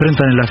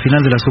enfrentan en la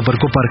final de la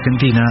Supercopa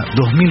Argentina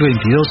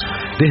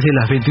 2022 desde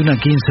las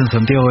 21:15 en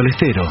Santiago del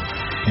Estero.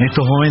 En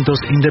estos momentos,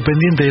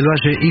 Independiente del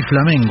Valle y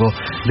Flamengo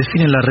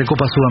definen la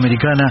Recopa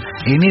Sudamericana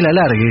en el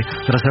alargue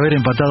tras haber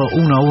empatado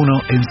 1-1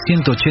 en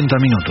 180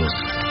 minutos.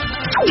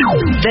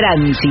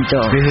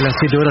 Tránsito. Desde las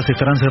 7 horas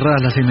estarán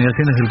cerradas las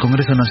inmediaciones del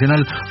Congreso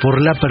Nacional por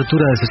la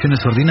apertura de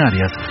sesiones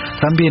ordinarias.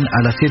 También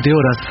a las 7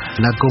 horas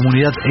la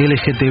comunidad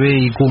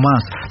LGTBIQ+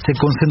 se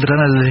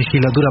concentrará en la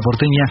legislatura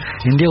porteña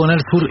en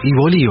Diagonal Sur y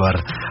Bolívar.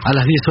 A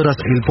las 10 horas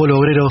el Polo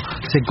Obrero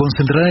se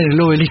concentrará en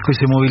el Obelisco y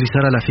se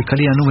movilizará a la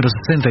Fiscalía número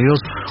 62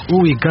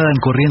 ubicada en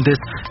Corrientes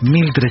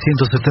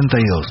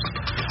 1372.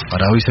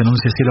 Para hoy se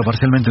anuncia cielo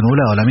parcialmente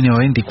nublado, la mínima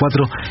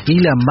 24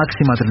 y la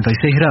máxima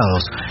 36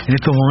 grados. En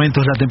estos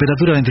momentos la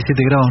temperatura 27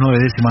 grados 9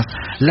 décimas,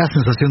 la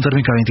sensación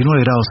térmica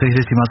 29 grados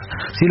 6 décimas,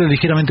 cielo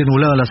ligeramente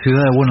nublado en la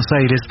ciudad de Buenos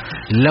Aires,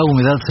 la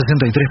humedad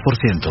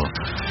 63%.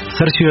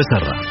 Sergio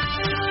Becerra.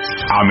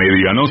 A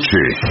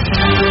medianoche,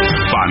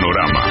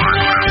 Panorama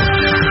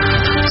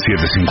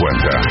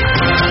 750.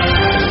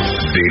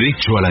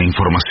 Derecho a la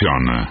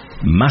información.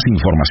 Más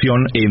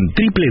información en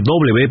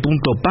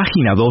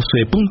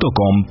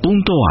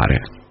www.pagina12.com.ar.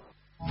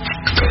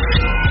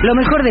 Lo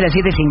mejor de la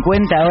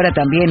 750 ahora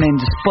también en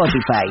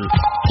Spotify.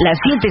 La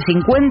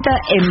 750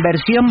 en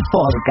versión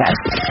podcast,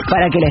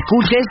 para que la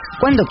escuches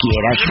cuando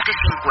quieras.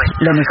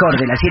 Lo mejor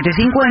de la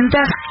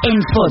 750 en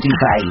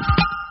Spotify.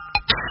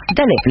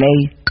 Dale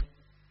play.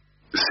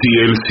 Si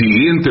el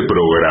siguiente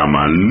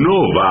programa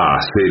no va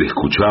a ser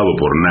escuchado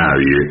por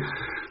nadie,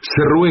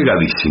 se ruega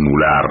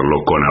disimularlo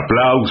con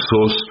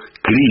aplausos,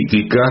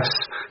 críticas,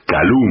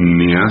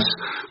 calumnias,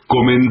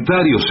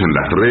 comentarios en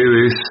las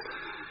redes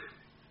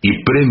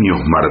y premios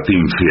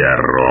Martín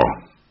Fierro.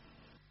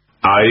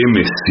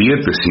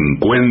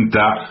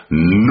 AM750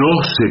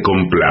 no se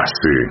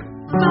complace.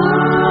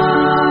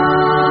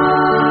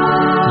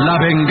 La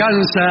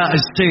venganza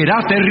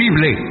será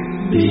terrible.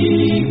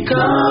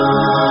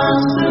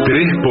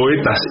 Tres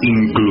poetas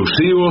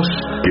inclusivos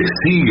que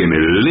siguen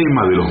el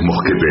lema de los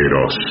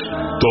mosqueteros.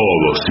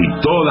 Todos y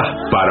todas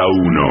para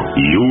uno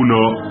y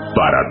uno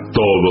para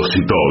todos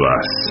y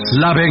todas.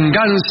 La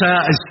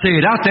venganza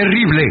será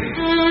terrible.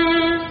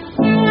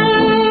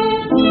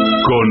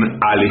 Con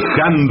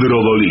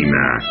Alejandro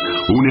Dolina,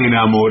 un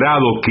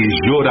enamorado que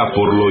llora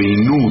por lo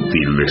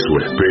inútil de su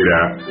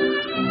espera,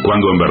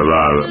 cuando en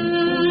verdad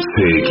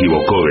se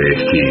equivocó de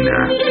esquina.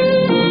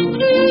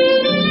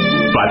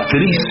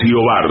 Patricio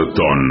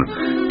Barton,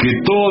 que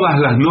todas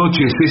las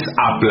noches es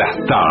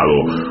aplastado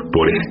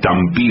por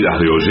estampidas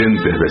de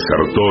oyentes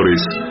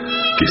desertores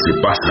que se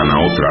pasan a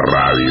otra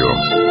radio.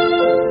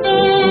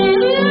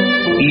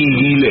 Y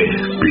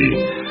Gillespie,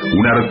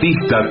 un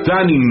artista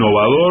tan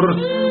innovador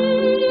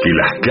que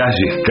las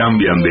calles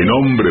cambian de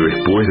nombre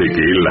después de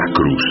que él las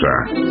cruza.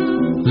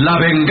 La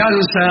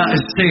venganza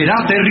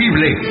será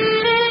terrible.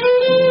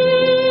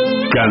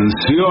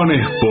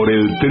 Canciones por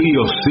el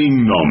trío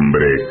sin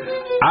nombre: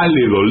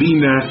 Ale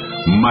Dolina,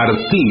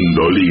 Martín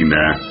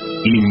Dolina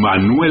y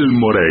Manuel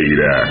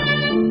Moreira.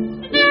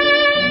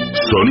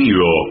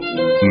 Sonido: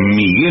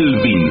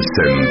 Miguel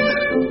Vincent.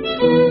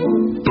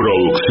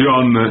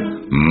 Producción: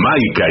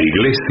 Maica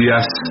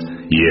Iglesias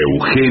y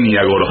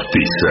Eugenia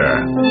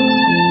Gorostiza.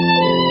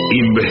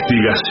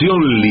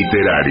 Investigación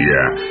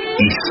literaria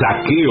y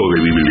saqueo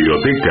de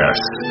bibliotecas: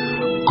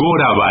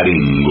 Cora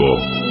Barengo.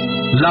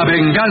 La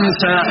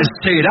venganza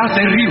será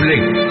terrible.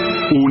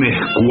 Un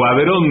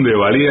escuadrón de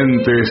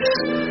valientes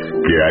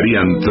que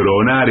harían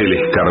tronar el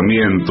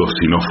escarmiento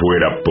si no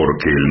fuera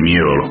porque el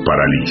miedo los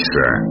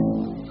paraliza.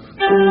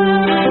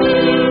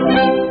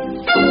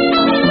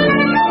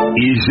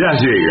 Y ya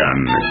llegan,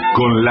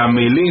 con la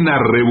melena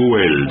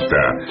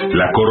revuelta,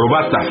 la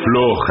corbata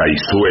floja y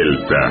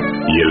suelta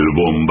y el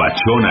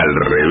bombachón al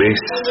revés,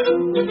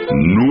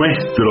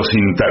 nuestros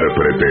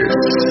intérpretes.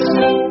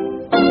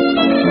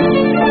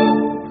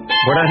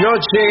 Buenas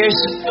noches,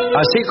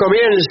 así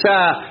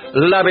comienza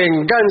La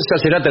venganza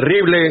será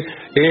terrible,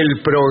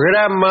 el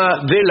programa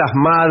de las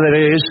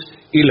madres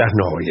y las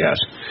novias.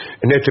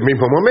 En este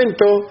mismo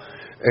momento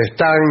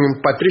están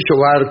Patricio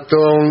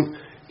Barton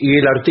y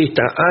el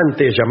artista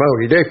antes llamado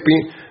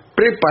Gillespie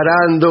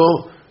preparando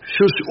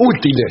sus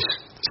útiles.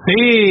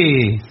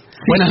 Sí.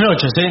 Buenas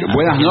noches,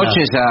 Buenas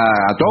noches a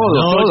todos,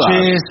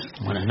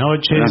 Buenas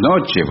noches.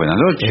 Buenas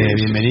noches.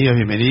 Bienvenidos,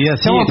 bienvenidas.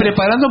 Estamos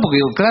preparando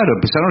porque, claro,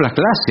 empezaron las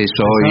clases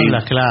hoy.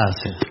 Las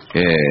clases.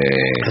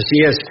 Así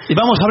es. Y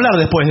vamos a hablar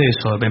después de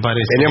eso, me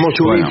parece. Tenemos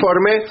un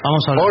informe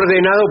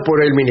ordenado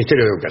por el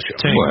Ministerio de Educación.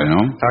 Sí.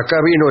 Bueno.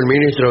 Acá vino el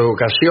Ministro de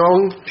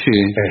Educación. Sí.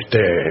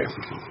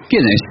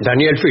 ¿Quién es?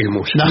 Daniel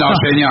Filmus. No,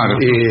 señor.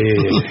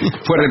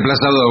 Fue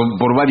reemplazado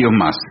por varios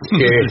más.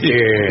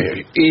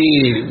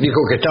 Y dijo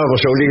que estábamos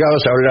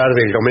obligados a hablar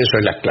del comienzo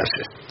de las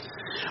clases.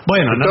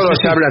 Bueno, no todos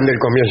sé si hablan del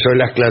comienzo de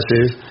las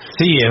clases.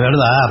 Sí, es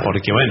verdad,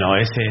 porque bueno,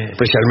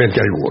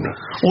 especialmente algunos.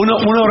 Uno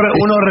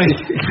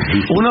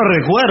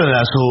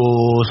recuerda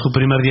su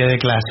primer día de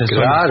clases.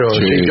 Claro,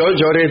 sí. Yo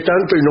lloré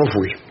tanto y no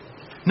fui.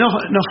 No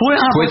fue.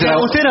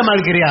 Usted era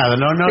malcriado,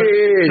 ¿no?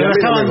 Sí, lo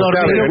dejaban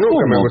dormir.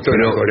 Nunca me gustó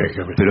el colegio.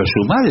 Pero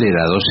su madre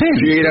era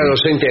docente. Sí, era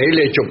docente, ahí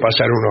le echó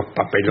pasar unos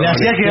papelones. Le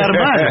hacía quedar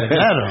mal,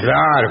 claro.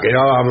 Claro,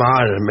 quedaba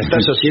mal. Me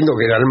estás haciendo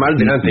quedar mal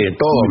delante de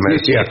todos, me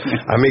decía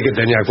a mí que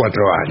tenía 4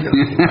 años.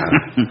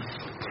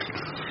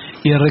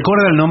 ¿Y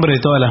recuerda el nombre de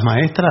todas las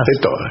maestras? De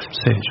todas.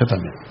 Sí, yo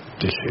también.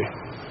 Sí.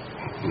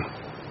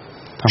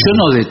 Yo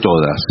no de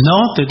todas. ¿No?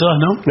 ¿De todas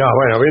no? No,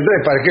 bueno,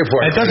 entonces ¿para qué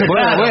fue? Entonces,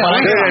 claro,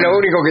 era lo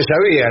único que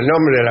sabía, el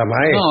nombre de la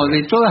maestra. No,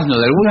 de todas no,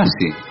 de algunas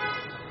sí.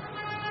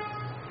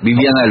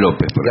 Viviana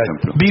López, por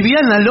ejemplo.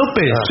 ¿Viviana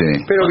López?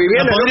 Sí. Pero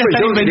Viviana podría López,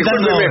 estar inventando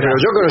discúlpeme, ahora. pero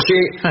yo conocí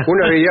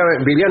una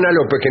Viviana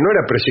López que no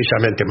era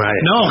precisamente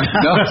maestra. No.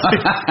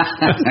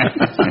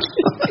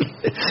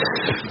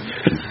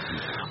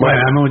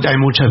 Bueno, hay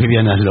muchas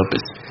Vivianas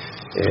López.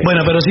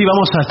 Bueno, pero sí,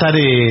 vamos a estar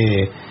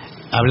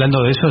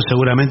hablando de eso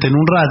seguramente en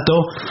un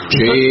rato.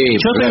 Sí,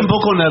 yo estoy un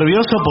poco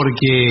nervioso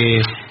porque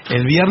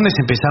el viernes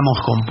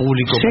empezamos con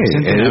público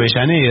presente en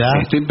Avellaneda.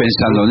 Estoy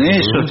pensando en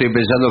eso, estoy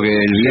pensando que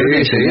el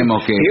viernes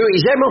tenemos que... Y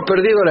ya hemos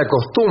perdido la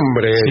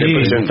costumbre de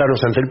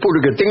presentarnos ante el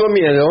público. Tengo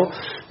miedo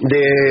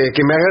de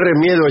que me agarre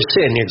miedo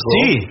escénico.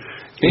 Sí.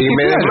 Y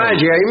me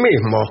desmaye ahí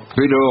mismo.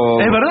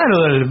 Pero... Es verdad lo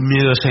del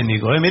miedo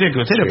escénico, Mire que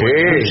usted le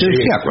puede... Sí.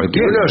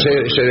 Uno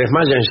se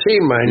desmaya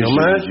encima y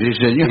nomás. Sí,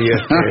 señor. Y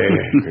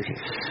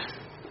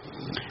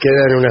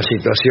queda en una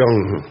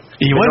situación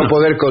y de bueno, no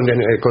poder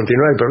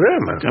continuar el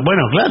programa.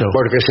 Bueno, claro.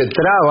 Porque se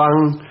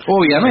traban.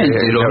 Obviamente,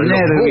 los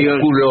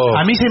nervios. Músculos,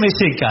 a mí se me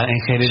seca en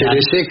se general.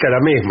 le seca la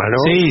misma, ¿no?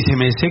 Sí, se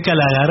me seca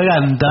la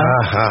garganta.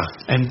 Ajá.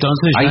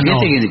 Entonces Hay ya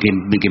gente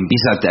que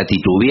empieza a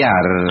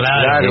titubear,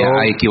 Claro.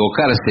 a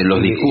equivocarse en los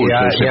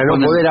discursos. Y a no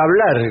poder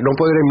hablar, no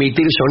poder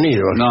emitir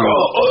sonidos. No.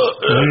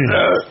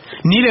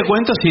 Ni le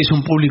cuento si es un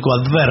público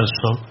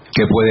adverso.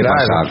 Que puede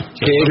pasar.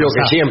 Que es lo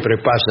que siempre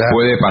pasa.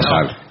 Puede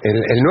pasar.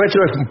 El nuestro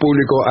es un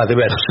público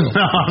adverso.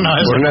 No,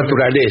 por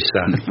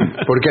naturaleza.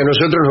 Porque a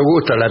nosotros nos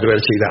gusta la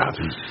adversidad.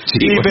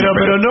 Sí, pero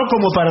no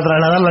como para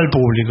trasladarla al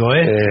público,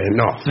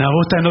 No. Nos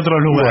gusta en otros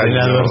lugares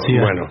la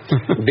adversidad. Bueno,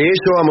 de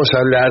eso vamos a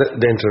hablar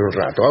dento de un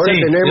rato. Ahora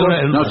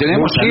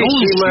tenemos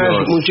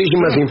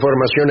muchísimas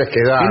informaciones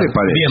que dar. ¿Qué le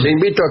parece? Le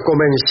invito a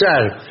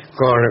comenzar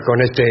con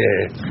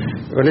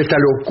esta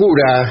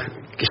locura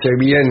que se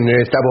viene,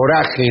 esta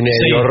vorágine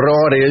de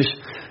horrores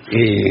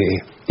y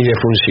de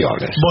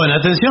funciones. Bueno,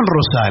 atención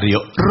Rosario,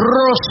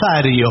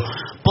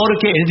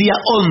 porque el día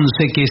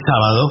 11, que es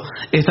sábado,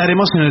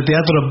 estaremos en el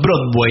Teatro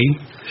Broadway.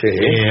 Sí.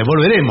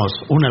 Volveremos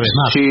una vez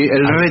más. Sí,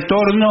 el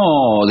retorno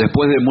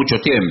después de mucho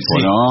tiempo,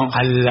 Sí, ¿no?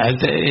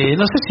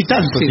 no sé si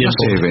tanto Sí, no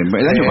tiempo. sé,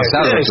 el año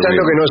pasado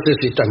Pensando que no sé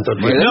si tanto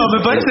tiempo. No,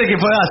 me parece que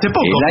fue hace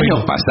poco. El año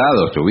pero-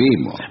 pasado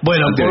estuvimos.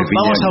 Bueno, antes del fin de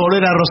vamos a año.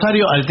 volver a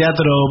Rosario al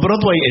Teatro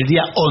Broadway el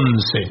día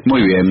 11.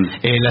 Muy bien.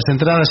 Las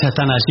entradas ya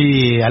están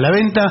allí a la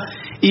venta.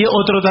 Y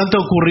otro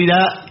tanto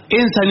ocurrirá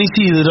en San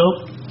Isidro,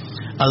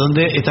 a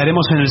donde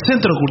estaremos en el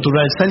Centro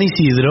Cultural San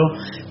Isidro,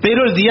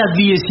 pero el día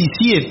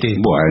 17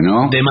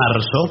 Bueno. de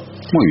marzo.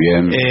 Muy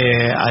bien.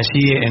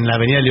 Allí en la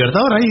Avenida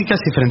Libertador, ahí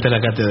casi frente a la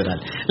catedral.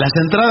 Las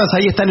entradas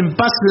ahí están en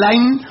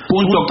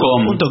passline.com.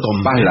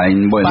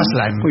 Passline, bueno.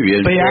 Passline. Muy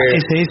bien.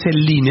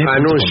 PASSline.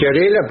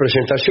 Anunciaré la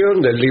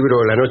presentación del libro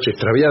La noche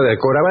extraviada de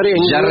Cora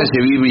Barengo. Ya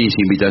recibí mis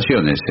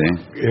invitaciones,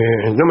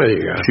 No me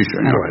digas. Sí,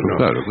 señor.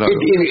 Claro.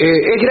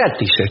 Es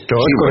gratis esto,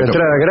 Sí, con bueno.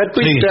 entrada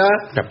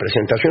gratuita, la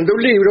presentación de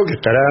un libro que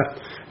estará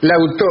la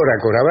autora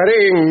Cora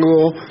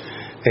Barengo,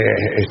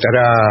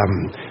 estará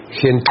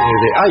gente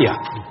de...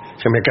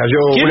 se me cayó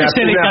 ¿Quién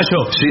se le cayó?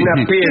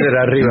 una piedra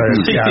arriba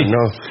del Sí. piano.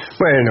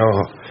 Bueno,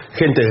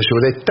 gente de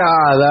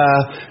Sudestada.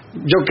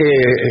 Yo que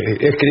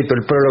he escrito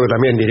el prólogo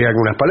también diré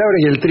algunas palabras,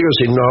 y el trío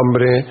sin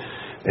nombre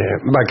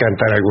va a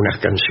cantar algunas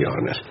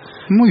canciones.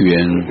 Muy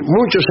bien.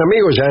 Muchos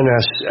amigos ya han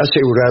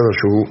asegurado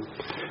su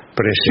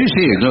presencia.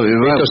 Sí.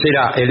 Esto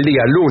será el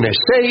día lunes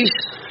 6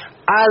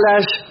 a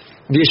las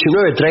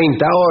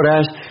 19:30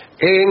 horas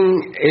en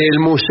el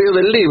Museo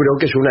del Libro,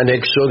 que es un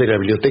anexo de la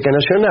Biblioteca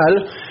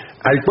Nacional,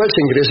 al cual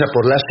se ingresa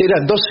por la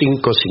acera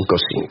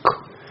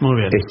 2555. Muy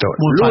bien. Esto,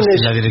 Muy lunes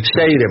fácil la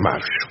dirección. 6 de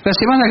marzo. La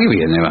semana que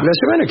viene va. La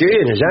semana que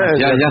viene, ya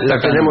está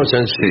acá. tenemos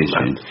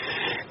encima. Sí.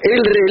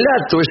 El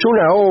relato es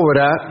una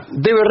obra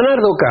de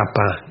Bernardo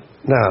Cappa,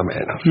 nada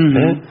menos.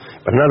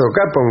 Bernardo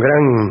Cappa, un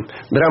gran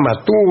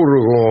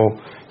dramaturgo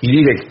y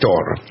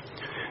director.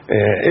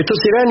 Esto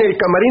será en el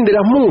Camarín de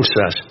las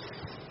Musas,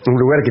 un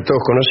lugar que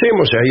todos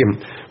conocemos, ahí en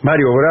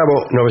Mario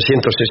Bravo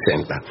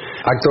 960.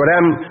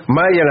 Actuarán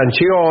Maya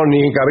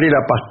Lancioni, Gabriela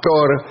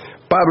Pastor,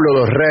 Pablo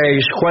Dos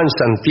Reis, Juan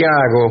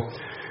Santiago,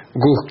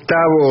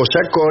 Gustavo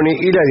Sacconi,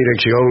 y la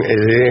dirección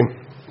es de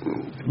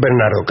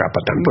Bernardo Cappa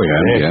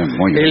también.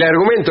 Muy bien. El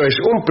argumento es: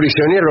 un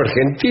prisionero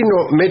argentino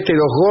mete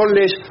 2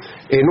 goles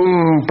en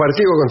un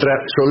partido contra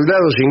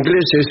soldados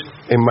ingleses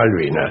en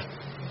Malvinas.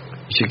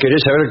 Si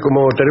querés saber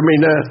cómo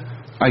termina,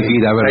 hay que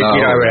ir a verla. hay que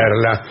ir a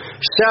verla.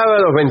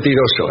 Sábados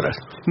 22 horas.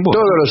 Bueno.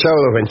 Todos los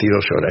sábados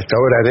 22 horas. Esta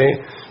obra de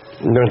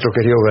nuestro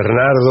querido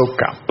Bernardo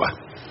Cappa.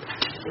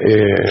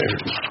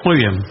 Muy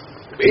bien.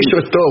 Eso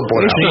es todo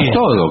por Eso ahora. es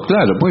todo,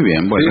 claro, muy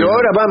bien. Bueno. Pero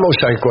ahora vamos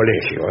al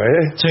colegio,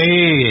 ¿eh? Sí.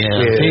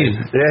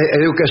 La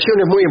educación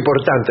es muy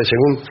importante,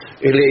 según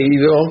he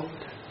leído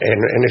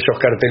en esos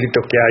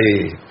cartelitos que hay,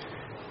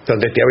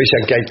 donde te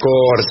avisan que hay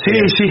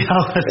corte. Sí,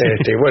 ahora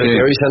sí. Bueno, Sí.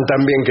 te avisan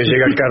también que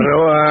llega el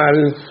carnaval.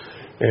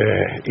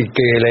 Y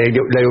que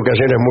la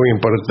educación es muy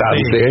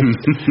importante,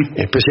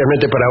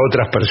 especialmente para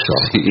otras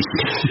personas. Sí.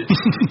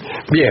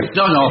 Bien.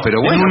 No, pero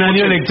bueno. En un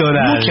año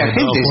electoral. Mucha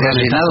gente ¿no? se ha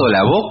llenado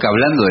la boca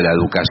hablando de la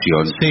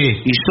educación.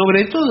 Sí. Y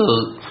sobre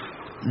todo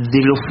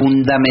de lo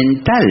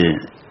fundamental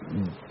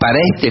para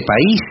este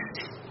país,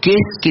 que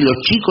es que los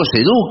chicos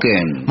se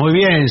eduquen. Muy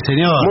bien,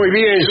 señor. Muy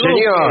bien,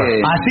 señor.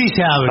 Así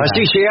se habla.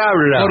 Así se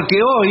habla. Porque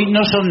hoy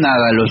no son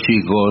nada los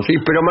chicos. Sí,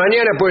 pero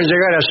mañana pueden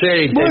llegar a ser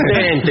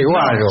intendente o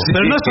algo.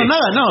 Pero no son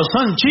nada, no,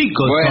 son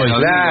chicos. Bueno,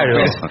 hoy. Claro.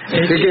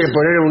 Usted quiere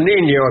poner a un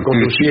niño a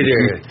conducir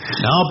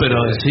No, pero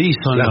sí,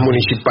 son las los-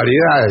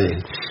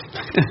 municipalidades.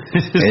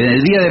 En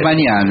el día de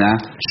mañana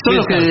son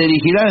los que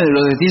dirigirán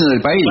los destinos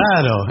del país.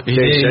 Claro, y Sí,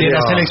 de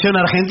la señor. selección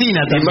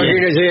argentina también.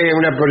 Imagínese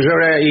una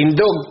persona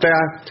inducta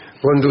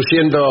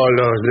conduciendo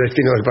los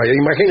destinos del país.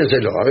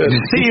 Imagínenselo. A ver.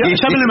 Sí,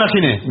 ya me lo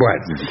imaginé.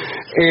 Bueno,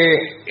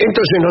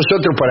 entonces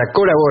nosotros para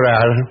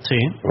colaborar Sí.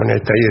 con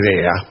esta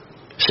idea,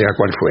 sea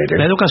cual La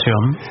fuere,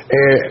 educación.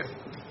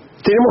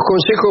 tenemos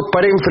consejos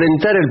para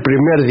enfrentar el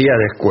primer día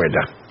de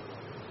escuela.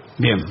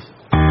 Bien.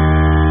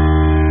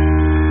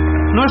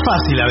 No es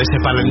fácil a veces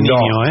para el No.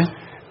 niño, ¿eh?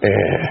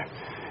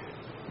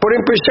 Por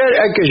empezar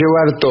hay que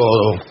llevar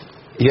todo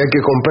y hay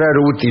que comprar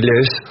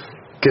útiles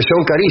que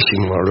son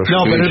carísimos. Los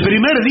No, pero el útiles.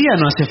 primer día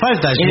no hace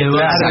falta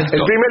llevar. exacto.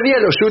 El primer día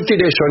los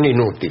útiles son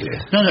inútiles.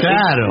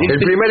 Claro. El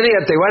primer día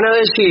te van a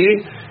decir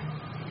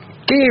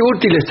qué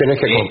útiles tenés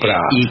que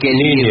comprar. Y qué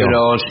niño.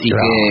 libros, y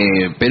Claro.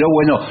 qué... Pero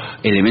bueno,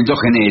 elementos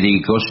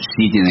genéricos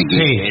sí tienen que...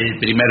 Sí. El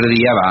primer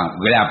día va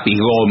lápiz,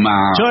 goma...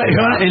 Yo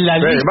en la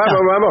lista.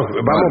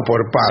 Vamos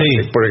por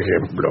partes, Sí. por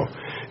ejemplo.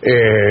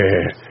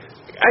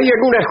 Hay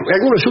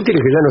algunos útiles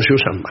que ya no se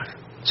usan más.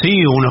 Sí,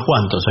 unos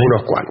cuantos, ¿eh?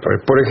 Unos cuantos.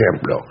 Por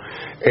ejemplo,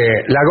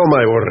 la goma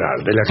de borrar,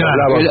 de la que Claro,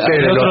 hablaba el usted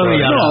el otro otro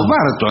día. día. No,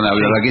 Barton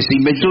habla, la que se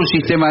inventó un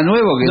sistema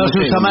nuevo que No se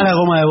usa más la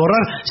goma de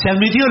borrar. Se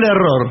admitió el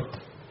error.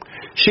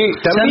 Sí,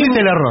 también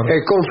admite el error.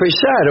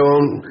 confesaron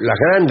las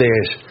grandes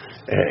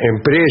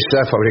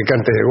empresas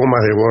fabricantes de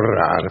gomas de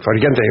borrar,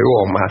 fabricantes de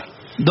gomas.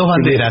 Dos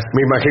banderas.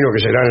 Me imagino que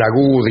serán la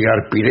Goodyear,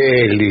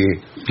 Pirelli,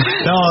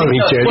 No,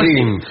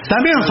 Michelin.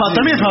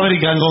 También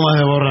fabrican gomas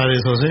de borrar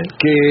esos, ¿eh?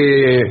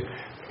 Que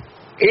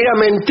era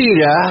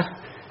mentira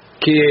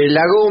que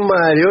la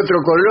goma de otro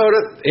color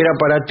era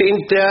para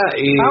tinta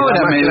y Ahora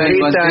la más me vengo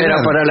a clarita era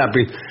enterar. para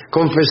lápiz.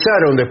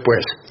 Confesaron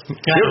después.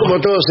 Claro. Yo como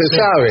todo se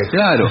sabe.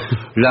 Claro,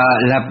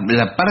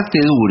 la parte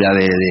dura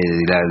de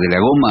la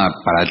goma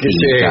para Que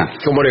tinta.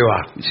 ¿Cómo le va?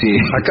 Sí.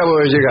 Acabo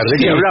de llegar. ¿De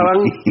qué hablaban?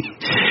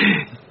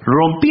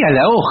 Rompía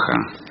la hoja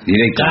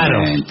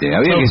directamente.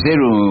 Había que ser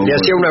un... Le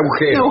hacía un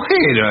agujero. Un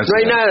agujero. No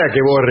hay nada que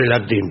borre la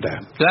tinta.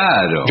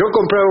 Claro. Yo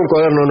compraba un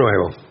cuaderno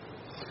nuevo.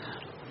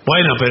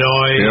 Bueno, pero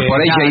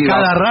por ahí ya iba.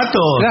 cada rato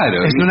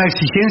Claro. es una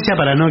exigencia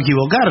para no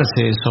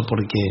equivocarse eso,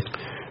 porque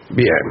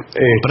Bien.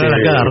 comprar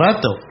a cada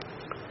rato.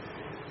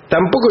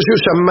 Tampoco se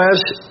usan más,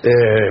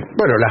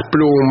 las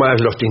plumas,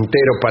 los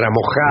tinteros para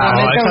mojar. No,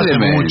 eso hace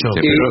lamentablemente, mucho.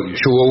 Y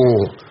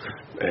pero-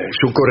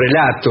 su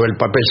correlato, el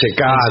papel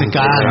secante.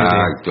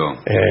 Exacto.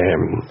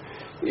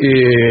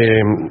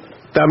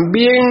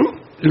 También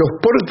los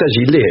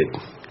porta-gilet.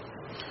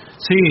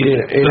 Sí,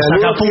 En los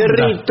algunos sacapuntas.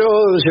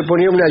 fierritos se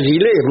ponía una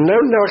gilet, una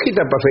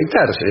navajita para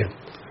afeitarse.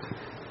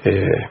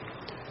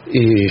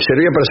 Y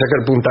servía para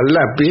sacar punta al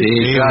lápiz.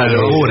 Sí, una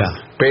claro. locura.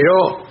 Pero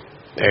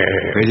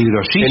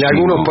Peligrosísimo. en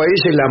algunos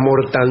países la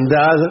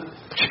mortandad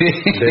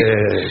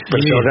de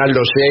personal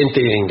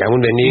docente y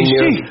aún de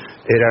niños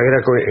era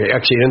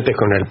accidentes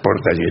con el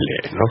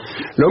porta-gilet, ¿no?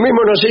 Lo mismo,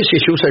 no sé si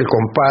se usa el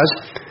compás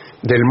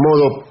del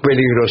modo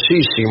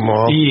peligrosísimo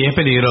Sí, es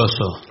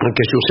peligroso.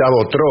 que se usaba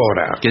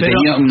otrora. Que Pero-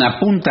 tenía una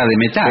punta de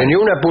metal. Tenía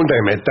una punta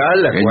de metal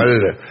la Bien. cual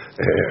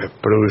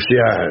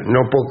producía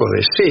no poco de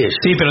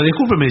Sí, pero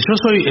discúlpeme, yo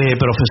soy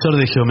profesor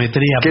de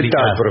geometría ¿Qué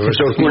tal, aplicada.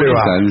 profesor? ¿Cómo le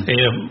va? Muy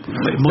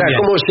bien.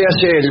 ¿Cómo se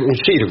hace un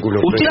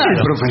círculo? ¿Usted es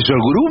el profesor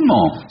Grumo?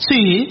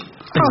 Sí,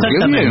 Qué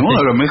exactamente. bien, uno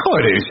de los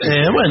mejores.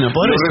 Bueno,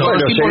 por Bueno,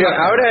 eso. señor,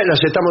 ahora las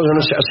estamos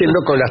haciendo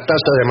con las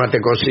tazas de mate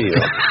cocido.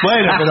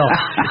 Bueno, pero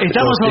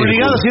estamos Los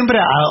obligados círculos. siempre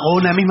a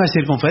una misma Pi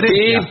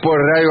circunferencia. por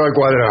radio al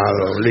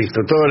cuadrado, listo,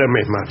 todo la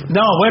misma.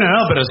 No, bueno,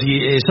 no, pero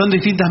si son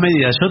distintas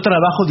medidas, yo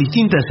trabajo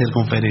distintas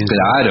circunferencias.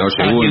 Claro, Para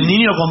que seguro. el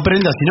niño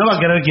comprenda, si no va a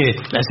creer que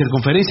la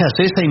circunferencia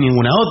es esa y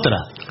ninguna otra.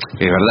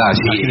 Es verdad,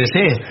 sí.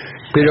 Imagínese.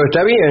 Pero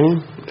está bien,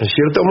 en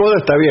cierto modo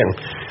está bien.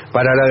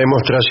 Para la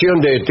demostración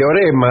de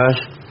teoremas,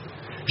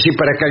 sí,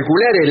 para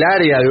calcular el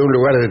área de un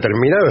lugar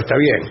determinado está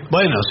bien.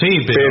 Bueno, sí,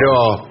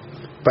 Pero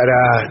para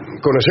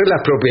conocer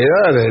las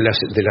propiedades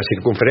de la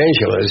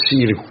circunferencia o del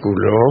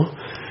círculo,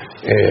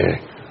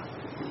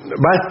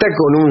 basta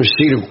con un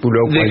círculo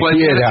De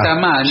cualquier cualquiera,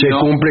 tamaño. se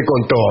cumple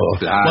con todo.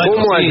 Claro,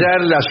 ¿Cómo sí.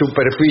 hallar la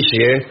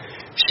superficie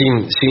sin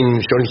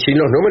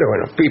los números,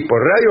 bueno, pi por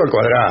radio al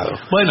cuadrado.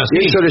 Bueno,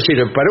 y sí. eso le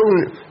sirve para un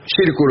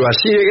círculo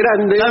así de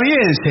grande. Está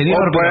bien, señor.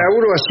 O para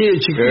uno así de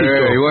chiquito.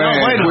 Bueno,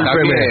 está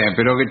Discúlpeme. bien,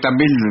 pero que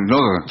también no.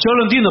 Yo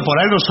lo entiendo, por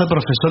algo soy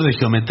profesor de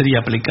geometría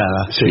aplicada.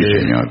 Sí,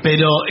 señor.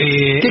 Pero,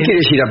 ¿Qué quiere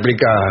decir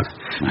aplicada?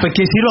 pues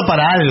que sirva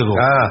para algo.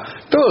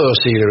 Todo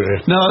sirve.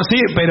 No, sí,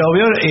 pero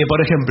veo, por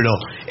ejemplo,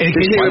 el ¿Qué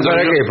que, sirve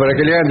para qué? ¿Para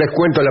que le hagan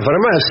descuento a la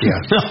farmacia?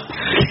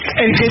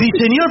 el que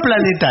diseñó el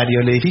planetario,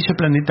 el edificio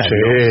planetario,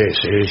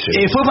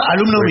 Sí. fue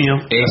alumno mío.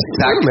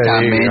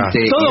 Exactamente.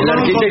 Todo El con un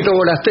arquitecto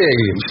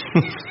Bolastegui.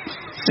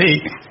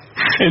 Sí.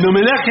 En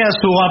homenaje a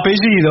su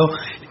apellido,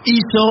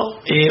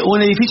 hizo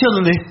un edificio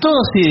donde es todo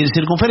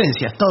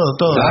circunferencias,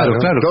 todo. Claro.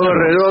 Todo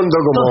redondo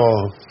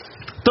como...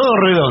 Todo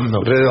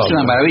redondo. Es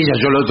una maravilla.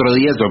 Yo el otro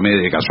día tomé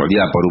de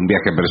casualidad por un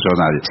viaje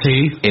personal Sí.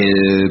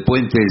 el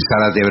puente del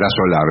Zárate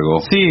Brazo Largo.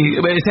 Sí,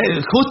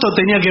 justo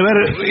tenía que ver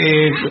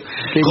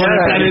con el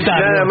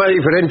planetario. Nada más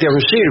diferente a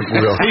un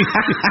círculo. Sí.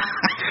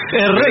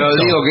 Es Pero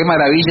recto. digo, qué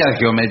maravilla la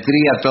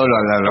geometría, todos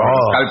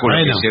los cálculos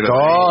que hicieron.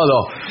 Todo.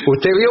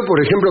 Usted vio, por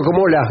ejemplo,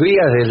 cómo las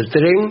vías del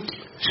tren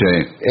Sí.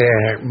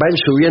 van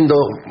subiendo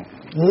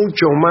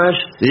mucho más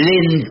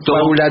Lento.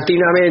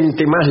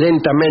 paulatinamente, más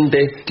lentamente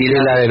que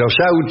la de los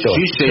autos.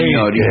 Sí,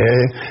 señor.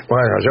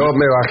 Bueno, yo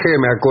me bajé,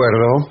 me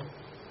acuerdo,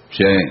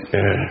 Sí.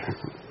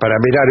 para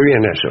mirar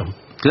bien eso.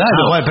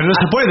 Claro. Bueno, pero no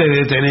se puede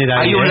detener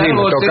ahí. Hay un Sí,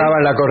 largo me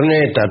tocaban la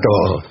corneta,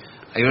 todo.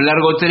 Hay un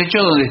largo trecho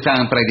donde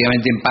están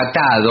prácticamente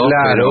empatados,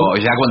 Claro. pero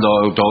ya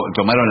cuando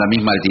tomaron la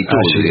misma altitud,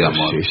 Así es,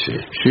 digamos.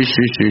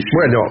 sí.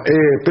 Bueno,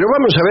 pero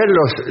vamos a ver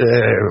los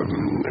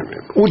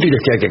útiles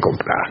que hay que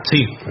comprar.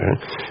 Sí,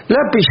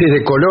 Lápices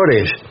de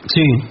colores.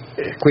 sí.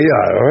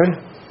 Cuidado,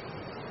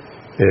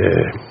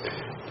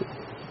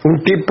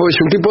 es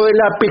un tipo de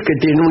lápiz que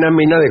tiene una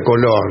mina de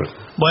color.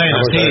 Bueno,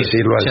 Vamos a sí,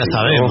 decirlo ya así,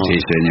 sabemos. ¿no? Sí,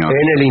 señor.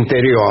 En el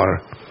interior.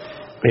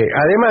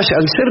 Además,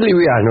 al ser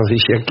livianos,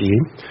 dice aquí,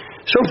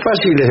 son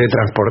fáciles de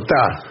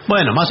transportar.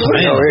 Bueno, más o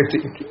Bueno,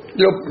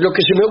 menos. lo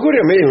que se me ocurre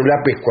a mí de un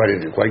lápiz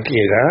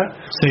cualquiera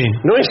Sí.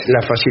 no es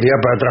la facilidad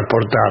para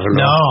transportarlo.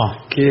 No.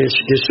 Que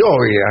es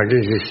obvia.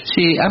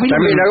 Sí, a mí lo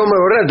También que- la goma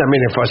de borrar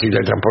también es fácil de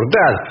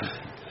transportar.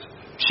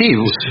 Sí,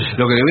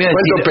 lo que le voy a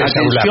 ¿Cuánto decir, pesa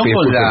un atención lápiz,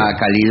 con la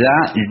Julio?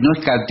 calidad, no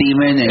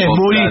escatimen en Es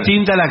muy comprar.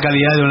 distinta la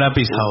calidad de un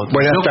lápiz a otro.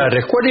 Buenas Yo-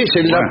 tardes. ¿Cuál es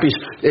el Bueno. lápiz?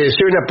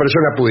 Soy una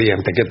persona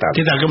pudiente. ¿Qué tal?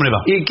 ¿Qué tal? ¿Cómo le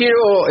va? Y quiero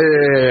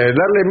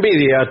darle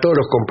envidia a todos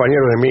los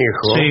compañeros de mi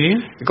hijo. Sí.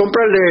 Y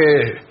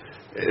comprarle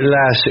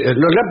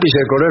los lápices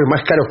de colores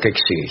más caros que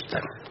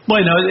existan.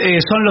 Bueno,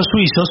 son los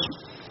suizos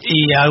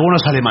y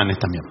algunos alemanes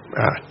también.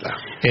 Está.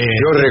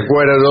 Yo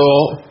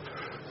recuerdo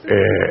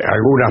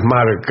algunas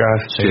marcas.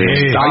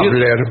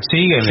 Stabler.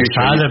 Sí, el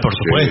Stabler, por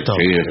supuesto.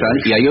 Sí, están,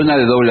 y hay una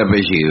de doble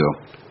apellido.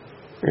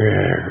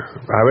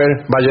 A ver,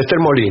 Ballester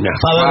Molina.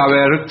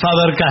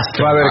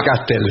 Faber-Castell.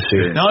 Faber-Castell, sí.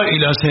 ¿No? Y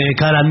los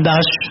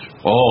Carandash,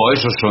 Oh,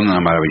 esos son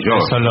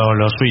maravillosos. son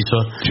los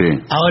suizos. Sí.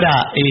 Ahora,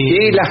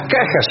 Y las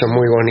cajas son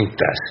muy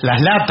bonitas.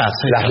 las latas.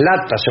 Las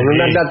latas, son Sí.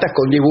 unas latas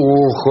con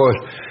dibujos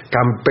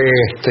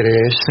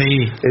campestres.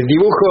 Sí.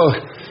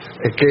 Dibujos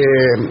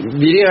que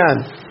diría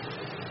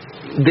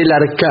de la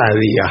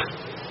Arcadia,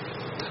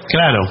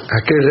 Claro.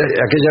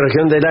 aquella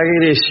región de la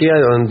Grecia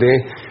donde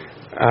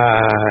a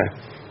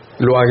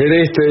lo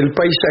agreste del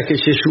paisaje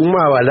se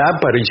sumaba la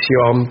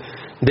aparición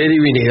de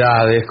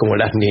divinidades como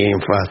las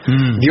ninfas,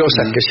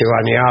 diosas que se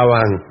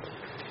bañaban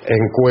en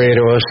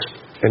cueros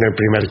en el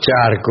primer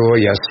charco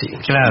y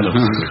así. Claro.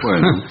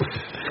 Bueno,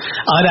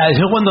 Ahora,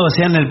 yo cuando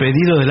hacían el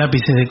pedido de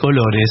lápices de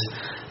colores,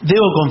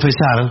 debo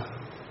confesar,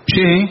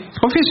 sí,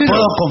 confiéselo.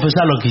 puedo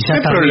confesarlo quizás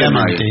No hay problema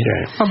ahí.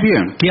 tardíamente, Ah,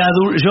 bien. que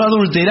yo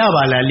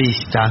adulteraba la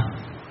lista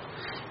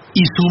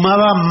y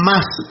sumaba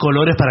más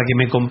colores para que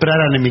me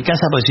compraran en mi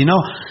casa, porque si no,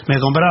 me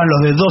compraban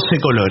los de 12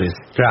 colores.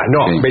 Claro,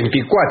 no, Sí.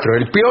 24.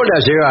 El Piola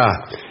llega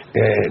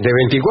de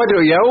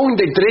 24 y aún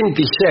de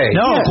 36.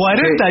 No,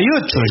 48.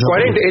 yo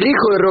 40, creo. el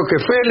hijo de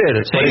Rockefeller,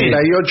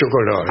 48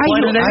 colores.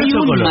 Hay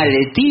un colores.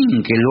 maletín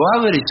que lo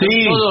abre y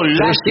Sí, son todos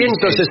lápices.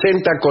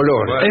 360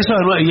 colores. Eso,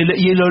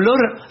 y el olor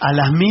a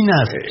las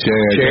minas. Sí,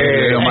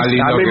 es lo más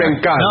lindo a mí que me hay.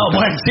 encanta. No,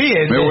 bueno, sí.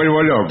 Me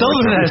vuelvo loco.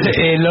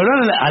 El olor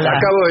a la...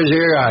 Acabo de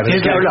llegar. ¿Qué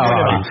 ¿De qué tal?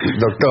 hablaba,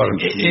 doctor?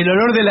 El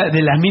olor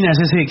de las minas,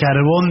 ese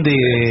carbón de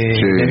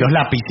los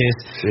lápices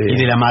Sí. y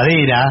de la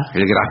madera,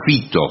 El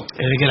grafito.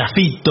 el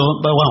grafito,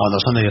 bueno, cuando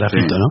son de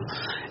grafito, Sí. ¿no?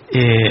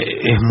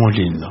 Es muy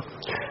lindo.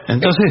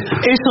 Entonces,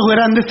 esos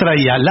grandes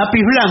traía lápiz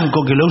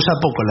blanco, que lo usa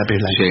poco el lápiz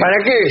blanco. Sí. ¿Para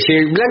qué? Si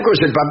el blanco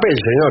es el papel,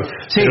 señor.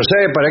 Sí. Pero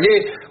 ¿sabe para qué?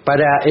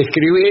 Para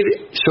escribir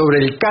sobre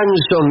el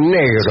canson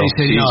negro.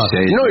 Sí, señor.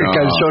 Sí, No el no.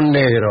 canson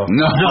negro.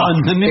 No. No,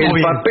 entendí El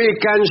muy bien. papel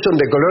canson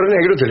de color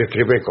negro te lo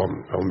escribe con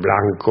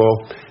blanco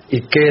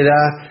y queda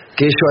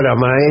que eso a la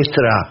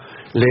maestra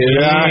le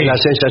da Sí. la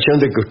sensación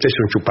de que usted es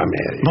un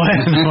chupamedio.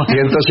 Bueno. Y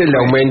entonces le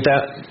aumenta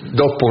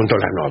 2 puntos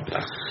la nota.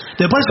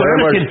 Después,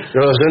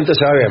 Los docentes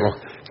sabemos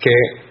que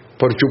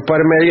por chupar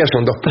media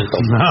son 2 puntos.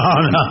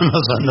 No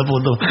son 2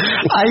 puntos.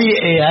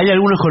 Hay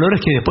algunos colores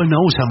que después no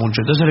usa mucho,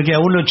 entonces le queda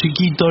uno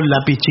chiquito,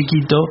 lápiz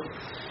chiquito,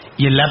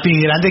 y el lápiz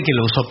grande que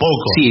lo uso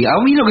poco. Sí, a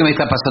mí lo que me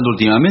está pasando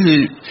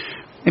últimamente,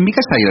 en mi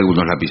casa hay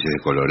algunos lápices de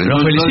colores.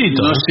 Los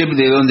felicito. No sé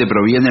de dónde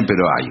provienen,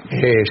 pero hay.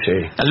 Sí.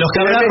 Los que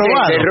habrá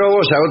robado. De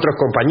robos a otros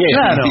compañeros.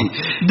 Claro.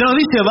 No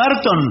dice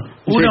Barton,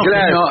 uno sí,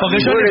 claro.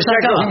 porque yo le le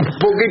saca sacaba. un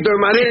poquito de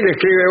madera y le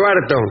escribe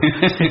Barton.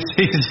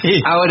 Sí.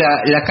 Ahora,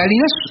 la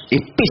calidad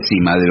es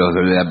pésima de los...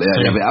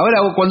 Ahora,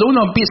 cuando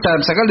uno empieza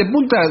a sacarle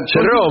punta,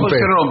 Se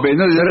rompe.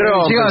 ¿no?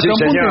 Llega hasta sí, un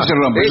punto señor. y se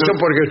rompe. Eso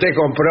porque usted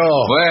compró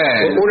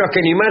unos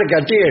que ni marca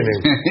tienen.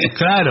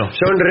 Claro.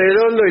 Son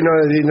redondos y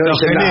no Los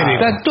dicen nada.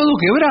 genéricos. Está todo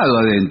quebrado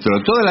adentro,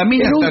 toda la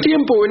mina En un está...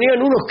 tiempo venían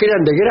unos que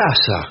eran de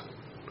grasa,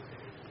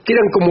 que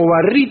eran como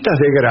barritas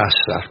de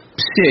grasa.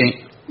 Sí.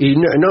 Y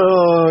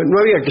no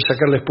había que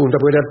sacarles punta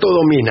porque era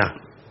todo mina.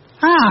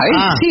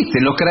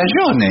 Existen los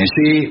crayones.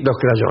 Sí, los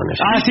crayones.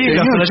 Sí,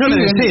 los Señor, crayones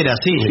de cera,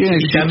 sí. sí,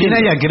 Y también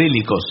hay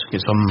acrílicos, que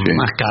son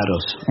más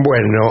caros.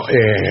 Bueno,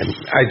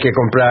 hay que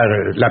comprar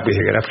lápiz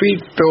de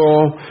grafito,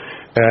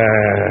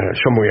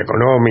 son muy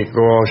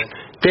económicos,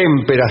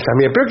 témperas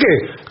también. ¿Pero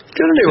qué?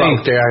 ¿De dónde va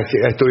usted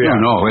a estudiar?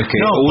 No, es que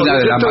una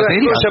de las todas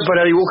materias... cosas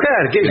para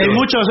dibujar. ¿Qué? Hay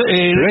muchos...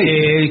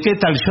 ¿Qué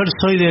tal? Yo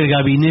soy del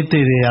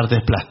gabinete de artes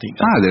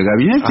plásticas. ¿del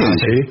gabinete?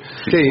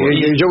 Sí,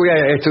 yo voy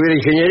a estudiar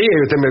ingeniería y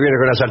usted me viene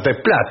con las artes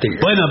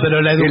plásticas. Bueno, pero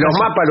la Y educación... los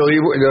mapas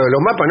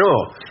los mapas no.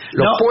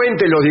 Los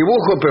puentes los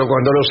dibujo, pero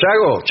cuando los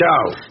hago,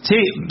 chao.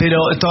 Sí, pero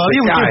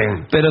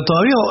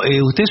todavía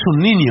usted es un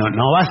niño,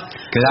 ¿no vas?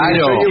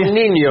 Claro. Soy un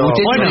niño.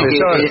 Usted Bueno,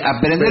 tiene que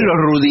aprender los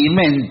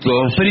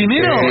rudimentos.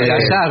 Primero, de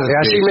las artes.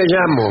 así me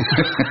llamo.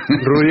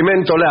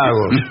 Rudimento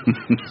Lagos.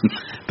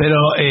 Pero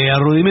a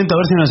Rudimento, a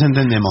ver si nos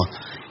entendemos.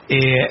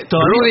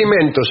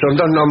 Rudimento, son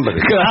dos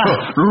nombres.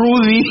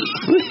 Rudy.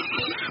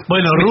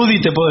 Bueno,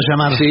 Rudy te puedo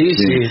llamar. Sí.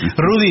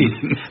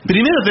 Rudy,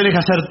 primero tenés que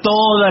hacer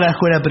toda la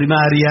escuela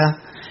primaria.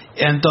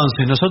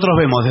 Entonces, nosotros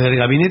vemos desde el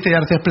gabinete de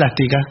artes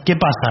plásticas, ¿qué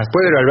pasa?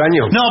 ¿Puedo ir al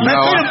baño? No,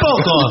 pero espera un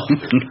poco.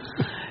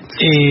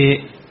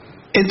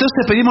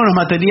 Entonces pedimos los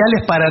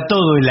materiales para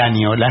todo el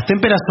año. Las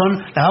témperas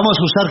las vamos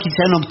a usar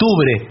quizá en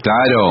octubre.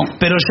 Claro.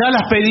 Pero ya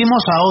las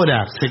pedimos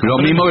ahora. Lo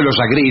mismo que los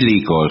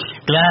acrílicos.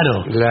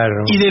 Claro.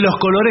 Y de los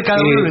colores cada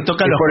uno le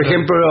toca los por colores.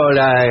 ejemplo,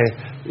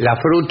 la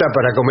fruta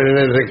para comer en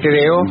el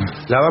recreo,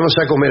 ¿la vamos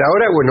a comer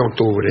ahora o en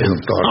octubre,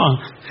 doctor?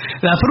 No,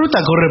 la fruta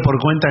corre por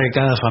cuenta de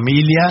cada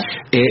familia.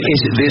 De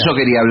eso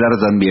quería hablar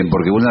también,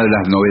 porque una de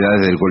las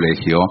novedades del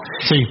colegio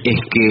es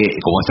que,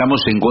 como estamos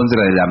en contra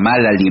de la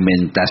mala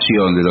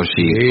alimentación de los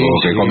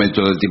chicos, que comen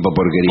todo el tipo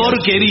porquerías.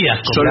 Porquerías.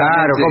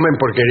 Claro, comen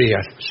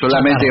porquerías.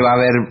 Solamente va a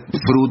haber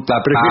fruta,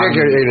 pan. Va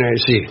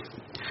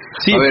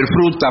a haber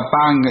fruta,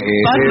 pan.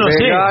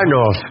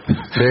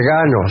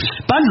 Veganos.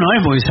 Pan no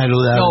es muy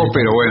saludable. No,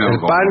 pero bueno. El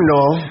pan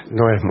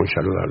no es muy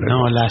saludable.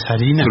 No, las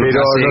harinas.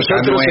 Pero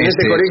nosotros en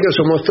este colegio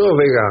somos todos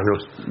veganos.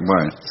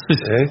 Bueno.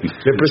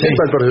 Le presento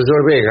al profesor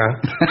Vega,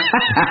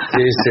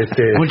 que es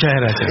Muchas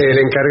gracias. el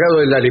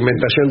encargado de la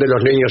alimentación de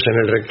los niños en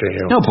el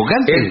recreo. No, porque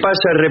antes... Él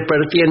pasa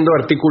repartiendo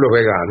artículos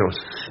veganos.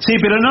 Sí,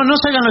 pero no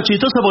se hagan los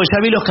chistosos porque ya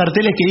vi los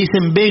carteles que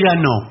dicen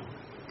vegano.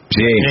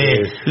 Sí.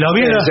 Lo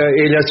vi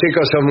Y los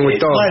chicos son muy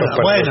tontos.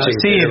 Bueno,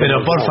 sí, pero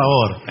por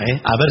favor,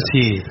 a ver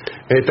si...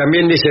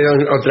 también dice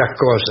otras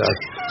cosas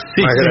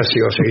más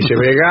graciosas. Dice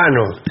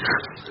vegano.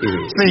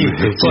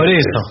 Por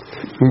eso.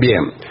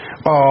 Bien.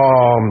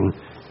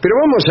 Pero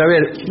vamos a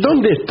ver,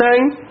 ¿dónde están?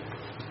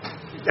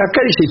 Acá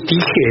dice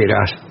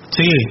tijeras.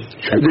 Sí.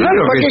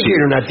 Claro. ¿Para qué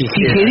quiere una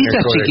tijera?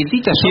 Tijeritas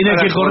chiquititas. Tiene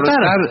que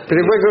cortar. ¿Pero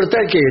puede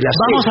cortar qué?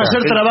 Vamos a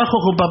hacer trabajo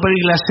con papel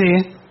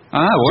glacé.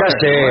 Bueno.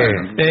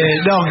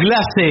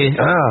 Glacé.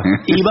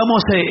 Y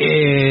vamos,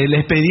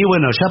 les pedí,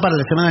 ya para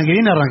la semana que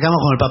viene arrancamos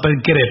con el papel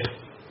crepe.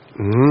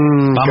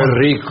 Qué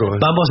rico.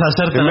 Vamos a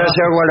hacer me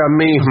hace agua la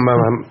misma.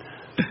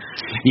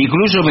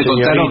 Incluso me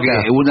contaron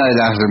que una de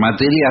las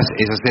materias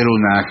es hacer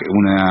una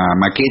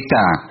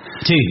maqueta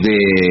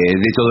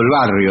de todo el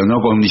barrio, ¿no?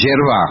 Con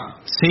hierba.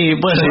 Sí,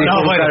 con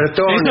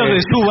cartones. Eso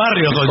de su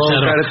barrio con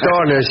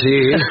cartones,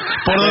 sí.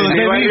 Por donde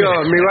mi barrio,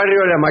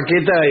 la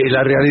maqueta y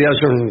la realidad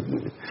son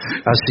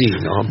así,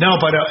 ¿no? No,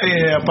 pero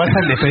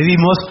les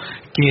pedimos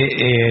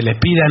que les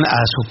pidan a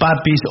sus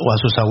papis o a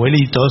sus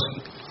abuelitos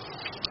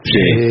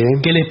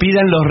que les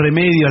pidan los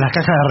remedios, las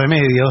cajas de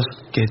remedios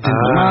que estén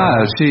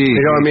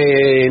Pero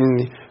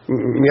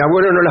mi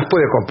abuelo no las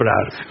puede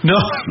comprar. No.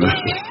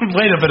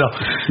 Bueno, pero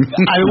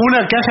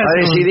alguna caja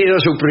ha decidido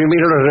suprimir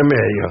los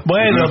remedios.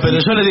 Bueno, pero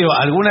yo le digo,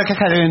 alguna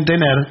caja deben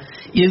tener.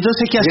 Y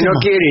entonces ¿qué hacemos? Y no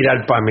quiere ir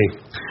al PAMI.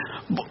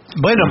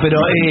 Bueno, pero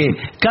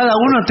cada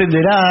uno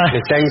tenderá...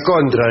 Está en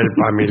contra del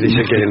PAMI,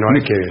 dice que no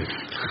hay que...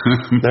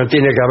 No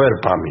tiene que haber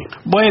PAMI.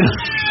 Bueno,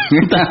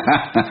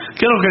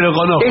 creo que lo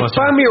conozco. ¿Es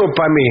PAMI o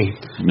PAMI?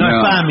 No, es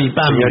PAMI.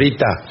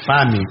 Señorita.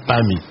 PAMI.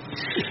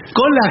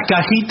 Con las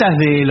cajitas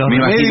de los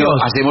remedios...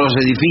 Hacemos los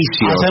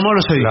edificios.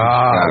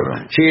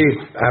 Claro. Sí,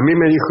 a mí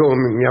me dijo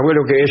mi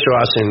abuelo que eso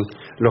hacen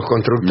los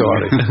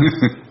constructores.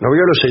 ¿No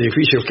vio los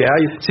edificios que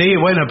hay? Sí,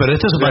 bueno, pero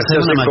esto es para hacer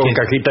una con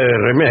maqueta. cajita de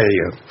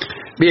remedio.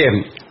 Bien,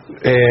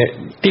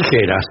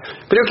 tijeras.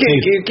 ¿Pero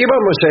qué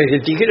vamos a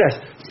decir?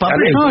 ¿Tijeras?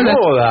 papel.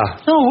 moda.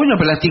 No, bueno,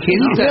 pero las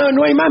tijeritas...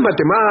 No hay más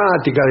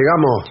matemática,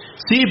 digamos.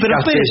 Sí, pero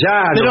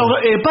castellano.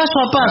 paso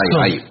a paso.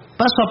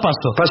 Paso a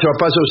paso. Paso a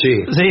paso, sí.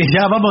 Sí,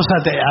 ya vamos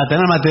a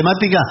tener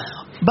matemática.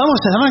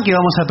 ¿Saben que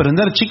vamos a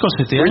aprender, chicos,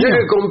 este Pues año? yo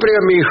le compré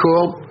a mi hijo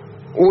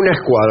una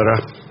escuadra.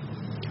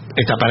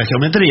 Está para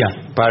geometría.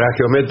 Para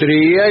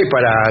geometría y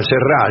para hacer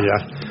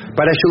rayas.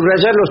 Para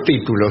subrayar los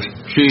títulos.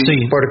 Sí.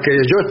 Porque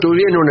yo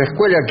estudié en una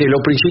escuela que lo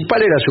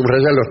principal era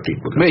subrayar los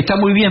títulos. Está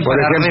muy bien Por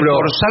para ejemplo,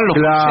 reforzar los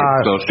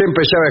conceptos. usted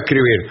empezaba a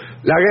escribir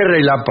La guerra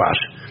y la paz.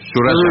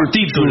 Subrayaba.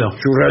 Título.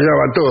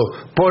 Subrayaba todo.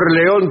 Por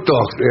León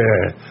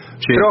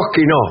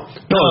Trotsky no.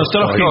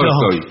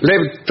 Trotsky.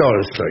 Lev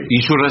Tolstoy. Y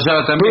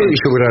subrayaba también. Y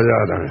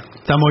subrayaba también.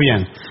 Está muy bien.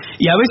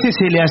 Y a veces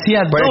se le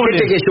hacía Pues hay doble.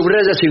 gente que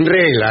subraya sin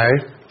regla,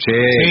 ¿eh? Sí,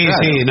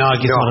 Sí, no,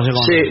 aquí No, se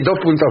sí, 2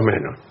 puntos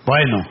menos.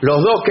 Bueno. Los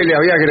 2 que le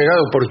había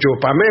agregado por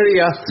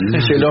chupamedia,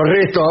 se los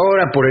resto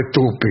ahora por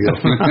estúpido.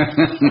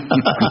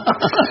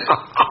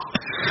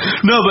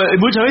 No, pero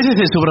muchas veces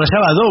se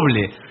subrayaba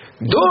doble.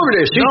 Doble,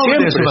 sí, Doble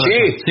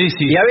siempre, sí.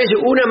 sí. Y a veces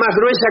una más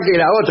gruesa que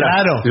la otra.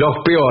 Claro. Los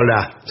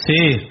piolas.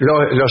 Sí.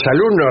 Los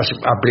alumnos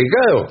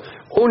aplicados,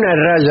 una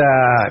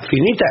raya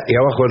finita y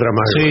abajo otra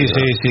más gruesa.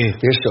 Sí.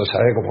 Y eso,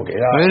 ¿sabe cómo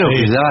quedaba? Bueno,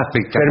 Sí. quedaba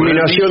espectacular.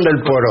 Terminación del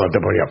porote,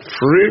 ponía.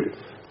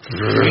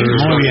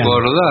 Muy bien.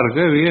 Recordar,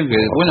 qué bien, qué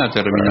buena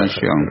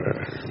terminación.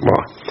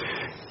 Bueno.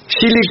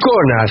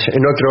 Siliconas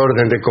en otro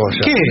orden de cosas.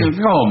 ¿Qué?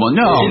 ¿Cómo?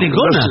 No.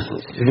 ¿Silicona?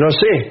 No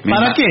sé.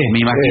 ¿Para qué? Me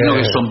imagino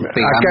que son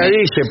Acá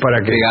dice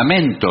para qué.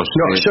 pegamentos.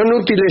 No, son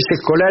útiles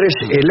escolares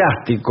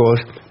elásticos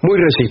muy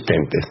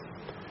resistentes.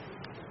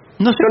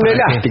 No sé Son para qué.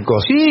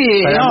 elásticos.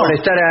 Sí, para no.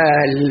 molestar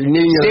al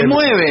niño Se de,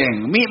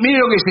 mueven. Mire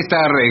lo que es esta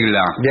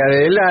regla. de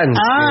adelante.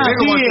 ¿Ve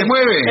cómo se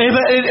mueve? Es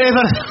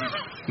verdad.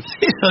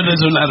 Eso no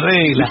es una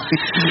regla.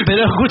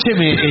 Pero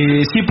escúcheme,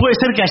 sí puede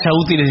ser que haya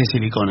útiles de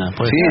silicona.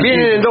 Puede Sí, ser.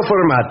 Vienen en 2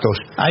 formatos.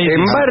 Ahí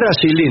En está. barra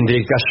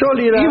cilíndrica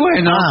sólida, Y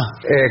bueno.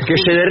 que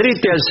se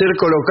derrite al ser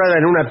colocada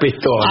en una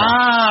pistola.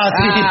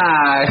 Sí.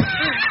 Ah,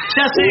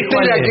 Ya sé Usted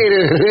cuál la es. quiere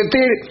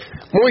derretir,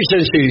 muy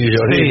sencillo,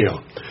 Sí. niño.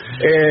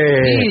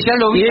 Sí, ya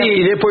lo vi.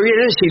 Y después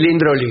viene el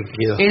cilindro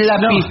líquido. es la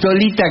No.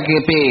 pistolita que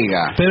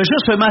pega. Pero yo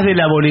soy más de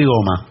la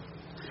boligoma.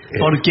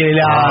 Porque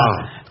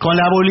con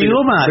la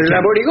boligoma... Pero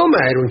la boligoma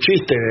era un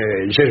chiste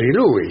de Jerry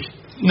Lewis.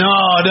 No.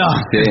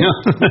 Sí.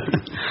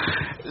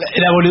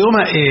 La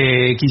boligoma,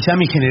 quizá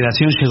mi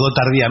generación llegó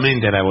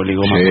tardíamente a la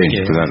boligoma. Sí,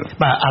 porque- claro.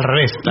 Al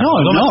revés. La No,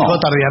 boligoma no. llegó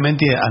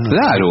tardíamente a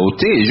nosotros. Claro,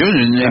 yo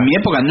en mi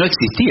época no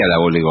existía la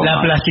boligoma.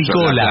 La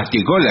plasticola. La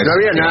plasticola. No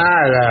había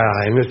nada.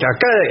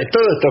 Acá,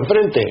 todo esto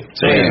enfrente,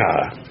 Sí. no había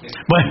nada.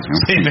 Bueno,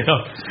 sí, pero...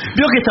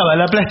 Vio que estaba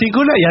la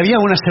plasticola y había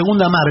una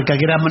segunda marca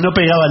que no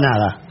pegaba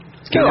nada.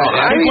 No,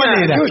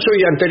 ¿Cuál era? yo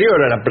soy anterior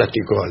a la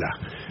plasticola.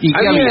 ¿Y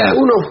qué había?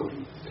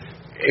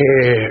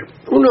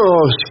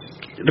 Unos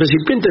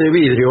recipientes de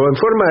vidrio en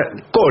forma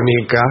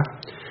cónica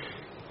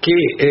que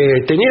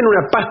tenían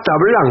una pasta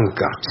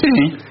blanca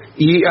Sí.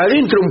 y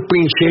adentro un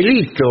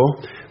pincelito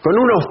con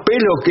unos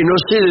pelos que no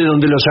sé de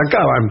dónde los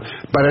sacaban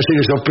para hacer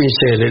esos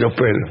pinceles, los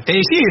pelos.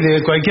 Sí,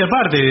 de cualquier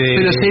parte.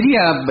 Pero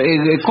sería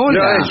de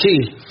cola. No, sí.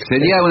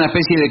 Sería una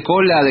especie de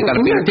cola de Con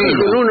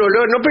carpintero. un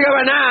olor, no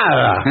pegaba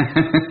nada.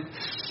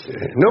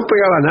 No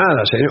pegaba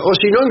nada, señor. O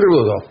si no,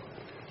 engrudo.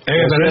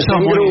 pero eso es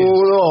muy...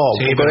 Engrudo,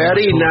 Sí, un poco pero de es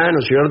muy harina, ¿no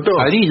es cierto?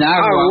 Harina,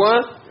 agua.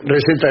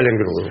 Receta del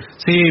engrudo.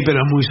 Sí, pero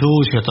es muy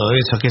sucio todo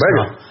eso. Que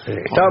Bueno, eso...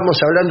 estábamos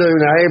hablando de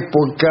una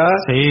época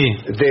Sí.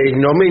 de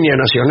ignominia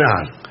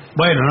nacional.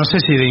 Bueno, no sé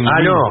si de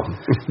no.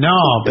 No,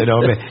 pero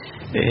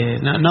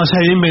no se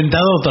habían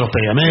inventado otros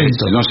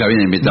pegamentos. No se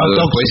habían inventado No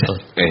después.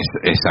 tóxicos.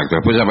 Exacto,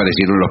 después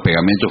aparecieron los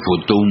pegamentos, fue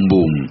todo un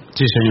boom.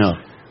 Sí, señor.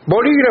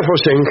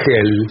 Bolígrafos en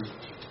gel.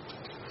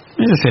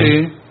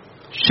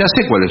 Ya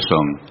sé cuáles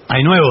son.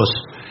 Hay nuevos.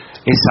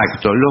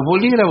 Exacto, los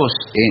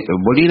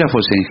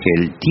bolígrafos en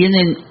gel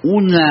tienen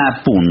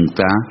una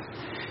punta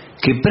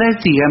que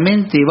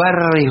prácticamente va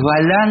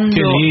resbalando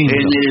Qué lindo.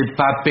 en el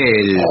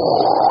papel.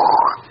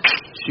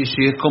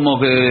 Sí, es como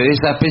que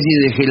esa especie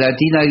de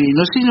gelatina,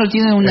 no sé, no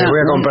tiene una voy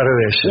a comprar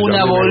de ese,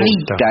 una a mí me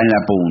bolita gusta. en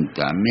la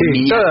punta. Sí,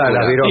 miniatura. toda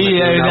la virome. Y tiene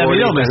la una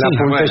bolita virome, en la sí.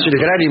 punta. Bueno. Es el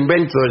gran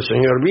invento del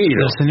señor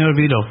Viro. El señor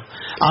Viró.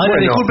 Ahora,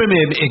 Bueno. discúlpeme,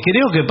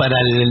 creo que para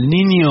el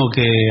niño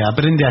que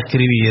aprende a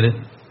escribir,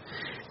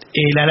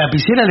 la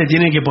lapicera le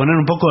tiene que poner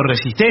un poco de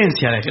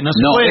resistencia, que no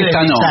se No, puede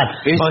esta no. deslizar.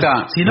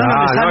 Esta- Si no,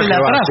 no le sale la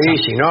se va traza. así,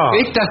 si no.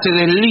 Esta se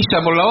desliza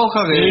por la hoja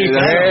que Sí,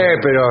 claro.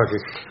 Pero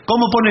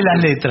 ¿Cómo pone las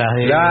letras?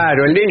 claro,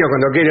 el niño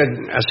cuando quiere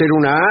hacer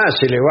una A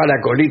se le va la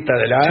colita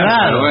de la A.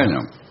 Claro. bueno.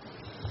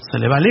 Se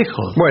le va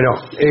lejos. Bueno,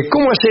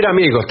 ¿cómo hacer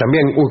amigos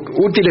también?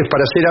 Útiles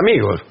para ser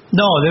amigos.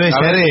 No, debe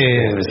A ser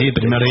ver, sí,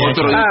 primer día.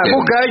 otro-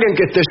 Busca a alguien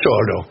que esté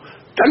solo.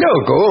 ¿Está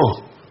loco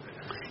vos?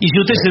 Y si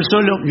usted es el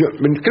solo...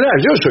 Claro,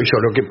 yo soy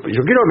solo.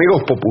 Yo quiero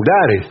amigos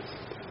populares.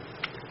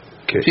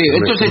 Sí,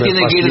 entonces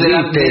tiene que ir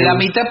de la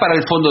mitad para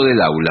el fondo del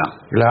aula.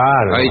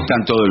 Claro. Ahí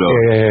están todos los...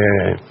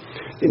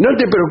 No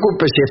te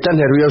preocupes si estás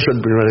nervioso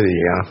el primer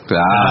día.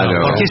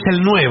 Claro. Porque es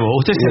el nuevo,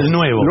 usted es el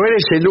nuevo. No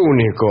eres el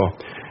único.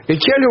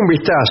 Echale un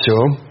vistazo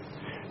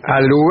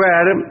al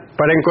lugar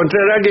para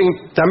encontrar a alguien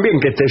también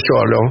que esté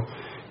solo.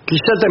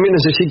 Quizá también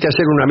necesite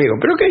hacer un amigo.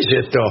 ¿Pero qué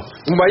es esto?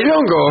 ¿Un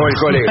bailongo o el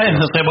colegio?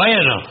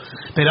 Bueno,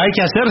 pero hay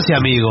que hacerse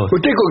amigos.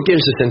 ¿Usted con quién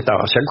se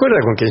sentaba? ¿Se acuerda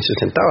con quién se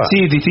sentaba?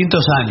 Sí,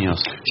 distintos años.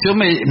 Yo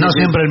no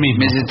siempre el mismo.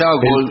 Me sentaba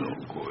con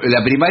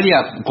la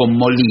primaria con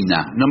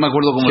Molina. No me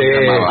acuerdo cómo se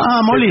llamaba. Ah,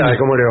 Molina.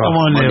 ¿Cómo le va?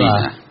 ¿Cómo le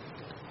va?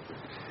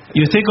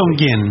 ¿Y usted con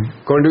quién?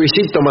 Con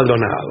Luisito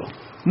Maldonado.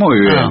 Muy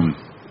bien.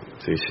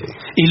 Sí, sí.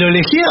 ¿Y lo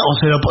elegía o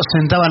se lo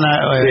sentaban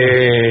a...?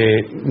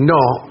 No.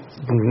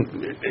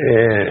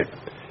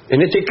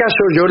 En este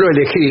caso yo lo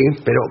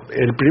elegí, pero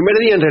el primer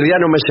día en realidad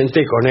no me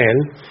senté con él.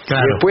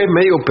 Claro. Después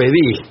medio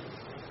pedí.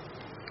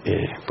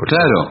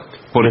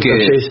 Porque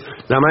entonces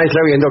la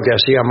maestra, viendo que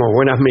hacíamos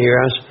buenas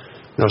migas,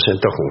 nos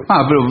sentó juntos.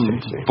 Pero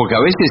porque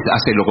a veces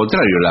hace lo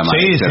contrario la maestra.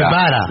 Sí,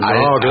 separa.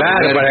 No,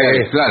 claro, para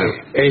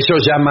que eso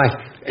ya más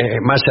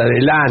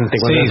adelante,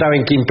 cuando estaba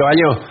en quinto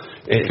año,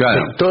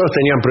 todos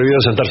tenían prohibido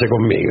sentarse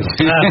conmigo.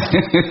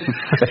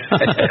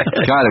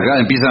 Claro,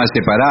 empiezan a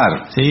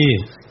separar. Sí.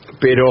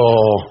 Pero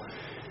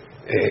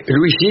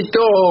Luisito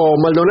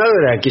Maldonado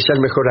era quizá el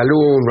mejor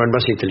alumno, el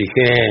más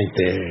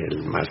inteligente,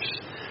 el más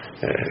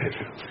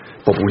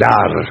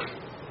popular.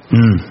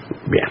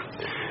 Bien.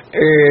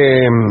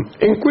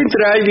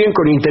 Encuentra a alguien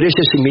con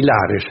intereses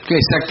similares.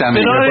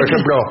 Exactamente. Pero, por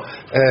ejemplo,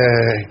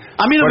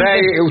 a mí no por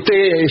ahí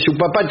su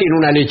papá tiene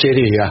una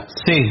lechería.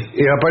 Sí.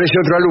 Y aparece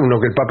otro alumno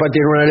que el papá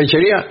tiene una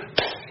lechería.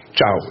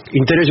 Chao,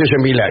 intereses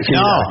similares.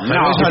 No,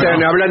 están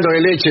hablando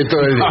de leche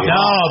todo el día.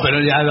 No, pero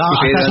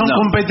son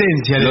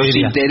competencia. Los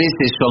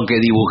intereses son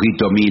qué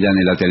dibujito miran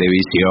en la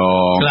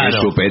televisión, qué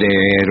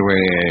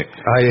superhéroe.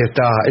 Ahí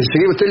está.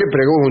 Enseguida usted le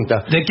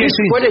pregunta,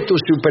 ¿cuál es tu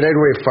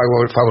superhéroe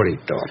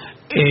favorito?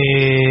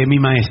 Mi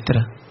maestra.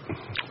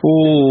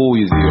 Uy,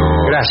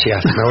 Dios.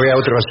 Gracias, me voy a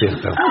otro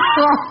asiento.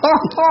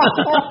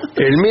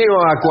 El mío,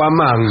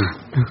 Aquaman.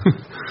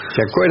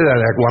 ¿Se acuerda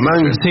de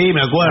Aquaman? Sí,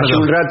 me acuerdo. Hace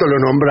un rato lo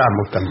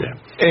nombramos también.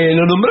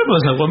 ¿Lo nombramos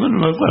Aquaman? No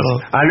me acuerdo.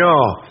 No,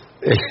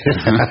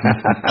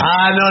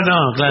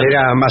 claro.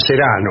 Era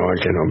Macerano el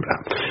que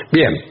nombramos.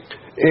 Bien,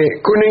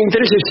 con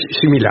intereses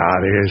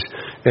similares.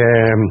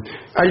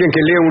 Alguien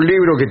que lea un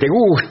libro que te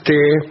guste,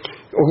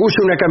 o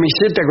use una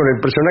camiseta con el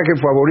personaje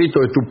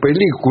favorito de tu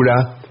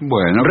película.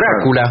 Bueno,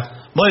 Drácula.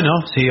 Bueno,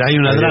 sí, hay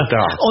una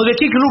Drácula. ¿O de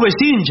qué club es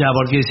hincha?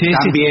 Porque si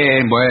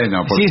también,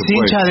 bueno, por si es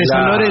hincha de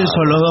San Lorenzo,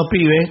 los dos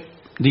pibes.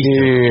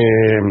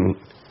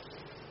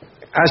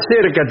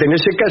 Acércate en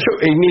ese caso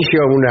e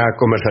inicia una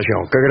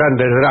conversación. Qué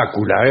grande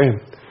Drácula, ¿eh?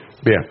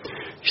 Bien.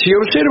 Si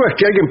observas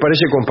que alguien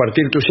parece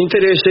compartir tus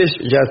intereses,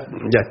 ya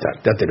está,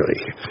 ya te lo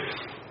dije.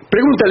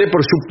 Pregúntale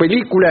por su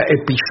película,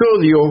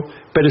 episodio,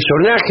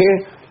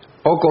 personaje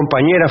o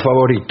compañera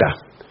favorita.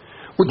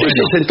 ¿Usted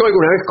se sentó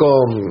alguna vez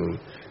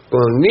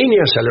con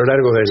niñas a lo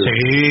largo del...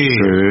 Sí,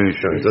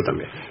 yo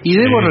también. Y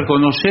debo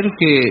reconocer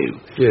que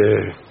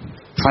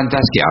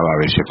fantaseaba a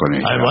veces con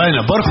ella. Bueno,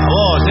 por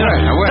favor.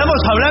 Bueno.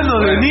 Estamos hablando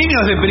de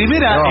niños de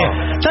primera.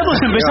 Estamos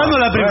empezando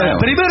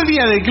primer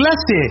día de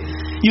clase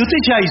y usted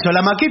ya hizo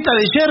la maqueta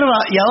de yerba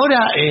y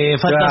ahora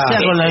fantasea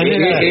con la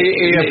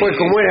y después,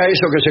 ¿cómo era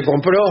eso que se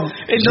compró?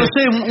 No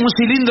sé, un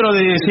cilindro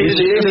de...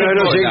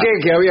 no sé qué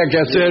que había que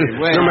hacer.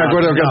 No me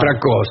acuerdo qué otra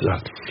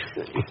cosa.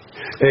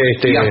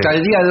 Y hasta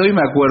el día de hoy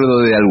me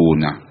acuerdo de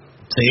alguna.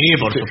 Sí,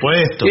 por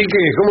supuesto. ¿Y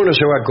qué? ¿Cómo no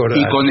se va a acordar?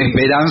 Y con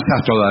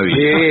esperanzas todavía.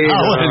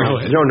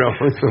 No.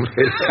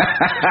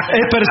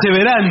 Es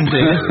perseverante.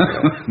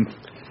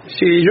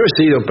 Sí, yo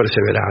he sido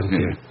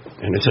perseverante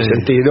en ese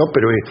sentido,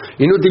 pero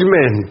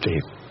inútilmente.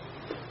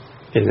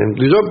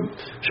 Yo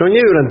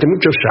soñé durante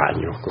muchos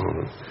años con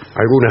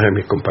algunas de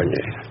mis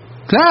compañeras.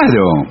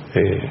 Claro.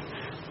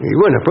 Y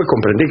bueno, después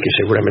comprendí que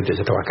seguramente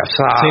ya estaba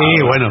casada.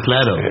 Sí, bueno,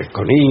 claro.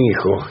 Con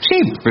hijos.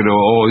 Sí, pero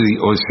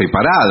o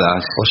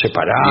separadas. O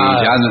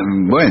separadas.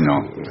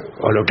 Bueno.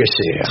 O lo que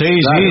sea. Sí,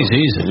 claro.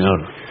 Sí,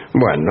 señor.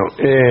 Bueno,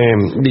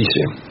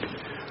 dice,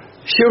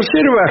 si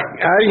observas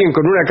a alguien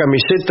con una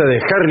camiseta de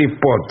Harry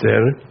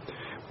Potter,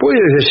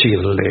 puedes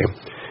decirle,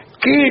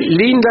 qué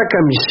linda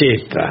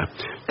camiseta.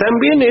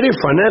 ¿También eres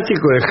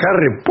fanático de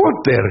Harry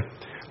Potter?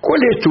 ¿Cuál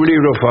es tu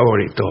libro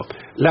favorito?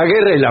 La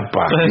Guerra y la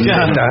Paz. El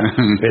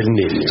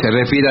niño. Se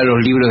refiere a los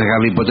libros de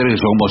Harry Potter, que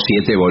son como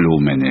 7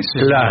 volúmenes.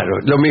 Claro,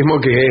 lo mismo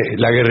que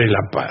La Guerra y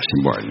la Paz.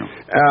 Bueno.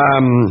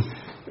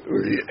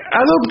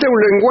 Adopta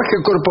un lenguaje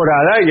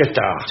corporal, ahí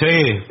está.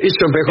 Sí. Eso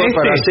es mejor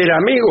para ser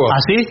amigos.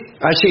 ¿Así?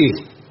 Así.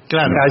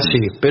 Claro.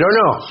 Así. Pero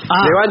no,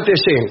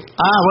 levántese.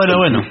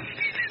 Bueno.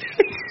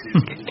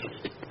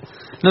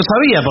 No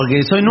sabía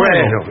porque soy nuevo.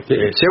 Bueno,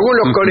 según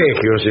los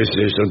colegios es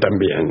eso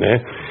también,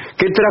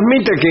 que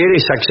transmite que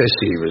eres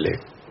accesible.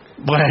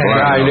 Bueno.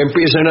 Y le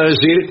empiezan a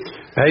decir,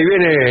 ahí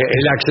viene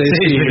el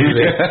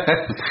accesible.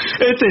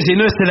 Si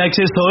no es el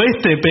acceso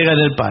pega en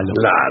el palo.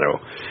 Claro.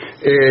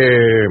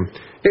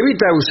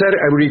 Evita usar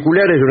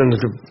auriculares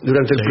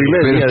durante el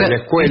primer día de la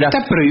escuela.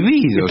 Está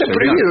prohibido. Está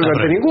prohibido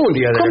durante ningún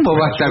día de la escuela. ¿Cómo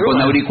va a estar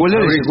con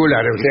auriculares?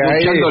 O sea,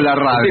 escuchando la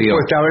radio. El tipo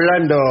está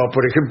hablando,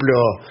 por ejemplo,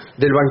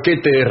 del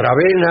banquete de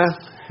Ravenna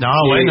No,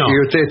 bueno. Y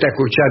usted está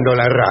escuchando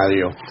la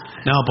radio.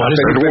 No, por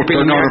eso. El gusto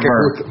enorme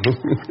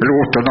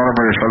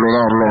de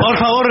saludarlo. Por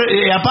favor,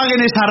 apaguen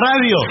esa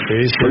radio.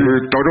 Soy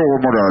Víctor Hugo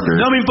Morales.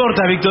 No me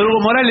importa, Víctor Hugo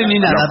Morales ni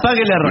nada.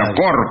 Apague la La radio.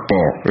 corpo,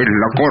 es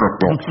la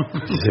corpo.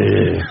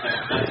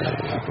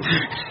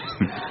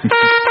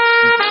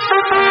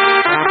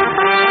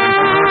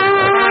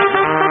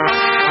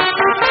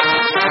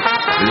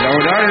 La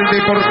Oral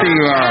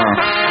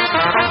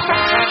Deportiva.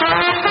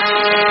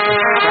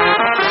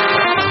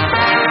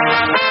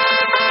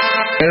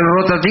 El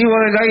rotativo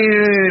del aire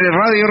de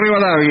Radio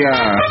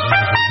Rivadavia.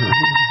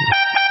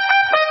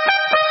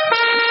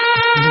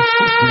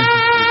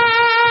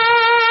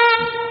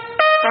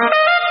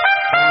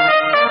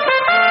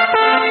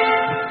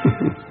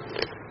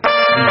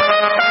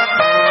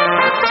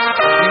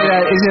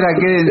 Ese era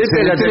que Esta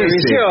es la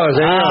televisión,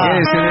 señor.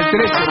 Quédese en el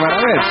 13 para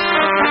ver.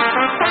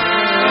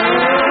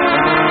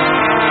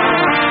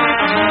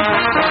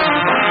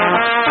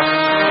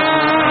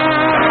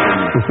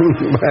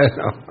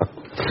 Bueno.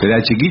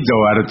 Era chiquito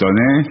Barton,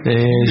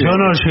 Yo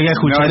no llegué a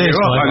escuchar No, eso.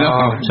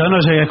 no. Yo no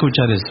llegué a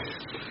escuchar eso.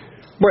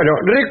 Bueno,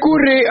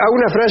 recurre a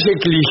una frase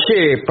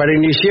cliché para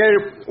iniciar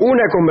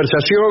una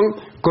conversación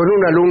con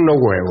un alumno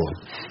huevo.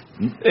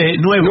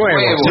 Nuevo,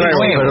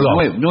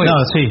 perdón. No,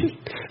 sí.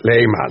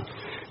 Leí mal.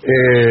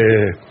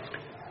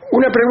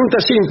 Una pregunta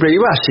simple y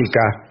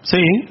básica.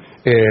 Sí.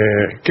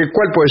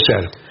 ¿Cuál puede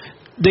ser?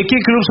 ¿De qué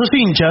club sos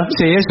hincha?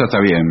 Sí, eso está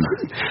bien.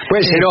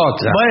 Puede ser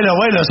otra.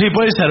 Bueno, sí,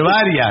 puede ser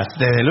varias,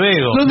 desde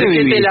luego. ¿De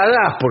qué te la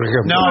das, por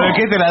ejemplo? No, ¿de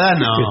qué te la das?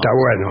 No. Está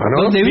bueno, ¿no?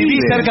 ¿Dónde Viví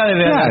vive? cerca de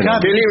Claro.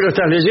 acá. ¿Qué libro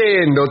estás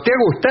leyendo? ¿Te ha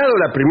gustado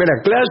la primera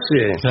clase?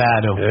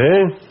 Claro.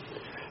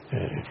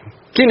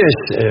 ¿Quién es?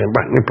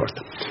 Bueno, no importa.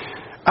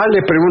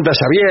 Hazle preguntas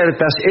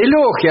abiertas,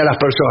 elogia a las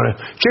personas.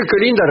 Che, qué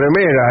linda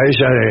remera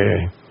esa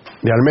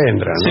de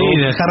almendra, ¿no? Sí,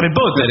 de Harry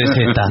Potter es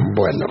esta.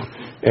 Bueno,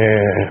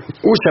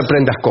 usa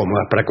prendas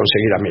cómodas para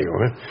conseguir amigos.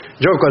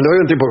 Yo cuando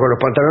veo un tipo con los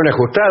pantalones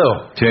ajustados,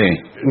 Sí.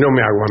 no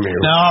me hago amigo.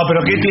 No, pero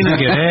 ¿qué tiene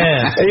que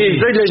ver?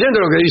 Estoy leyendo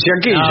lo que dice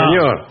aquí, No.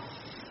 señor.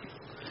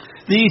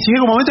 Y si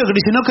llega un momento que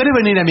dice, ¿no querés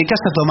venir a mi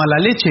casa a tomar la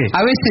leche? A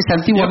veces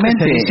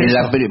antiguamente, Siempre se dice en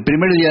eso. el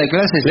primer día de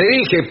clases, Le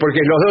dije,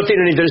 porque los dos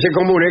tienen intereses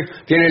comunes,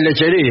 tienen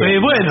lechería.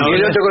 Bueno, y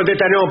el otro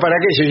contesta, no, ¿para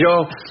qué si yo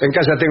en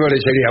casa tengo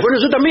lechería? Bueno,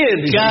 yo también.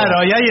 dice. Claro,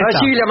 y ahí está.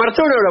 ¿Así la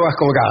Martona o la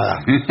Vascongada?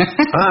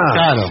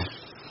 Claro.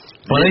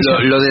 Por eso.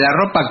 lo de la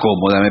ropa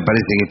cómoda me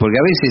parece que, porque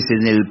a veces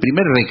en el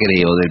primer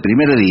recreo del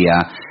primer día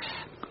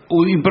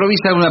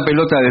improvisan una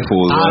pelota de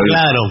fútbol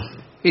Claro.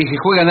 y que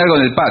juegan algo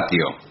en el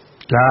patio.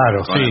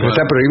 Claro, Sí. pero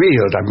está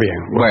prohibido también.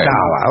 Bueno.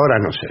 Estaba, ahora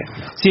no sé.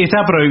 Sí,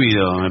 está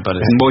prohibido, me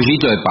parece. Un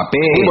bollito de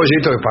papel. Un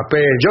bollito de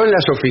papel. Yo en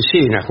las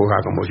oficinas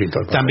jugaba con bollito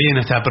de papel. También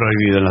está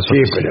prohibido en la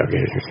Sí, sociedad. pero que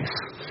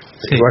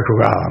Sí. igual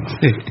jugábamos.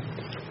 Sí.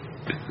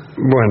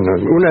 Bueno,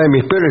 una de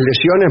mis peores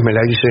lesiones me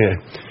la hice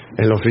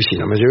en la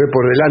oficina. Me llevé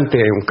por delante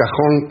un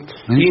cajón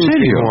 ¿En íntimo,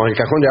 serio? el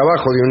cajón de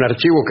abajo de un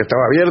archivo que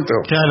estaba abierto.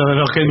 Claro, de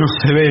los que no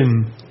se ven.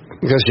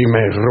 Casi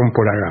me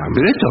rompo la gamba.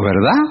 ¿Pero esto es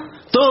verdad?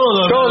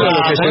 Todo lo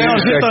que se tenemos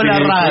dice esto en la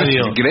aquí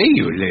radio.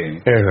 Increíble.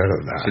 Es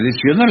verdad. Se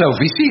lesionó la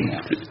oficina.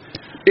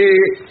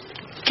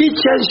 ¿Qué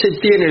chance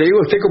tiene, le digo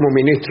a usted como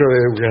ministro de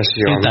 ¿Qué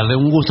Educación, tal? De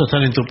un gusto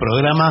estar en tu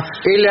programa.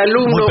 el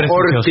alumno Muy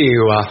prestigioso.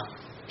 Ortiva?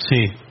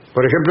 Sí.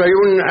 Por ejemplo, hay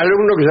un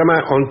alumno que se llama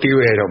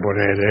Ontivero,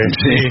 ponele,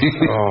 Sí.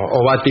 o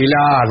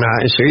Batilana,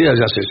 enseguida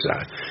ya se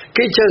sabe.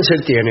 ¿Qué chance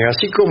tiene?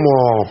 Así como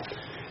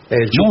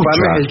el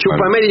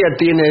Chupamedia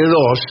tiene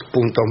 2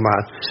 puntos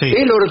más. Sí.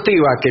 El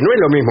Ortiva, que no es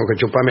lo mismo que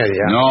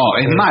Chupamedia. No,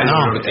 es malo.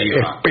 no, el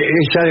Ortiva.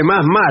 Es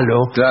además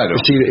malo. Claro.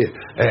 Es decir,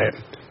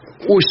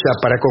 usa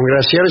para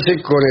congraciarse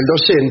con el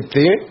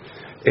docente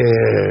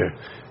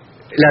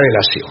la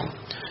delación.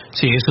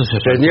 Sí, eso se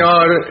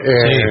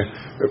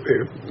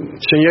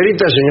Señor,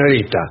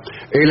 señorita,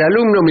 el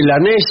alumno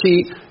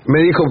milanesi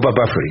me dijo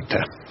papa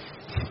frita.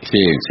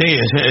 Sí. Sí,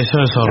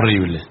 eso es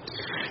horrible.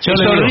 Yo Es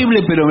le digo- horrible,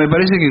 pero me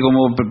parece que,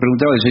 como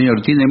preguntaba el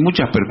señor, tiene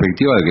muchas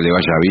perspectivas de que le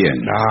vaya bien.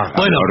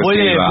 Bueno, A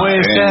Ortiva,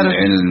 puede ser.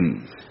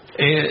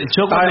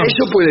 Yo Ah, cuando-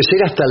 ¿eso puede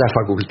ser hasta la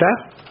facultad?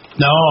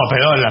 No,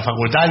 pero en la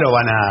facultad lo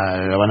van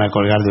a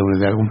colgar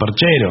de algún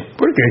perchero.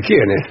 ¿Por qué?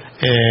 ¿Quiénes?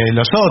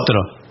 Los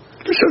otros.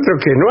 Nosotros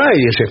que no hay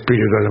ese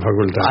espíritu en la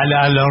facultad. A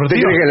la ¿Usted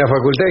Ortiva. cree que en la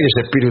facultad hay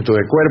ese espíritu de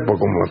cuerpo,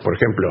 como por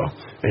ejemplo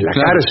en la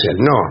Claro. cárcel?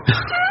 No.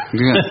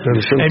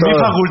 Son En mi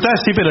todos- facultad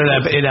sí, pero era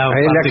en la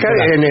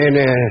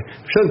particular.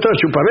 son todos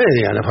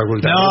chupamedia en la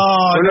facultad. No,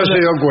 Uno no, se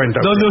dio cuenta.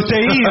 ¿Dónde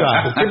usted iba?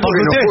 Usted Porque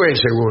porque no usted- fue,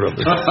 seguro.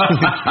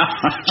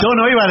 Yo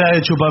no iba a la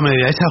de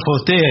Chupamedia, esa fue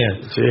usted.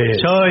 Sí.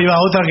 Yo iba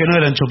a otra que no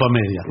era en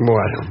Chupamedia.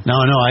 Bueno.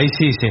 No, ahí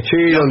sí. Sí,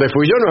 donde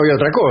fui yo no había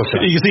otra cosa.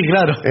 Y sí,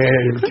 claro.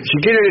 Si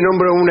quiere le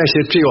nombro una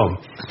excepción.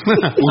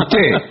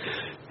 ¿Usted?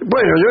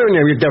 Bueno, yo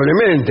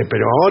inevitablemente,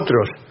 pero a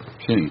otros.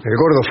 Sí. El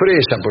gordo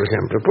fresa, por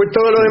ejemplo. Pues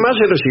todos los demás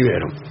se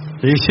recibieron.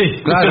 Y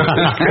sí, claro.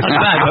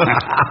 Claro.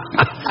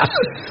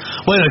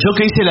 Bueno, yo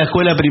que hice la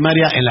escuela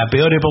primaria en la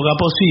peor época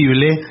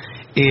posible,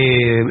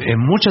 en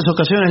muchas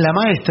ocasiones la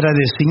maestra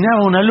designaba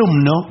a un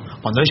alumno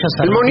cuando ella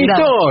se el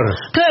monitor,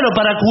 claro,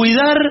 para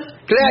cuidar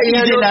y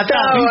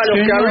anotaba a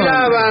los que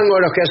hablaban o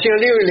los que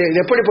hacían libro, y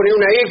después le ponía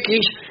una X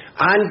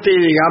ante,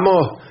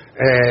 digamos,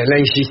 la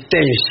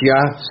insistencia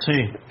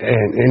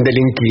en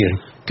delinquir.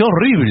 Qué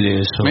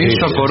horrible eso. Me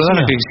hizo acordar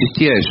que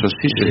existía eso,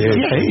 sí. Y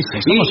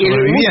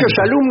muchos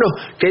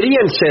alumnos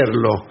querían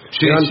serlo,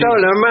 levantaban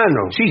la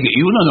mano. Sí,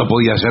 y uno no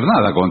podía hacer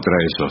nada contra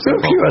eso. ¿Pero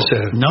qué iba a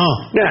hacer? No.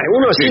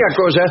 Uno hacía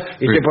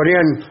cosas y te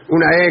ponían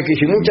una X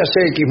y muchas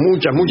X,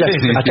 muchas,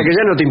 hasta que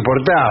ya no te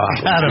importaba.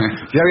 Claro.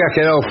 Ya habías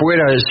quedado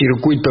fuera del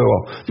circuito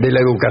de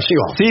la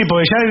educación. Sí,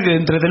 porque ya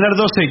entre tener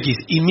 2X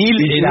y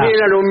 1000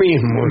 era lo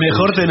mismo.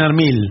 Mejor tener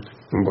 1000.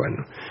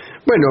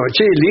 Bueno,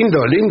 sí, lindo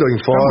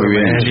informe. Muy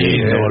bien,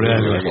 lindo volver a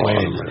la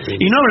escuela.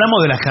 Y no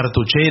hablamos de las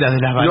cartucheras,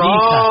 de las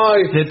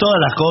valijas, de todas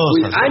las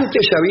cosas.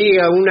 Antes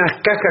había unas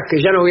cajas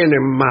que ya no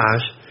vienen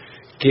más,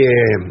 que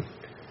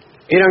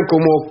eran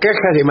como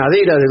cajas de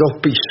madera de 2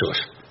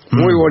 pisos,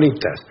 muy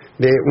bonitas,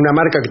 de una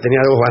marca que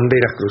tenía 2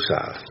 banderas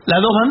cruzadas.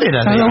 Las 2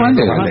 banderas. Las 2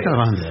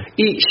 banderas.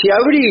 Y se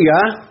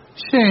abría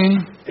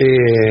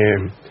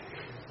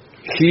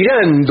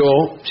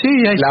girando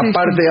la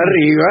parte de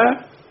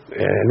arriba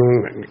en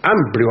un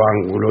amplio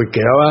ángulo y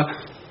quedaba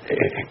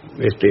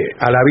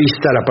a la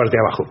vista la parte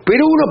de abajo.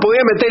 Pero uno podía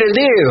meter el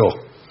dedo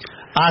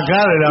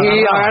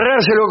y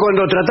agarrárselo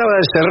cuando trataba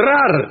de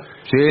cerrar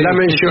la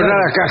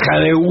mencionada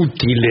caja de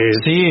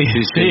útiles. Sí.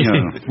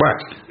 Bueno,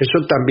 eso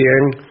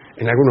también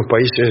en algunos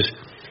países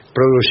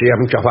producía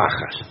muchas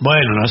bajas.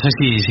 Bueno, no sé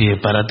si es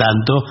para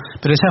tanto,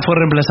 pero esa fue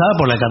reemplazada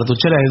por la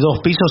cartuchera de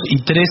 2 pisos y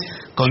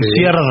 3 con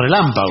cierre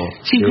relámpago.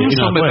 Sí,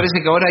 incluso me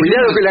parece que ahora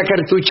cuidado que la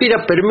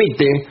cartuchera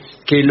permite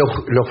que los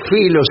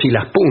filos y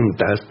las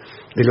puntas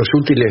de los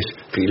útiles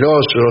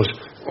filosos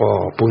o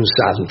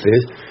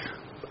punzantes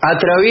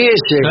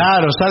atraviesen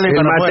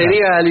el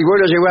material y vos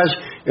lo llevas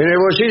en el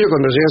bolsillo.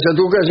 Cuando llegas a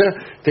tu casa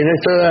tenés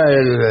toda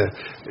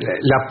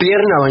la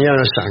pierna bañada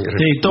en sangre.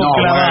 Sí, todo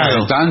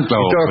clavado. Todo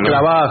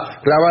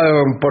clavado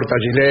en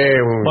portagilet,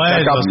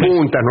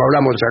 sacapuntas, no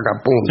hablamos de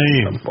sacapuntas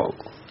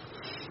tampoco.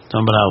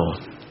 Son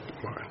bravos.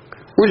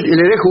 Y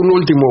le dejo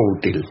un último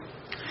útil.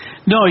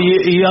 No,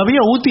 y había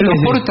útiles.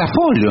 Los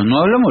portafolios,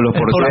 no hablamos de los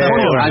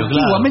portafolios.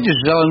 Antiguamente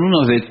se usaban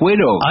unos de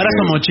cuero. Ahora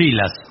son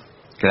mochilas.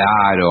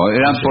 Claro,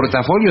 eran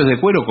portafolios de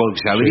cuero que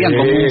se abrían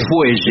como un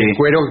fuelle.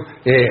 Cuero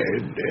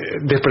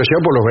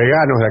despreciado por los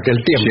veganos de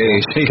aquel tiempo,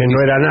 que no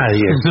era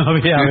nadie. No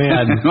había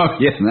veganos. No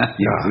había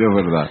nadie, es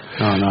verdad.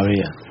 No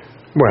había.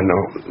 Bueno,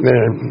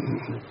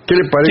 ¿qué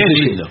le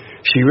parece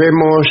si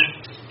vemos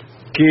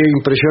qué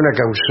impresión ha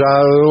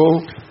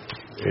causado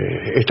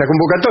esta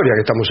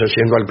convocatoria que estamos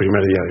haciendo al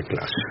primer día de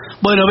clase?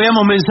 Bueno,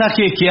 veamos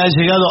mensajes que han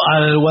llegado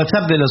al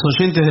WhatsApp de los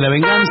oyentes de La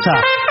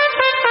Venganza.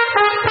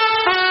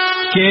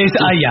 Que es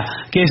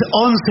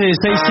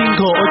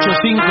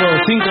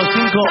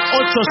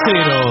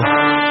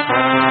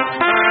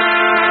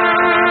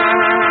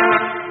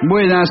 1165855580.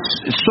 Buenas,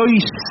 soy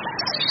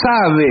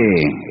Sabe,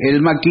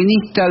 el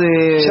maquinista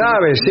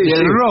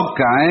del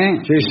Roca,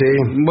 Sí.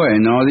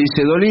 Bueno,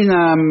 dice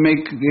Dolina, me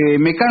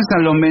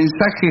cansan los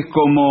mensajes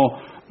como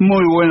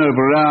muy bueno el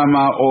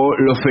programa o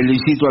los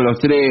felicito a los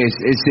 3,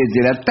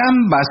 etcétera,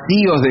 tan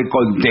vacíos de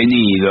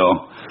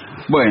contenido.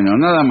 Bueno,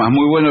 nada más,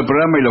 muy bueno el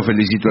programa y los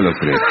felicito a los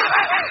 3.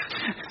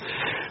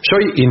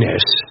 Soy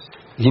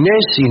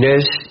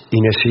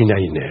Inesina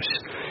Inés.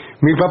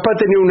 Mi papá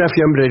tenía una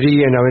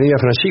fiambrería en Avenida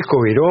Francisco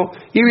Viró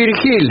y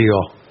Virgilio,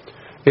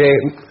 1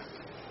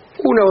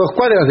 o 2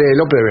 cuadras de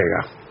Lope de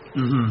Vega.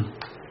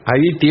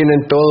 Ahí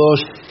tienen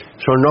todos,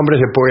 son nombres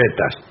de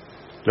poetas.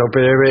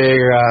 Lope de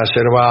Vega,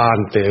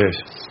 Cervantes,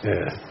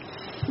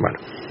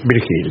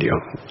 Virgilio.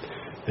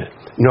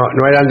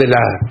 No eran de la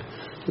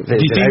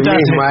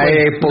misma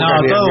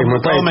época, ni del mismo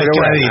país, pero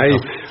bueno, ahí,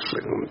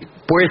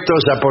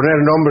 puestos a poner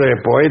nombre de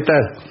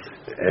poetas,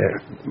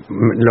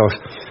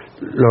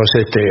 los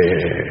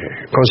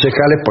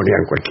concejales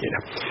ponían cualquiera.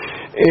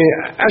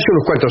 Hace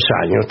unos cuantos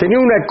años tenía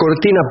una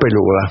cortina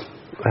peluda.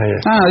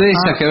 De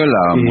esa que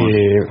hablábamos.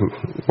 Y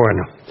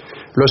bueno,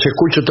 los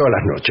escucho todas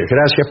las noches.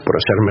 Gracias por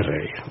hacerme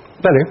reír.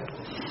 Dale.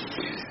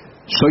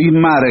 Soy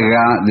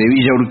Marga de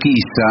Villa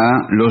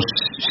Urquiza, los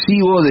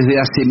sigo desde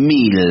hace 1000.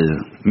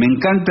 Me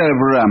encanta el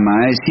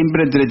programa, es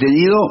siempre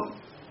entretenido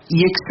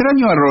y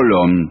extraño a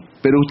Rolón,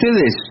 pero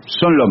ustedes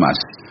son lo más.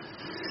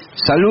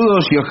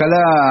 Saludos y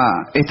ojalá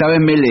esta vez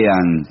me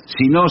lean,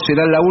 si no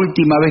será la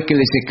última vez que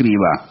les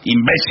escriba.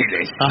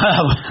 ¡Imbéciles!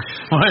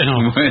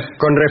 Bueno.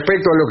 Con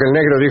respecto a lo que el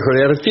negro dijo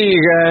de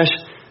Artigas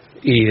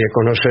y de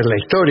conocer la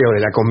historia o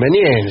de la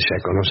conveniencia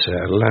de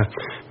conocerla,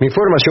 mi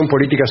formación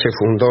política se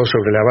fundó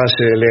sobre la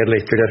base de leer la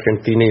historia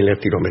argentina y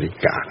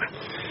latinoamericana.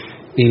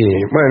 Y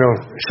bueno,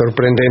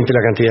 sorprendente la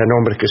cantidad de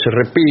nombres que se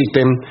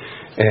repiten,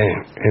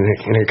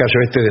 en el caso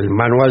del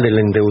manual del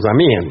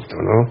endeudamiento,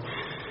 ¿no?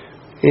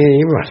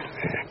 Y bueno,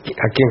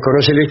 a quien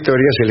conoce la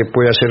historia se le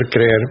puede hacer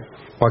creer,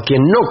 o a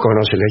quien no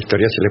conoce la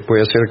historia se le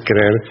puede hacer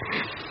creer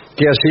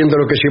que haciendo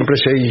lo que siempre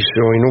se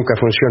hizo y nunca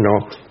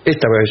funcionó,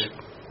 esta vez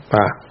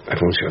va a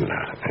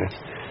funcionar.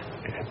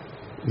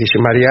 dice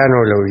Mariano,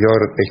 el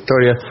oidor de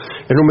historias,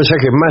 en un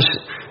mensaje más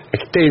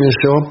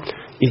extenso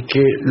y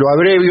que lo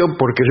abrevio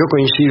porque yo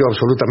coincido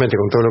absolutamente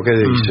con todo lo que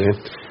dice,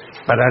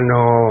 para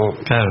no...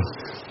 Claro.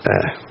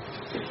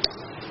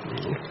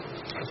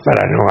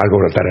 Para no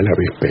alborotar el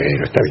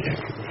avispero, está bien.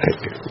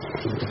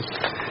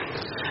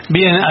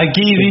 Bien,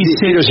 aquí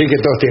dice... Quiero decir que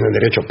todos tienen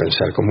derecho a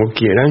pensar como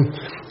quieran,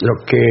 lo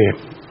que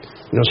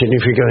no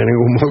significa de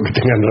ningún modo que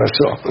tengan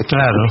razón.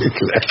 Claro.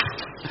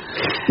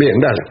 Bien,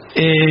 dale.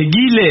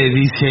 Guile,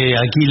 dice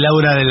aquí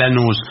Laura de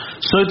Lanús,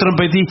 soy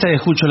trompetista y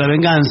escucho La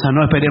Venganza,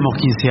 no esperemos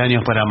 15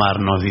 años para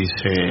amarnos,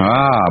 dice.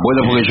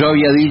 Bueno, porque yo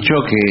había dicho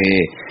que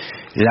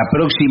la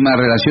próxima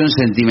relación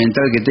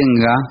sentimental que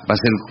tenga va a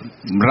ser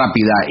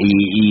rápida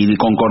y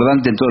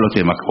concordante en todos los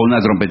temas, con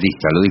una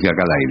trompetista, lo dije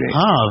acá al aire.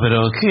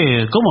 Pero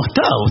 ¿qué? ¿Cómo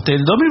está usted?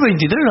 El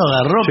 2023 lo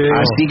agarró. Sí.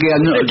 Así que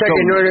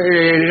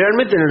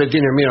realmente no le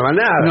tiene miedo a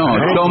nada. No,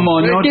 tomo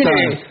nota. ¿No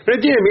le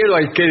tiene miedo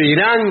al qué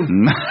dirán?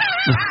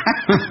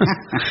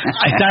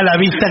 Ahí está a la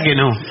vista que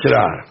no.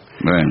 Claro.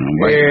 Bueno.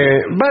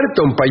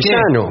 Barton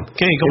Paisano,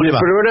 ¿Qué? ¿Cómo en le el va?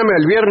 programa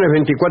el viernes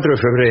 24 de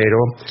febrero,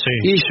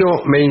 hizo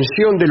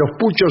mención de los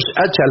puchos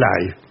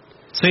Achalay,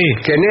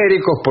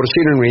 genéricos por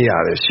 100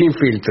 unidades, sin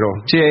filtro.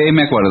 Sí,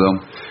 me acuerdo.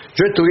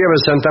 Yo estudiaba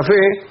en Santa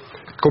Fe,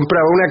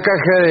 compraba una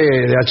caja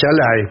de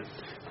Achalay,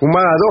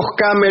 fumaba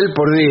 2 Camel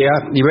por día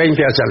y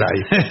 20 Achalay.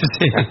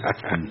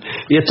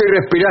 Y estoy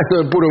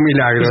respirando de puro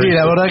milagro. Sí,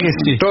 la verdad que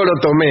sí. Todo lo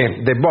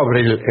tomé de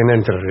Bobril en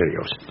Entre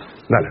Ríos.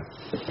 Dale.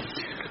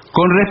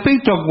 Con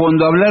respecto a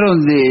cuando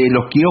hablaron de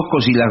los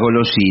kioscos y las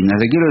golosinas,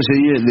 le quiero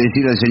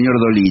decir al señor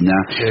Dolina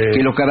que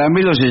los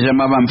caramelos se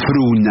llamaban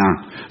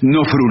fruna,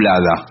 no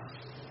frulada.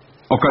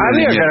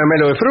 Había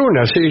caramelo de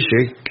fruna, sí,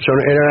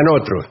 eran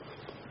otros.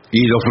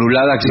 Y los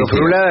frulada existían. Los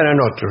frulada eran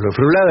otros. Los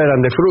frulada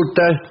eran de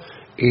frutas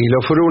y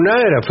los fruna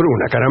era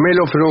fruna.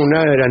 Caramelo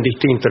fruna eran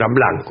distintos, eran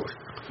blancos.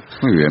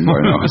 Muy bien,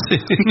 bueno.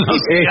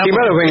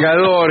 Estimados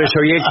Vengadores,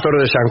 soy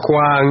Héctor de San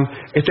Juan.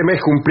 Este mes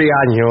cumplí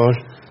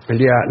años. El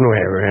día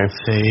 9.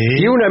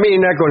 Y una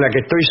mina con la que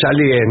estoy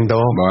saliendo.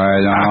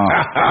 Bueno.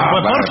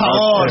 Por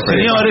favor,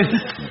 señores.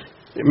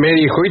 Me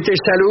dijo, ¿y te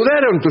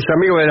saludaron tus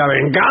amigos de La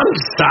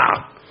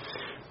Venganza?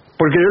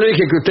 Porque yo le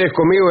dije que ustedes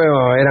conmigo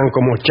eran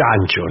como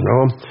chanchos,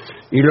 ¿no?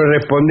 Y le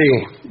respondí,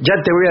 ya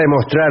te voy a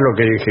demostrar lo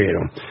que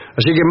dijeron.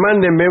 Así que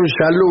mándenme un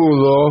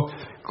saludo,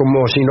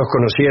 como si nos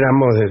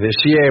conociéramos desde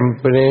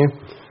siempre,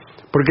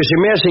 porque se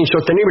me hace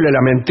insostenible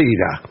la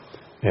mentira.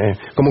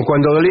 Como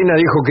cuando Dolina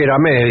dijo que era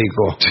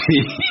médico.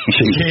 Sí.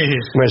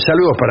 Bueno,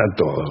 saludos para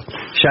todos.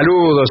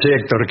 Saludos,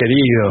 Héctor,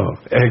 querido.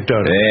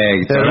 Héctor,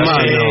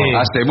 hermano.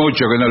 Hace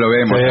mucho que no lo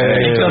vemos.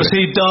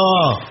 Héctorcito,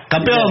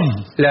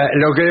 campeón.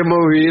 Lo que hemos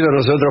vivido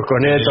nosotros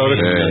con Héctor.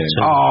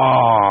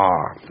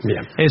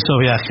 Bien. Esos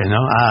viajes, ¿no?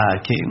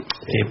 Qué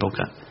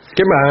época.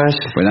 ¿Qué más?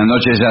 Buenas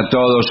noches a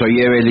todos, soy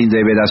Evelyn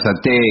de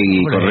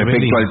Berazategui. Con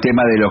respecto al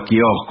tema de los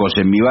kioscos,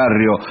 en mi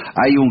barrio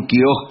hay un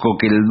kiosco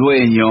que el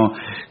dueño,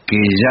 que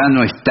ya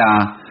no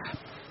está,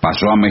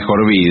 pasó a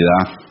mejor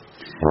vida,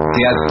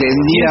 te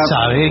atendía...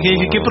 ¿Quién sabe?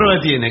 ¿Qué prueba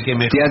tiene?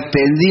 Te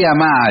atendía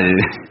mal,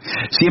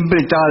 siempre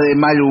estaba de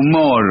mal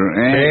humor,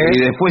 y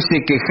después se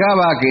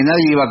quejaba que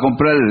nadie iba a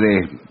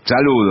comprarle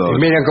saludos.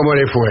 Y miren cómo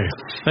le fue.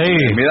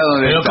 Mirá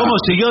dónde pero está. Cómo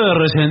siguió de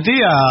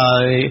resentida,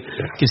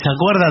 que se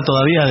acuerda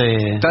todavía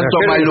de... Tanto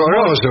mal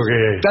humor,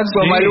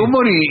 mal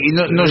humor y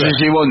no se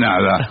llevó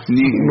nada,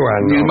 ni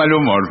el mal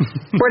humor.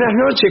 Buenas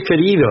noches,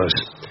 queridos.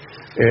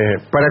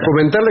 Para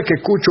comentarles que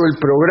escucho el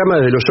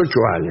programa desde los 8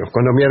 años,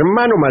 cuando mi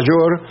hermano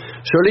mayor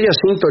solía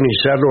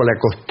sintonizarlo al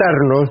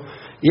acostarnos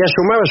y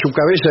asomaba su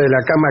cabeza de la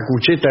cama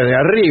cucheta de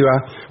arriba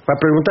para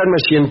preguntarme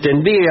si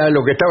entendía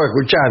lo que estaba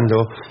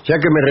escuchando, ya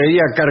que me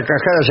reía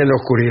carcajadas en la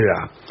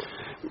oscuridad.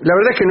 La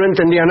verdad es que no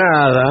entendía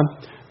nada,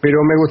 pero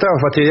me gustaba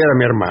fastidiar a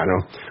mi hermano.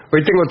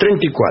 Hoy tengo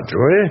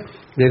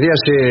 34, Desde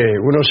hace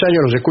unos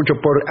años los escucho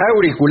por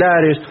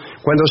auriculares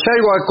cuando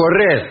salgo a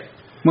correr.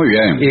 Muy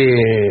bien.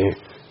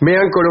 Me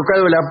han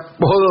colocado el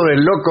apodo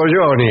del Loco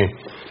Johnny,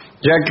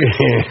 ya que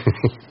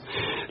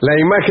la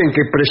imagen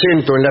que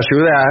presento en la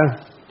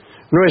ciudad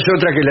no es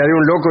otra que la de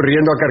un loco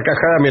riendo a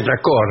carcajada mientras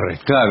corre.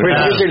 Claro.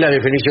 Esa es la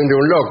definición de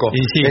un loco.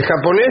 En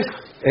japonés,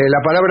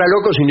 la palabra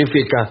loco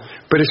significa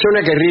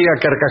persona que ríe a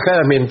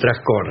carcajadas mientras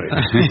corre.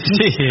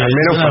 Al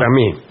menos para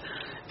mí.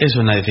 Es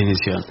una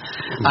definición.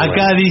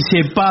 Acá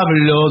dice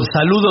Pablo,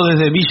 saludo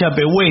desde Villa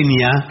Pehuen.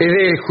 Es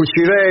de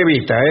Ciudad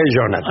Evita,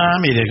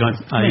 Jonathan. Mire,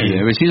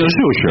 ahí. Vecino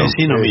suyo.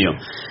 Vecino mío.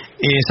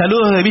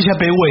 Saludos de Villa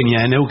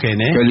Pehuen, en Neuquén.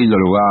 Qué lindo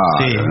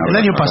lugar. Sí, el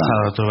año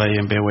pasado estuve ahí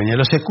en Pehuen.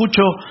 Los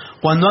escucho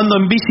cuando ando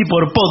en bici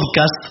por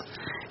podcast.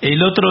 El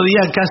otro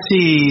día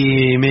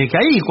casi me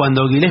caí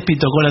cuando Gillespie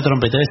tocó la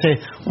trompeta.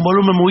 Un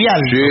volumen muy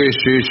alto.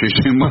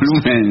 Sí, un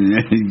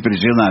volumen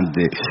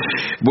impresionante.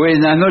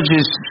 Buenas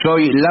noches,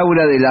 soy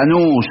Laura de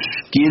Lanús.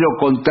 Quiero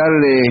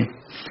contarle,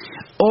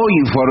 o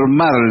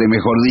informarle,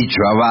 mejor dicho,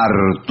 a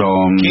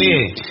Barton.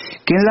 ¿Qué?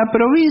 que en la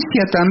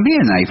provincia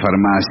también hay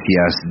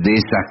farmacias de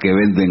esas que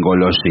venden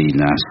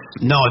golosinas.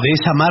 No, de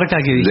esa marca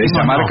que dijimos. De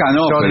esa marca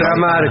no, Otra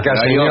pero marca,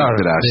 hay señor.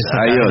 otras, De esa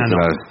hay cadena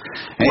otras.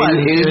 no. ¿Cuál?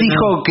 Él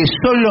dijo que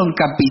solo en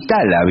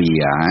Capital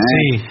había, ¿eh?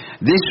 Sí.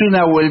 Dese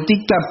una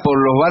vueltita por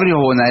los barrios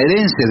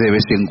bonaerenses de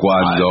vez en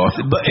cuando.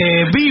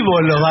 Vivo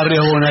en los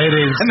barrios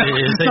bonaerenses, No,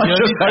 yo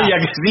señorita. sabía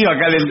que se iba a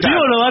calentar. Vivo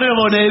en los barrios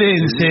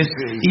bonaerenses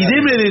y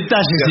deme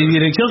detalles y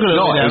dirección que lo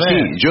No, voy a ver. sí,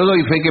 yo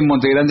doy fe que en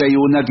Montegrande hay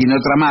una, tiene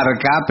otra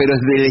marca, pero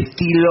es del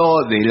estilo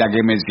de la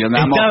que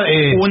mencionamos,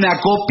 una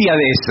copia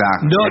de esa.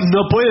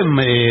 No pueden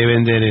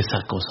vender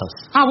esas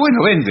cosas. Ah, bueno,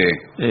 vende.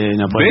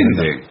 No pueden.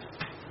 Vende.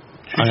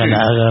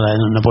 Hágala,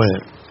 no puede.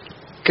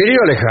 Querido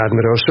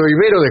Alejandro, soy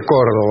Vero de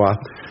Córdoba.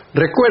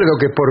 Recuerdo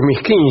que por mis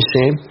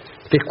 15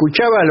 te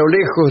escuchaba a lo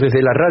lejos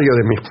desde la radio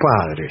de mis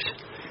padres.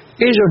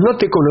 Ellos no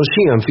te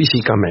conocían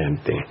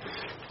físicamente.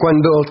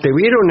 Cuando te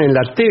vieron en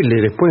la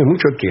tele después de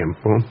mucho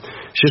tiempo,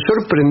 se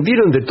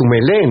sorprendieron de tu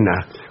melena,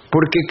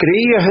 porque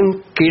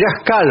creían que eras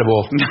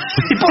calvo.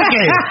 ¿Y por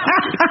qué?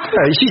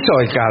 Ay, sí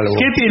soy calvo.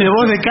 ¿Qué tiene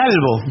voz de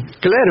calvo?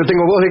 Claro,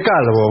 tengo voz de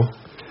calvo.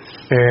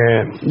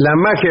 La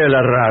magia de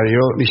la radio,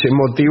 dice,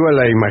 motiva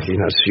la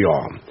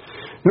imaginación.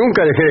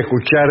 Nunca dejé de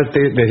escucharte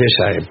desde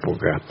esa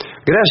época.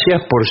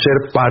 Gracias por ser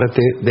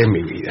parte de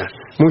mi vida.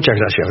 Muchas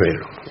gracias,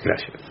 Vero.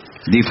 Gracias.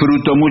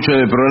 Disfruto mucho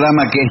del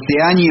programa que este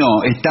año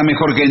está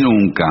mejor que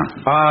nunca.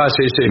 Ah,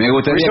 sí, sí. Me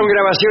gustaría- Son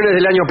grabaciones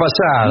del año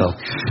pasado.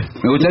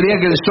 Me gustaría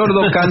que el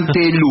sordo cante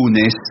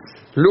lunes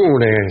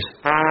Lunes.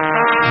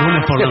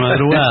 Lunes por la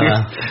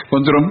madrugada.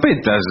 con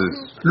trompetas.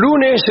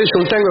 Lunes es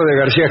un tango de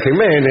García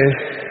Jiménez.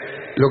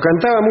 Lo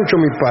cantaba mucho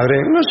mi padre.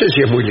 No sé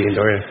si es muy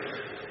lindo,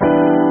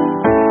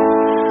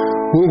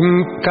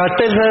 Un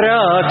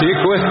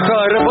catedrático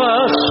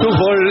escarba su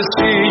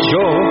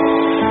bolsillo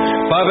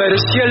pa' ver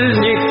si el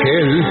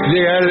níquel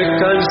le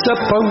alcanza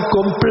pa' un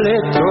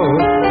completo.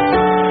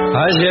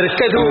 Ayer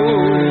que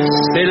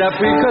dulce la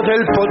fija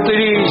del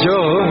potrillo,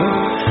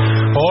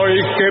 hoy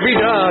que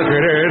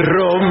vinagre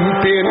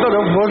rompiendo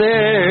los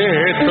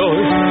boletos.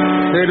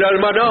 El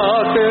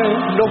almanaque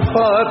no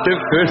bate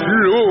que es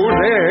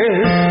lunes,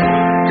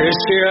 que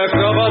se ha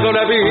acabado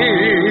la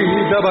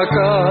vida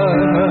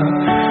bacana.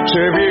 Se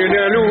viene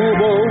al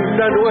humo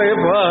una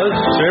nueva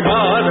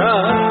semana,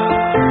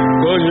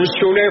 con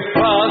su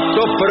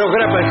nefasto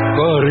programa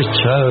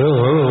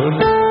escorchador.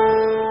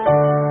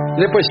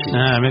 Después sí.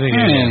 Mire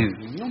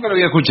que Nunca lo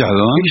había escuchado,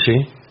 ¿eh?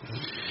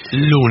 Sí.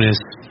 lunes.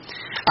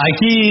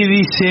 Aquí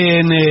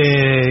dicen,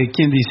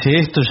 ¿quién dice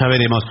esto? Ya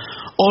veremos.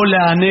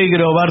 Hola,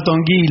 negro Barton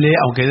Guile,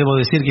 aunque debo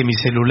decir que mi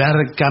celular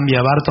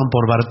cambia Barton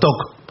por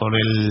Bartok, por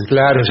el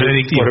Claro, sí,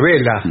 predictivo. por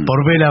Vela.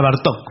 Por Vela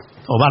Bartok,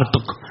 o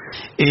Bartok.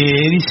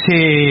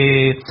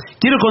 Dice,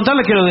 quiero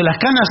contarle que lo de las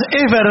canas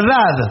es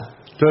verdad.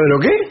 ¿Todo de lo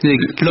qué?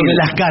 Lo de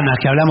las canas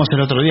que hablamos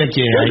el otro día,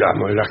 que ¿Qué hay,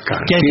 hablamos de las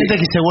caras? que hay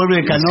gente que se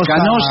vuelve canosa.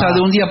 Canosa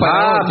de un día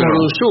para otro. por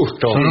un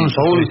susto. Por un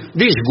O un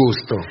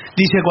disgusto.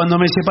 Dice, cuando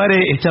me separé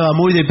estaba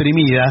muy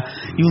deprimida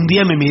y un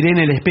día me miré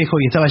en el espejo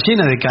y estaba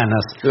llena de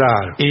canas.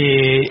 Claro.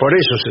 Por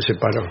eso se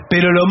separó.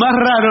 Pero lo más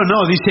raro,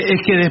 no, dice, es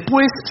que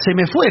después se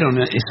me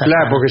fueron esas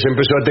Claro, canas. porque se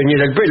empezó a teñir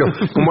el pelo,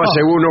 como No.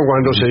 hace uno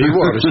cuando se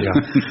divorcia.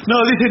 No,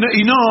 dice,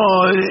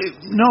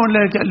 no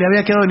le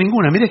había quedado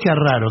ninguna. Mire qué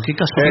raro, qué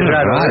caso. Es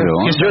raro. raro.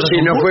 Que Yo se si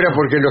no recompuso. fuera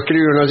porque lo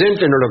escribe un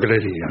oyente no lo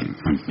creería.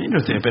 Mire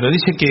usted, pero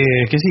dice que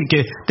sí, que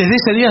desde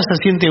ese día se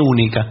siente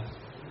única.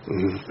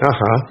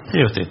 Ajá.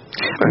 Mire usted.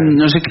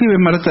 Nos escribe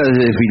Marta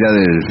desde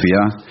Filadelfia.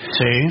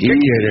 Sí. Y, ¿Qué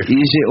quiere? y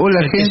dice, hola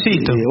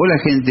Quesito.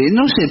 gente,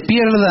 no se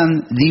pierdan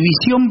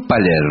División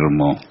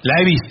Palermo. La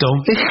he visto.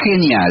 Es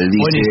genial, dice.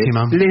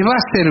 Buenísima. Les va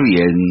a hacer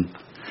bien.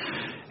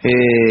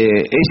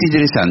 Es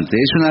interesante,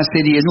 es una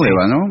serie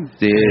nueva, ¿no?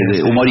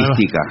 De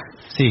humorística,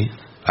 Sí.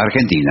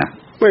 argentina.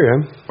 Muy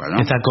bien. Bueno,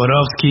 Está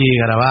Korowski,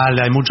 Garabal,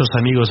 hay muchos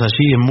amigos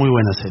allí, es muy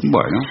buena serie.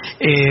 bueno.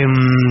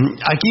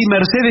 Aquí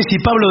Mercedes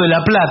y Pablo de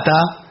la Plata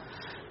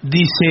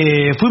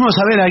dice, fuimos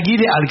a ver a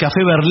Guille al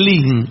Café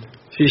Berlín.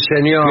 Sí,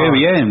 señor. Qué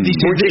bien.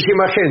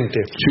 Muchísima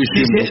gente. Sí,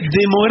 sí. Dice,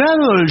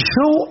 demorado el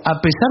show a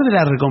pesar de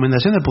la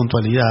recomendación de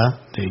puntualidad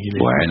de Guille.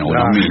 Bueno,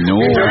 Claro. unos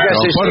minutos, Es lo que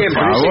hace por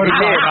siempre, favor.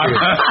 dice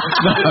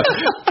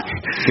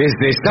Que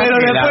se saque Pero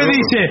la después boca.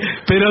 dice,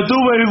 pero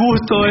tuve el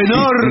gusto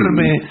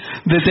enorme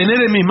de tener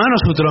en mis manos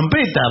su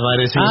trompeta,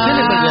 parece. ¿Usted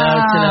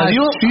se la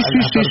dio? sí, a sí,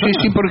 la sí, sí, persona?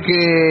 sí, porque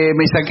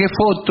me saqué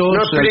fotos. No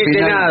al explique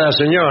final- nada,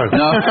 señor.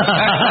 No.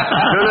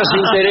 No nos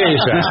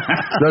interesa.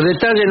 Los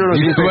detalles no nos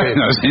interesan.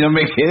 Bueno, si no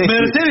me quedé.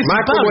 Mercedes y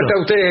Más cómo Pablo. está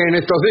usted en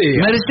estos días.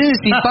 Mercedes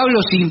y Pablo,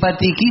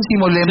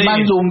 simpatiquísimos, les Sí.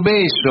 mando un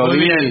beso. Muy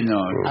bien. Divino.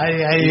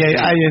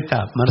 Ahí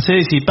está.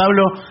 Mercedes y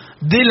Pablo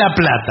de La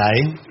Plata,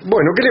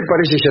 Bueno, ¿qué le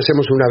parece si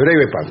hacemos una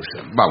breve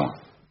pausa? Vamos.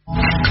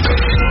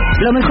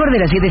 Lo mejor de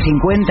las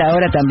 750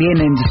 ahora también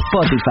en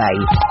Spotify.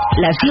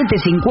 Las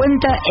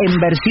 750 en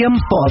versión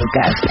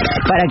podcast.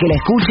 Para que la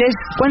escuches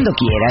cuando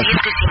quieras.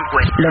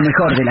 Lo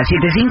mejor de las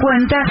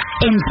 750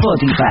 en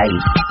Spotify.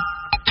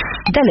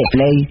 Dale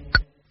play.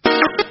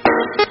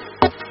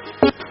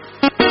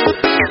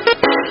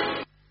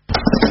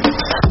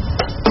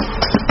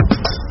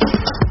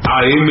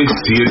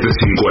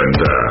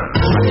 AM750.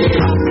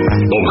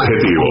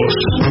 Objetivos,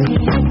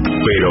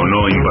 pero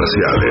no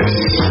imparciales.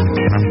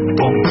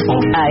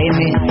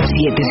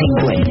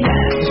 AM750.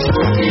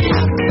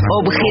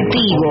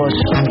 Objetivos,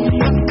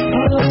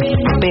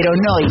 pero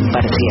no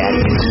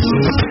imparciales.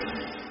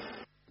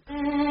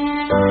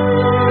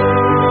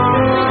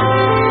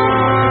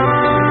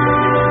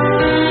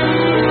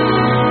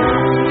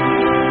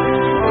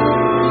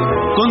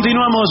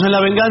 Continuamos en La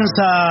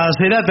Venganza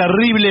Será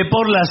Terrible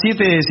por las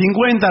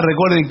 7:50.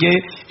 Recuerden que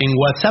en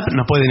WhatsApp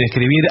nos pueden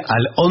escribir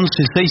al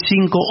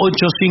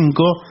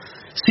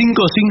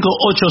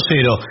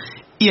 1165855580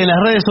 y en las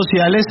redes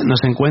sociales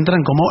nos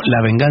encuentran como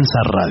La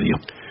Venganza Radio.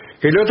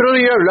 El otro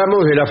día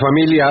hablamos de la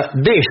familia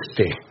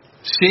Deste.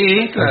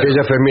 Sí, claro.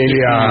 Aquella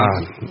familia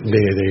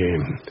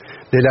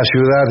de la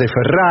ciudad de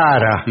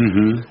Ferrara,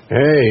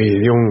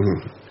 y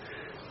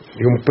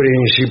de un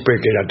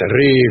príncipe que era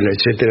terrible,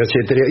 etcétera,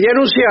 etcétera. Y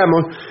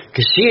anunciamos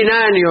que 100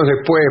 años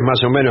después,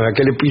 más o menos, de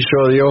aquel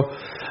episodio,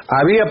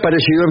 había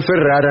aparecido en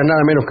Ferrara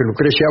nada menos que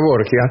Lucrecia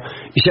Borgia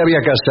y se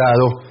había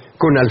casado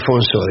con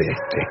Alfonso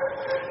Deste.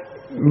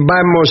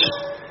 Vamos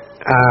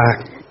a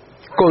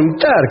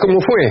contar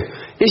cómo fue.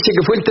 Ese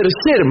que fue el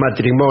tercer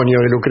matrimonio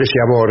de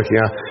Lucrecia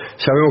Borgia.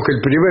 Sabemos que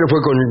el primero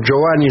fue con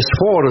Giovanni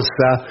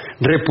Sforza,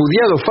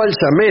 repudiado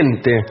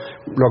falsamente,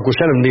 lo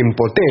acusaron de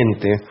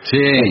impotente.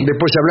 Sí.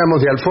 Después hablamos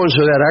de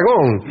Alfonso de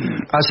Aragón,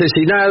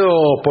 asesinado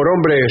por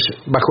hombres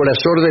bajo las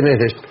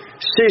órdenes de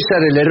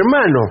César, el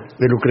hermano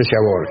de Lucrecia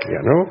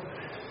Borgia, ¿no?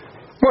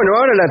 Bueno,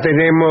 ahora la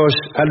tenemos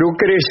a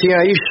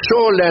Lucrecia ahí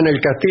sola en el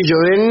castillo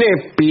de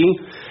Nepi,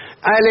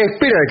 a la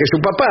espera de que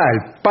su papá,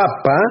 el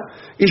Papa,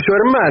 y su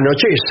hermano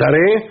César,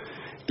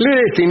 le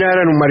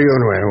destinaran un marido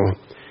nuevo.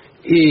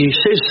 Y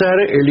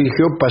César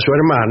eligió para su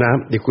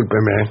hermana,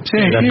 discúlpeme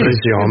la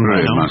expresión,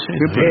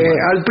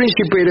 al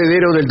príncipe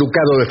heredero del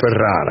ducado de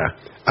Ferrara,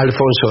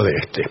 Alfonso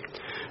Deste.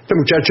 Este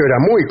muchacho era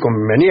muy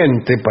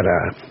conveniente para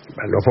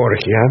los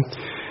Borgia,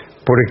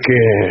 porque,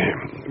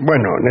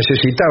 bueno,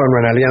 necesitaban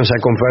una alianza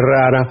con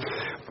Ferrara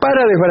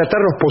para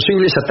desbaratar los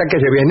posibles ataques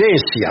de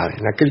Venecia.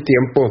 En aquel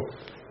tiempo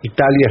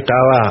Italia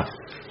estaba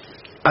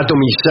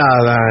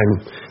atomizada en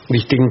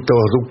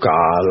distintos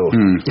ducados,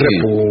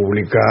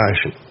 repúblicas,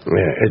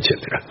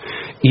 etcétera.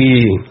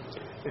 Y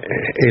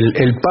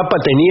el Papa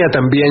tenía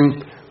también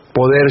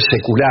poder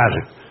secular,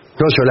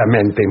 no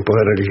solamente en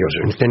poder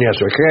religioso, tenía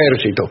su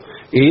ejército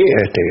y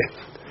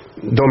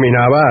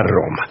dominaba a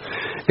Roma.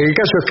 El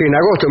caso es que en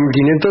agosto de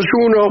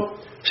 1501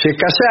 se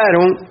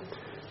casaron,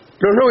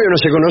 los novios no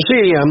se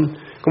conocían,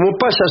 como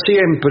pasa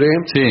siempre,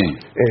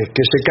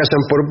 que se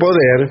casan por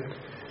poder.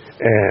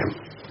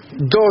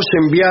 Dos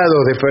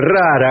enviados de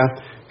Ferrara,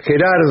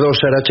 Gerardo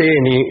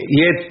Saraceni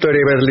y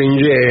Ettore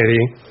Berlinghieri,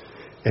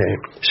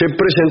 se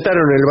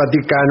presentaron en el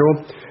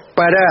Vaticano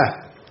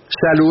para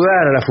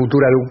saludar a la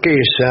futura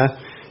duquesa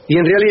y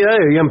en realidad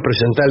debían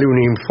presentarle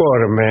un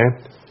informe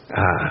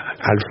a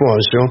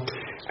Alfonso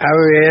a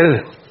ver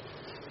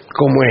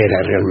cómo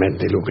era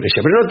realmente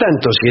Lucrecia, pero no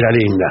tanto si era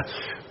linda,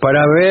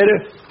 para ver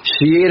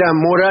si era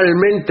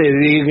moralmente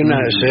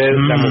digna de ser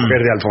la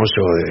mujer de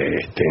Alfonso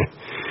Deste.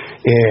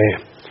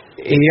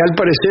 Y al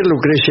parecer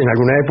Lucrecia en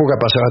alguna época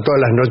pasaba todas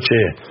las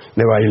noches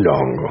de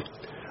bailongo.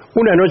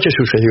 Una noche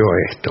sucedió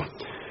esto.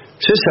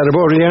 César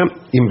Borgia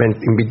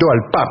invitó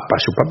al Papa,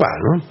 su papá,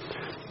 ¿no?,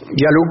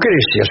 y a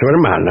Lucrecia, su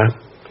hermana,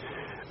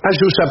 a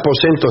sus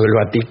aposentos del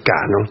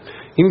Vaticano.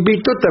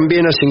 Invitó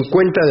también a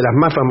 50 de las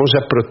más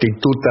famosas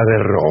prostitutas de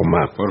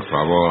Roma. Por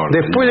favor.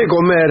 Después de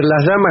comer,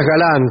 las damas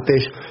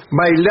galantes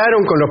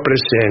bailaron con los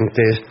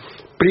presentes.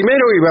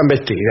 Primero iban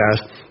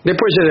vestidas,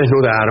 después se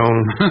desnudaron.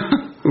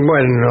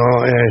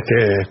 Bueno,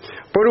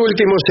 por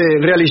último se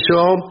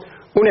realizó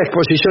una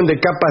exposición de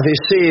capas de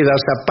seda,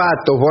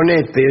 zapatos,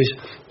 bonetes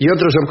y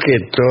otros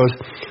objetos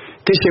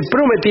que se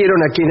prometieron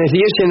a quienes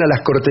diesen a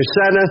las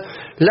cortesanas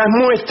las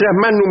muestras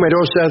más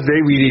numerosas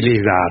de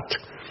virilidad.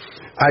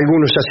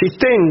 Algunos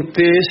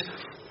asistentes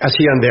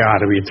hacían de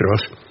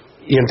árbitros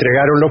y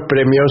entregaron los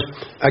premios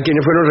a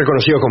quienes fueron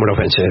reconocidos como los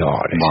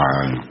vencedores.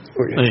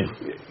 Bueno.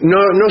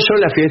 No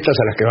son las fiestas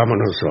a las que vamos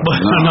nosotros.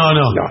 Bueno,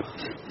 no.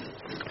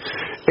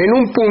 En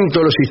un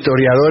punto los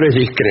historiadores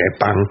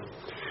discrepan.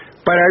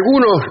 Para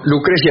algunos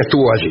Lucrecia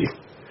estuvo allí.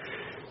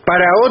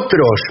 Para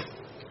otros,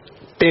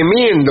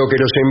 temiendo que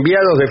los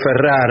enviados de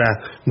Ferrara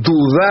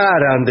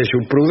dudaran de su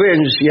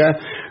prudencia,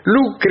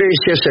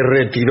 Lucrecia se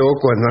retiró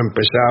cuando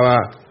empezaba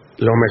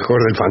lo mejor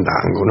del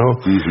fandango, ¿no?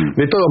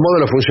 De todos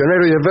modos, los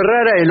funcionarios de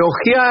Ferrara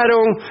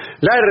elogiaron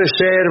la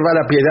reserva,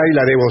 la piedad y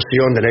la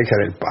devoción de la hija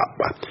del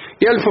Papa.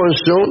 Y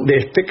Alfonso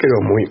Deste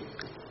quedó muy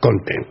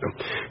contento.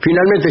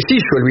 Finalmente se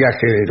hizo el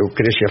viaje de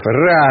Lucrecia a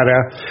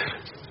Ferrara.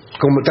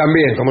 Como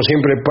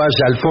siempre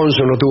pasa,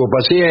 Alfonso no tuvo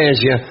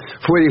paciencia,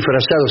 fue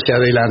disfrazado, se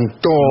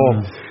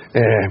adelantó,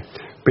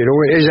 pero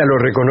ella lo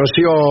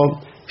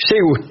reconoció, se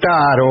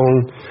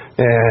gustaron,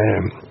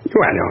 y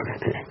bueno,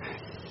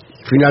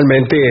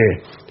 finalmente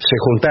se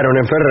juntaron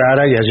en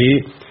Ferrara y allí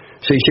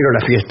se hicieron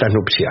las fiestas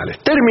nupciales.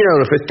 Terminados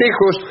los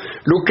festejos,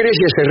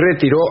 Lucrecia se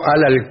retiró a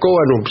la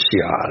alcoba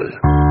nupcial.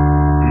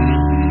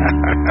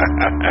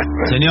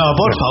 Señor,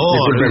 por favor,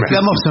 Discúlpeme.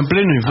 estamos en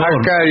pleno informe.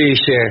 Acá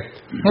dice,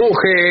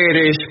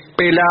 mujeres,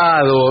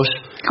 pelados,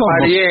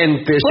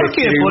 parientes, ¿Por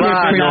qué pone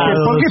escribanos, pelados?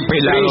 ¿Por qué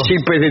pelados?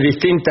 príncipes de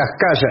distintas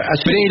casas.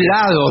 Así.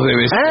 Prelados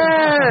debe ser.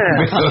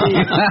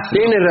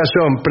 Tiene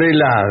razón,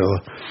 prelados.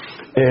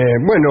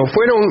 Bueno,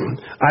 fueron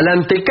a la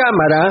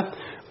antecámara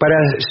para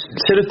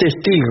ser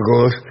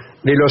testigos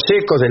de los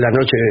ecos de la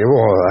noche de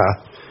boda.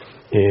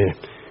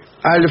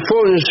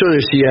 Alfonso,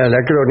 decía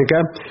la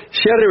crónica,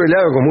 se ha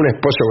revelado como un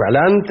esposo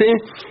galante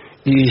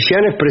y se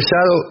han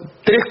expresado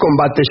 3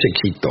 combates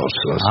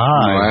exitosos.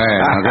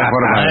 Qué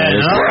forma de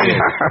decir.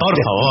 Por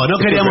favor, no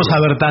queríamos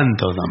saber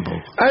tanto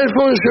tampoco.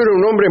 Alfonso era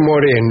un hombre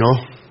moreno,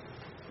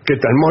 ¿qué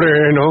tal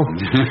moreno?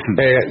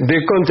 De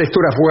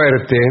contextura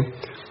fuerte,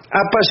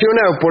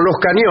 apasionado por los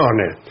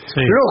cañones,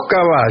 Sí. los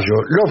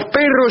caballos, los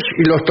perros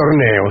y los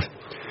torneos.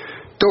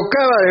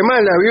 Tocaba además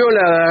la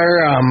viola da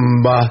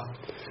gamba.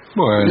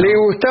 Bueno. Le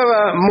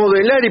gustaba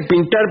modelar y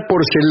pintar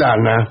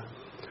porcelana.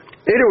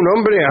 Era un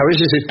hombre a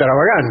veces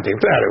extravagante,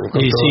 claro. con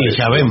Y todo sí, eso.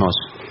 ya vemos.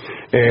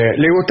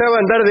 Le gustaba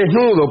andar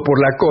desnudo por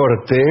la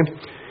corte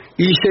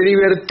y se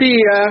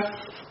divertía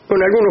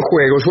con algunos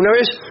juegos. Una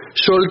vez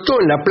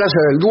soltó en la plaza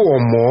del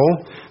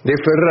Duomo de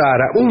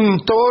Ferrara un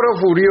toro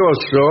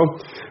furioso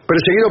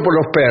perseguido por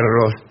los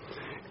perros,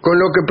 con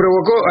lo que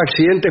provocó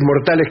accidentes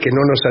mortales que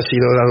no nos ha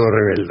sido dado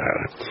revelar.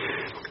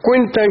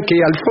 Cuentan que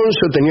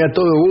Alfonso tenía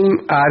todo un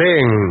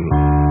harén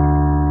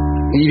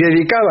y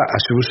dedicaba a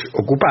sus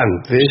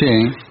ocupantes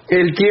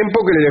el tiempo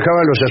que le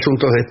dejaban los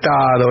asuntos de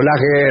Estado, la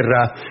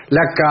guerra,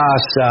 la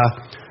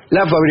caza,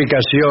 la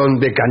fabricación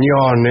de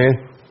cañones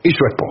y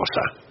su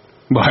esposa.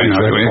 Bueno,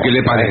 ¿qué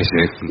le parece?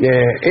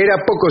 Era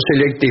poco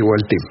selectivo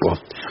el tipo.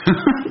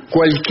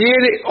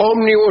 Cualquier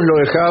ómnibus lo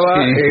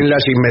dejaba en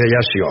las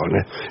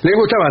inmediaciones. Le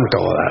gustaban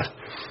todas.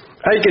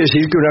 Hay que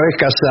decir que una vez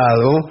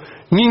casado,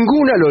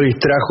 ninguna lo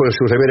distrajo de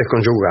sus deberes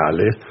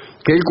conyugales,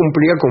 que él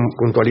cumplía con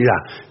puntualidad.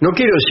 No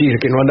quiero decir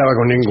que no andaba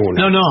con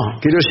ninguna. No.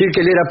 Quiero decir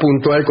que él era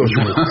puntual con su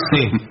mujer.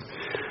 Sí.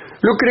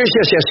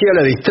 Lucrecia se hacía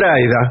la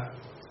distraída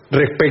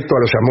respecto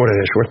a los amores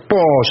de su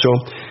esposo.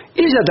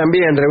 Ella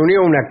también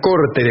reunió una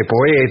corte de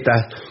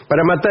poetas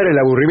para matar el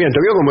aburrimiento.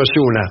 ¿Vio cómo es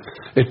una?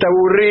 Está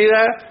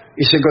aburrida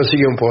y se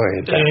consigue un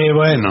poeta.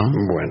 Bueno,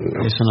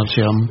 Bueno, es una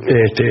opción.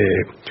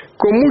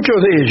 con muchos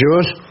de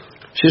ellos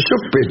se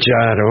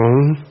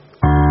sospecharon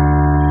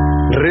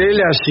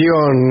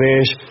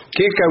relaciones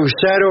que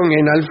causaron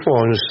en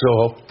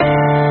Alfonso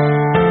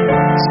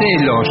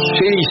Celos.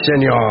 Sí,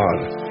 señor.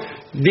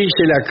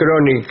 Dice la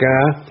crónica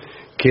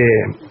que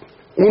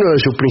uno de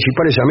sus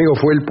principales amigos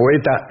fue el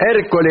poeta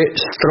Ercole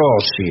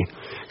Strozzi,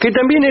 que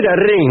también era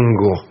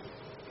rengo.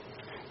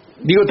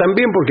 Digo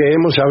también porque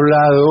hemos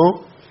hablado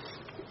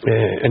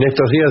en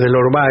estos días de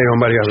Lord Byron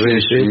varias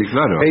veces, sí,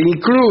 claro. e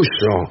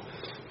incluso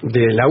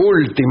de la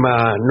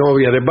última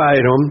novia de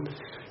Byron,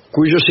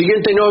 cuyo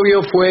siguiente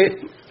novio fue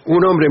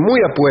un hombre muy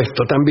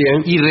apuesto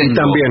también Y rengo.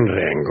 también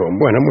rengo.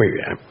 Bueno, muy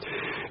bien.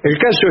 El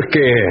caso es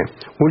que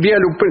un día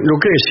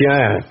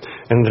Lucrecia,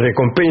 en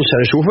recompensa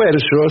de sus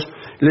versos,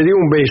 le dio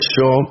un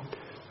beso,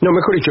 no,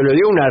 mejor dicho, le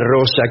dio una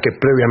rosa que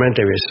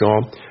previamente besó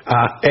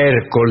a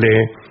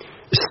Ercole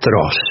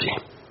Strozzi.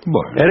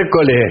 Bueno.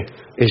 Ercole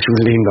es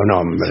un lindo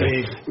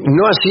nombre.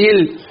 No así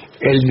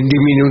el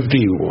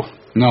diminutivo.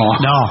 No.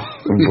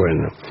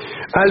 Bueno,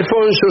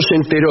 Alfonso se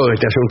enteró de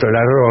este asunto de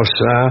la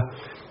rosa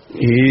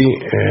y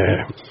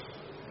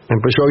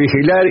empezó a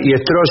vigilar, y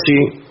Strozzi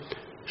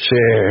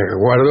se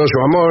guardó su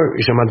amor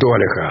y se mantuvo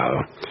alejado.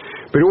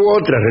 Pero hubo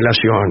otras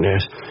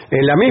relaciones.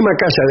 En la misma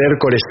casa de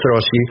Ercole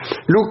Strozzi,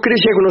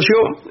 Lucrecia conoció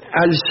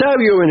al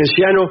sabio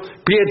veneciano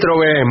Pietro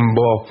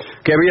Bembo,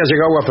 que había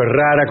llegado a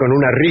Ferrara con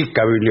una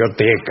rica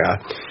biblioteca.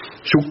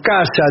 Su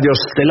casa de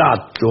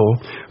Ostelato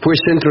fue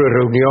centro de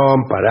reunión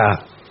para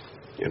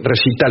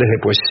recitales de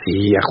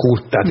poesía,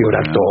 justas de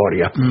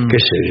oratoria, qué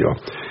sé yo.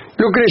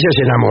 Lucrecia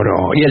se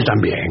enamoró, y él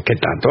también, ¿qué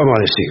tanto? Vamos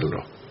a decirlo.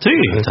 Sí,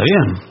 está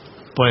bien.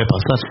 Puede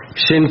pasar.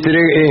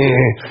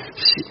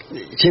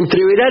 Se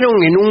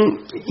entreveraron en un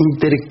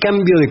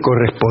intercambio de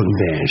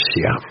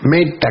correspondencia.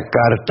 Meta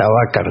carta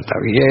va, carta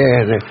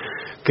viene,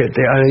 que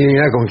te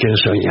adivina con quién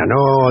soñé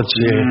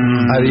anoche,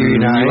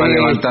 adivina iba esto,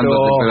 levantando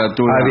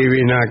temperatura.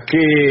 adivina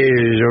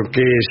aquello,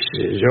 qué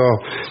sé yo.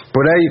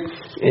 Por ahí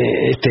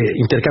este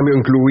intercambio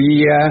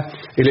incluía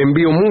el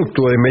envío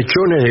mutuo de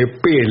mechones de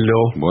pelo,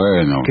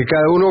 Bueno. que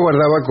cada uno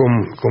guardaba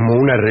como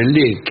una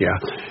reliquia.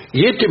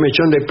 Y este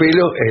mechón de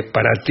pelo es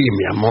para ti,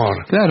 mi amor.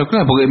 Claro,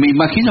 porque me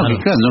imagino que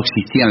no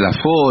existían las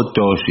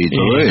fotos y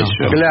todo no,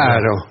 eso.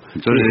 Claro.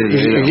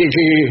 Entonces,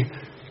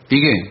 ¿y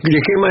qué? ¿De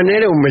qué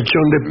manera un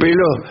mechón de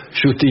pelo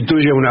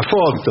sustituye una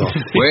foto?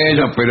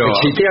 Bueno, pero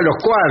Existían los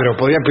cuadros,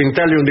 podía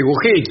pintarle un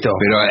dibujito.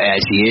 pero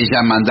si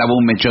ella mandaba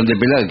un mechón de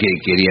pelo, que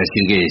quería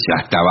decir que ya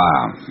estaba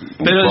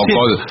un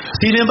poco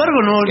sin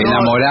embargo, no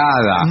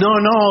enamorada. No,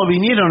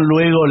 vinieron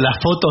luego las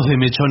fotos de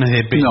mechones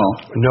de pelo.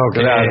 No,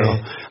 claro.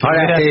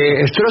 Ahora,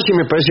 Strozzi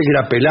me parece que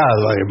era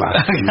pelado, además.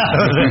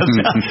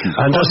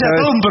 O sea,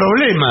 todo un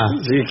problema.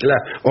 Sí,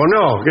 claro. O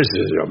no, qué sé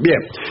yo. Bien.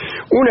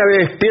 Una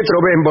vez Pietro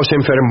Bembo se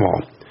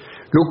enfermó.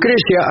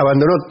 Lucrecia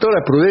abandonó toda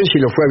prudencia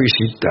y lo fue a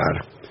visitar.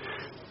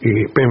 Y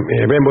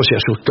Bembo se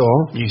asustó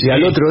y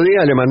al otro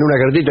día le mandó una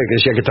cartita que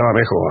decía que estaba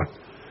mejor.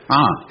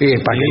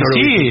 Para que no lo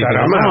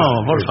visitara más. No,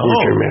 por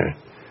favor.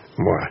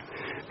 Bueno,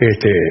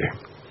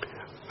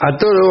 a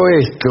todo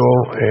esto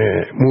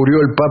murió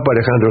el Papa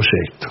Alejandro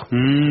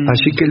VI.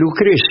 Así que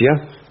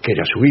Lucrecia, que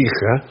era su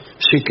hija,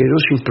 se quedó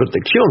sin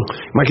protección.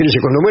 Imagínense,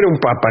 cuando muere un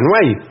Papa no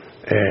hay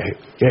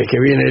que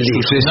viene el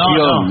hijo.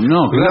 Sucesión.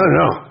 No, claro.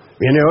 No.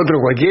 Viene otro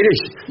cualquiera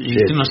y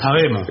no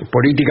sabemos.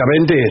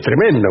 Políticamente es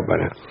tremendo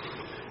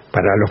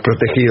para los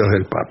protegidos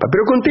del Papa.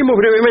 Pero contemos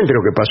brevemente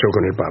lo que pasó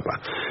con el Papa.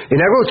 En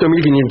agosto de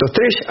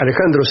 1503,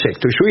 Alejandro VI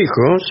y su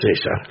hijo,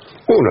 César,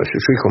 uno de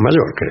su hijo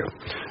mayor, creo.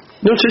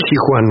 No sé si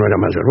Juan no era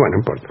mayor, bueno, no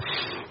importa.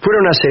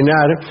 Fueron a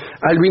cenar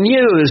al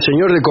viñedo del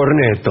señor de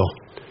Corneto,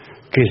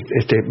 que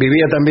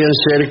vivía también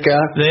cerca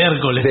de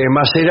Hércules, de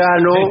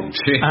Macerano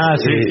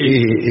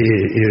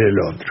y del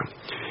otro.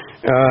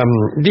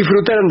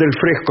 Disfrutaron del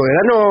fresco de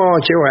la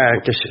noche,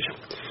 bueno, qué sé yo.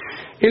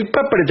 El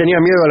Papa le tenía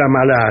miedo a la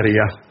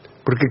malaria,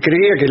 porque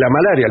creía que la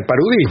malaria, el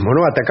paludismo,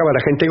 ¿no?, atacaba a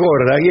la gente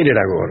gorda, y él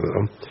era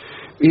gordo.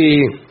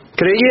 Y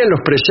creía en los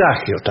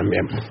presagios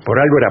también, por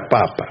algo era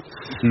Papa.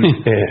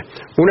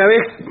 Una vez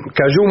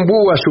cayó un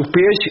búho a sus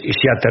pies y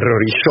se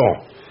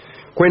aterrorizó.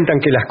 Cuentan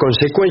que las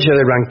consecuencias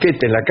del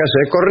banquete en la casa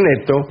de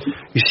Corneto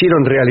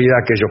hicieron realidad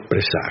aquellos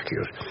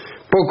presagios.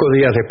 Pocos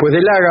días después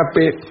del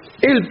ágape,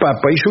 el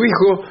Papa y su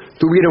hijo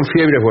tuvieron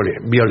fiebres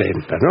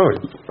violentas, ¿no? El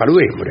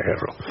paludismo le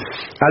agarró.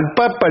 Al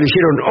Papa le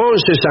hicieron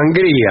 11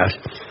 sangrías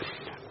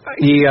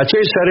y a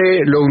César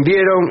lo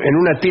hundieron en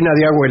una tina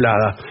de agua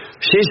helada.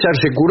 César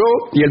se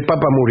curó y el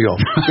Papa murió.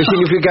 ¿Qué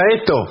significa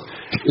esto?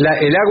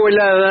 El agua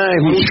helada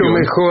es mucho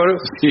mejor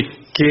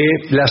que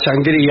las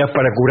sangrías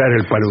para curar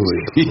el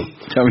paludismo.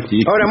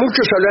 Ahora,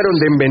 muchos hablaron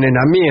de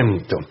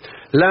envenenamiento.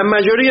 La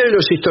mayoría de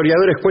los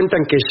historiadores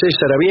cuentan que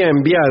César había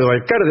enviado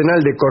al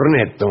cardenal de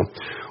Corneto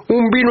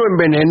un vino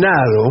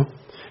envenenado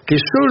que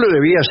solo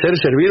debía ser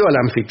servido al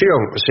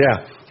anfitrión, o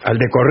sea, al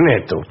de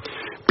Corneto.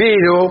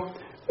 Pero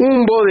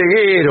un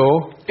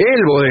bodeguero,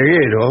 el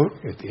bodeguero,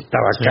 que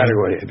estaba a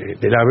cargo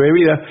de la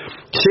bebida,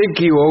 se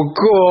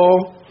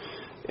equivocó,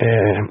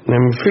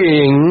 en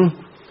fin,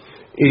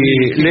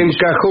 y le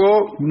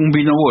encajó un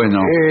vino bueno.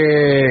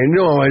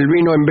 No, el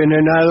vino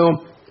envenenado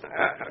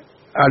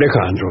a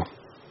Alejandro,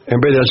 en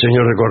vez del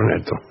señor de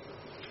Corneto.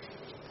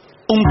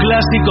 Un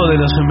clásico de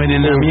los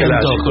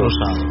envenenamientos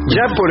cruzados.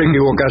 Ya por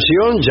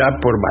equivocación, ya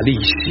por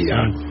malicia.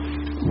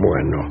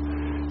 Bueno,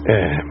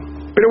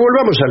 pero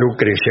volvamos a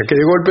Lucrecia, que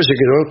de golpe se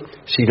quedó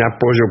sin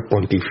apoyo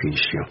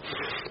pontificio.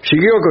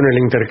 Siguió con el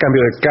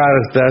intercambio de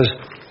cartas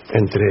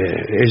entre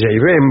ella y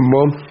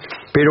Bembo,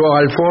 pero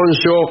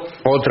Alfonso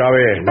otra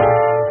vez, ¿no?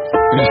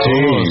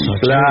 Sí,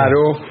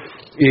 claro.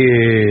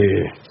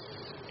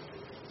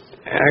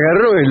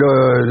 Agarró y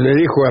le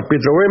dijo a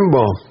Pietro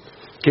Bembo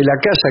que la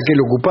casa que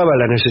él ocupaba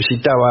la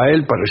necesitaba a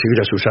él para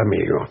recibir a sus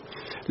amigos.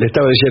 Le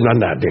estaba diciendo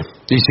andate.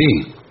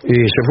 Y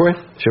se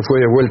fue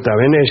de vuelta a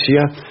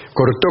Venecia,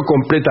 cortó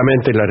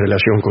completamente la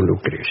relación con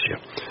Lucrecia.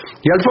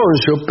 Y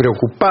Alfonso,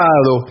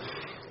 preocupado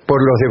por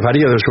los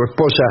desvaríos de su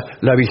esposa,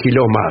 la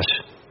vigiló más.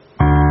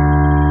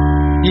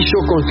 Hizo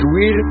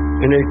construir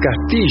en el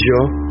castillo,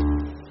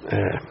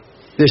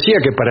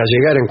 decía que para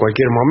llegar en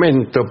cualquier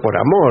momento por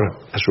amor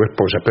a su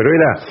esposa, pero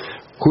era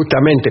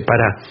justamente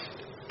para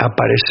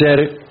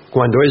aparecer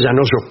cuando ella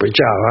no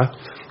sospechaba,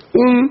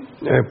 un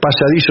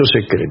pasadizo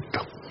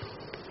secreto.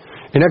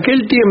 En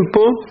aquel tiempo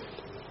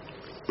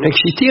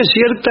existía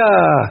cierta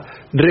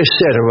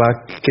reserva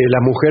que la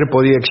mujer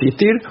podía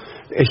exigir,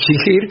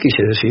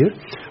 quise decir,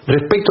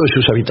 respecto de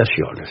sus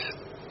habitaciones.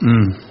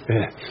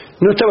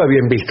 No estaba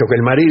bien visto que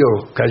el marido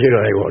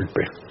cayera de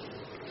golpe.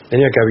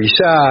 Tenía que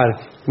avisar,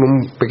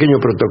 un pequeño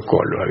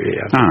protocolo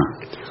había.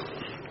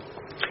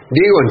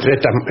 Digo, entre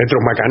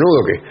estos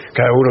macanudos que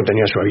cada uno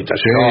tenía su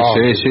habitación.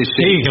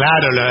 Sí,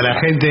 claro, la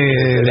gente...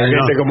 La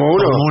gente como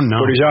uno,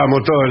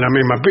 brillábamos todos en la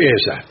misma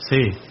pieza.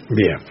 Sí.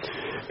 Bien.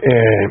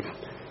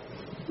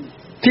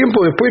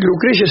 Tiempo después,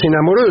 Lucrecia se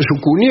enamoró de su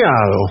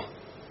cuñado,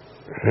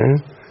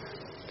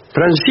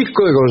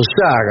 Francisco de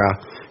Gonzaga,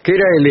 que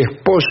era el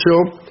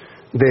esposo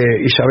de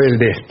Isabel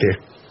d'Este,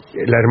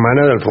 la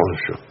hermana de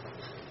Alfonso.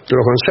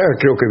 Los Gonzaga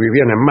creo que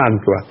vivían en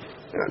Mantua,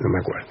 no me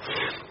acuerdo.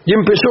 Y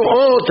empezó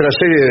otra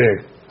serie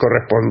de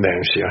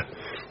correspondencias.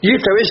 Y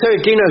esta vez, ¿sabe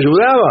quién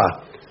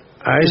ayudaba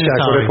a esa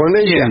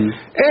correspondencia?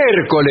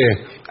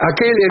 Hércules,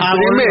 aquel el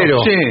primero.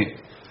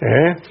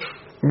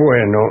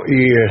 Bueno,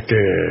 y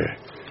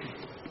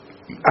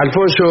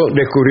Alfonso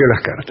descubrió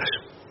las cartas.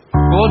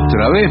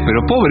 Otra vez, pero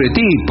pobre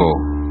tipo.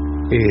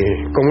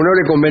 Como no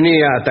le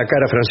convenía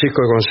atacar a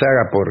Francisco de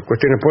Gonzaga por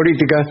cuestiones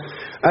políticas,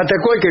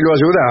 atacó al que lo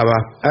ayudaba,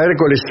 a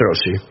Hércules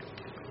Strozzi.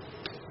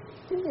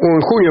 En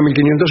junio de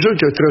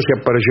 1508, Strozzi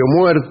apareció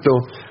muerto,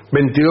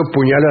 22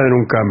 puñaladas en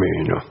un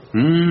camino.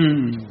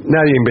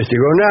 Nadie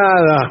investigó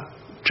nada.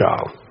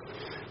 Chao.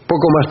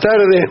 Poco más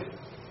tarde,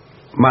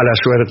 mala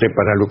suerte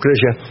para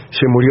Lucrecia,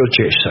 se murió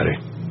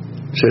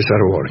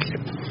César Borgia,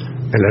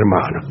 el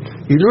hermano.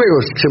 Y luego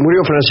se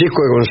murió Francisco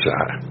de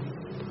Gonzaga.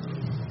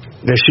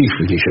 de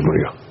sífilis se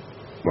murió.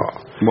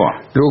 Buah.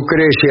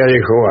 Lucrecia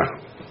dijo, bueno,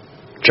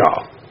 chao.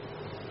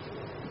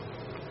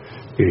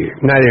 Y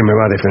nadie me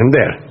va a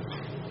defender.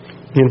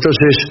 Y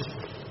entonces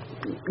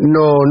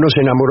no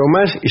se enamoró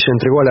más y se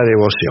entregó a la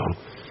devoción.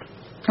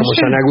 Como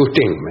San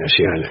Agustín, me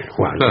decía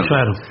Juan.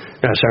 Claro.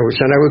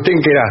 San Agustín,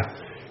 que era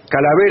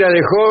calavera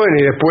de joven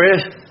y después,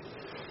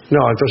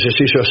 entonces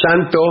se hizo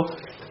santo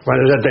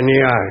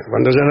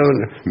cuando ya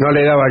no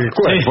le daba el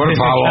cuerpo. Por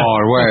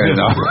favor,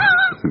 bueno.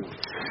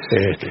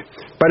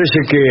 Parece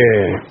que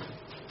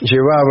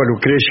llevaba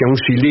Lucrecia un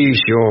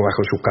cilicio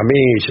bajo su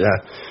camisa,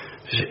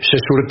 se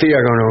surtía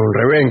con un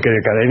rebenque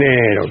de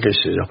cadenero, qué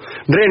sé yo.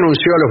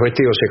 Renunció a los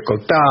vestidos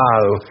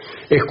escotados,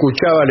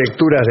 escuchaba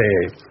lecturas de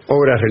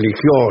obras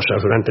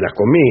religiosas durante las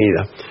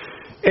comidas.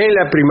 En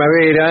la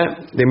primavera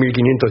de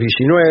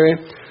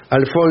 1519,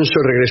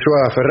 Alfonso regresó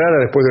a Ferrara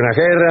después de una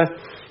guerra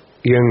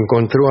y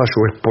encontró a su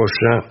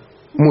esposa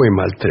muy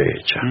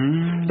maltrecha.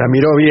 La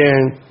miró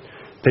bien,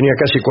 tenía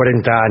casi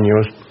 40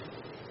 años,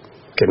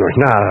 que no es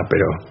nada,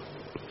 pero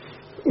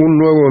un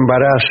nuevo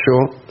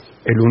embarazo,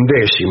 el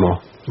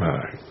 11º.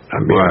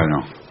 También, bueno,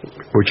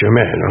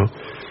 escúcheme, ¿no?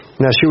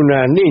 Nació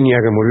una niña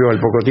que murió al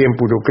poco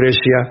tiempo.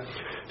 Lucrecia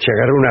se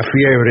agarró una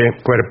fiebre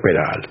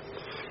puerperal.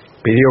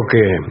 Pidió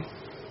que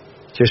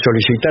se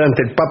solicitara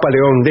ante el Papa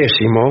León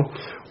X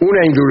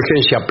una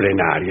indulgencia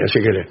plenaria, así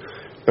que le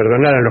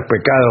perdonaran los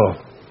pecados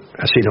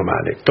así nomás,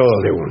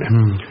 todos de una.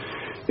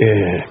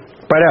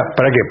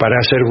 ¿Para qué? Para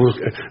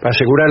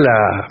asegurar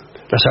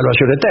la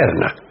salvación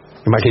eterna.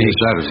 Imagínese. Sí,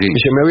 claro, sí.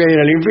 Dice, me voy a ir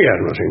al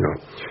infierno, si no.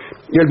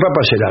 Y el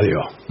Papa se la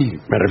dio.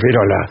 Me refiero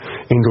a la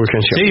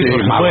indulgencia. Sí, por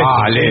supuesto.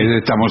 Vale,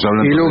 estamos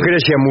hablando. Y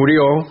Lucrecia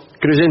murió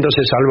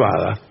creyéndose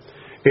salvada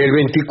el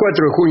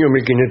 24 de junio de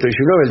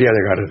 1519, el día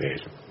de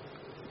Gardel.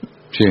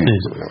 Sí.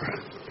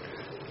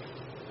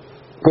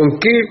 ¿Con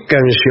qué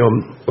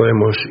canción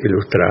podemos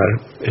ilustrar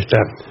esta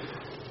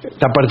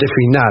parte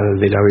final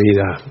de la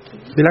vida,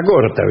 de la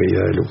corta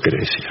vida de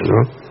Lucrecia, ¿no?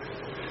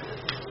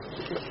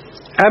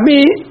 A mí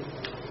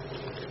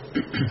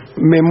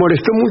me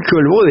molestó mucho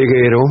el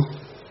bodeguero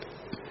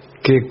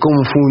que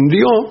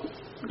confundió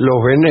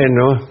los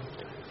venenos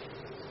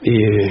y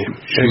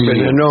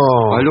envenenó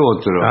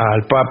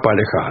al Papa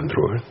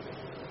Alejandro.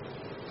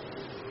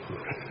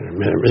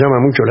 Me llama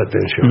mucho la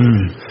atención.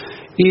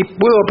 Y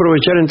puedo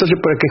aprovechar entonces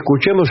para que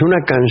escuchemos una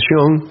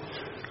canción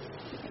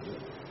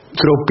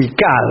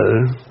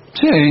tropical,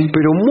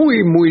 pero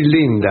muy, muy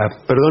linda,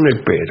 perdón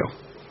el pero,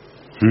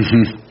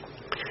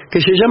 que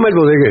se llama El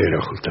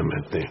Bodeguero,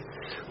 justamente.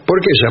 ¿Por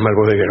qué se llama El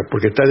Bodeguero?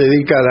 Porque está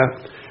dedicada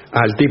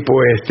al tipo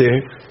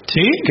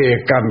que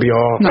cambió.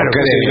 No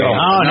creo.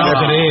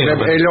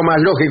 Es lo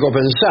más lógico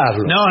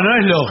pensarlo. No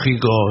es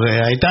lógico.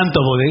 Hay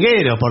tantos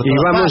bodegueros por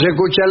todas vamos partes. a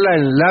escucharla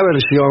en la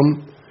versión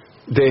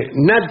de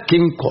Nat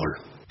King Cole.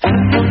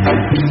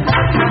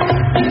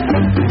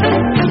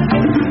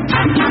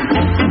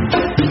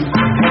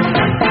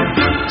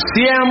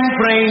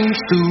 Siempre en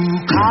su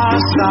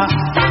casa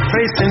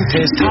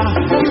presenta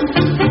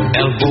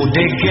el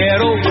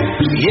bodeguero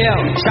y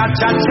el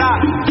cha-cha-cha.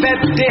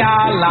 Vete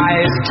a la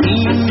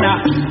esquina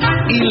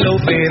y lo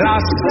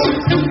verás,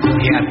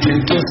 y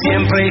atento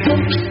siempre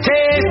te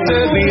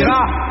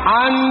servirá.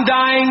 Anda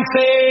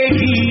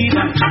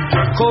enseguida,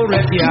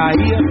 correte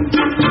ahí,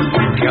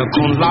 que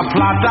con la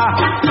plata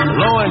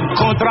lo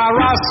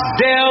encontrarás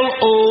del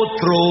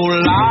otro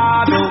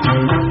lado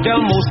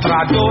del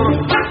mostrador,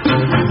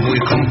 muy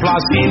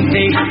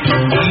complaciente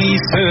y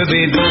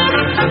servidor.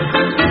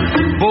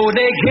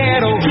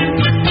 Bodeguero,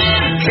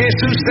 ¿qué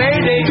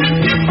sucede?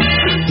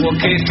 ¿Por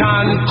qué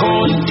tan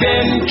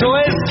contento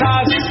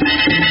estás?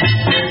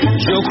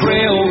 Yo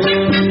creo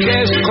que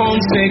es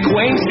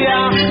consecuencia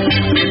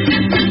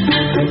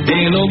de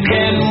lo que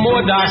en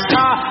moda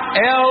está.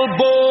 El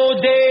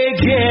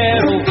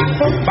bodeguero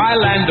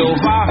bailando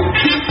va,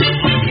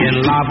 y en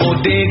la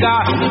bodega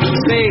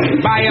se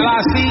baila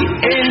así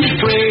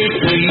entre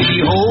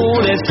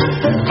frijoles,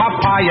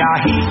 papaya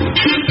y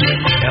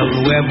el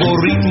nuevo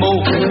ritmo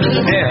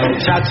del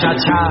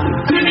cha-cha-cha.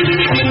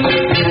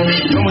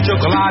 Tomo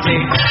chocolate,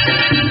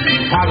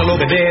 paga lo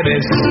que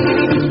debes.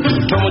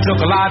 Tomo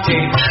chocolate,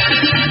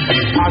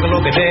 paga lo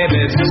que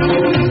debes.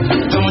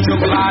 Tomo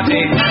chocolate,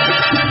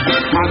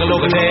 paga lo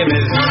que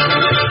debes.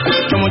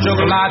 Tomo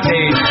chocolate.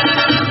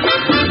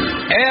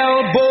 El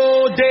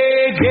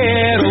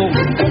bodeguero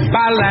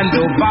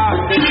bailando va,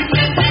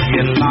 y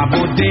en la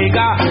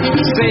bodega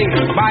se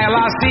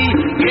baila así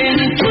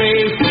entre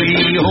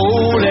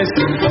frijoles,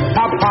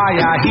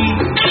 papaya y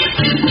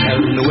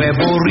el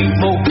nuevo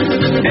ritmo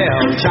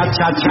del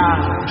cha-cha-cha.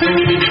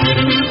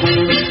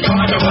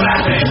 Toma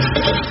chocolate,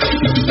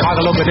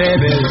 paga lo que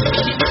debes.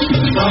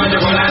 Toma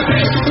chocolate,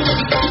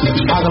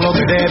 paga lo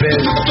que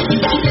debes.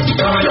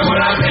 Toma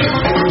chocolate,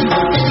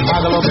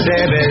 paga lo que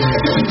debes.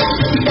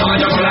 Toma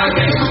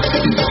chocolate,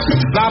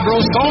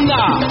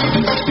 sabrosona.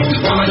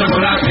 Toma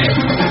chocolate,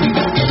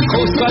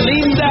 cosa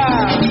linda.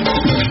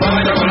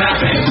 Toma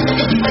chocolate,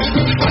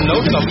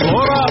 Anosa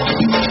Flora.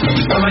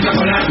 Toma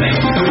chocolate,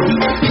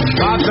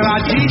 Padra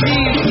Gigi.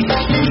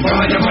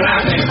 Toma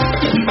chocolate,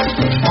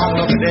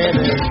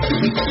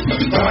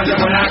 Toma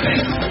chocolate.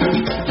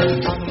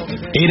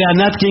 Era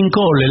Nat King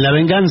Cole, en La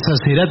venganza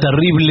será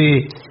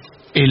terrible,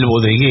 el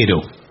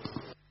bodeguero.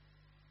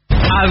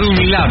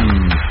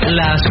 ADUNLAM,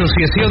 la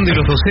Asociación de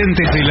los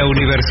Docentes de la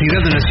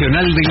Universidad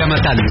Nacional de La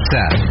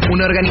Matanza.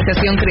 Una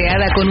organización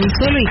creada con un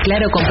solo y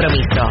claro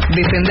compromiso: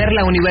 defender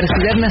la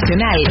Universidad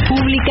Nacional,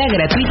 pública,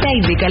 gratuita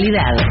y de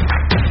calidad.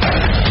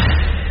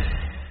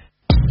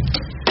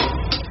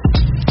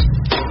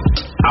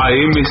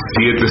 AM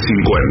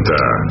 750.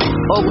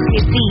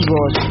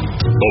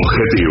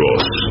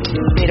 Objetivos,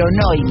 pero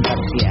no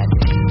imparciales.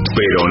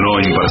 Pero no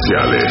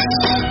imparciales.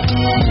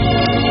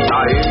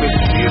 AM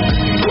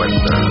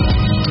 750.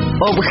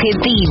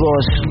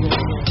 Objetivos,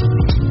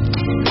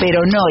 pero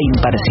no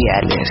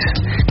imparciales.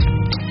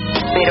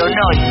 Pero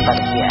no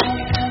imparciales.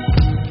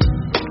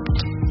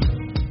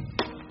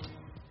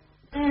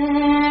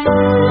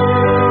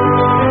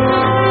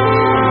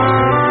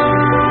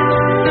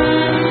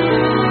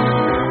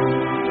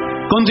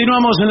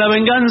 Continuamos en La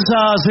venganza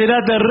será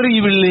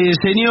terrible.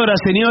 Señoras,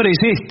 señores,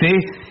 este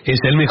es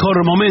el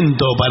mejor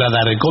momento para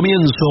dar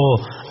comienzo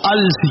al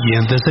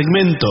siguiente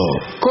segmento.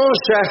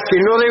 Cosas que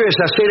no debes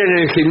hacer en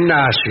el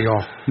gimnasio.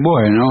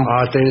 Bueno.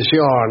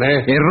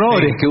 Atención,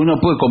 Errores que uno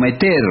puede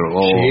cometer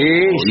o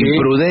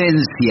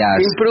imprudencias.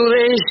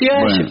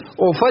 Imprudencias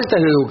o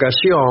faltas de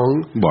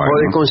educación o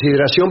de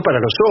consideración para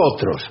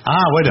nosotros.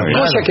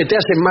 Cosas que te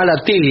hacen mal a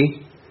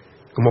ti,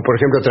 como por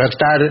ejemplo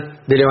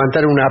tratar de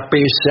levantar una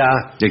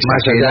pesa exagerada,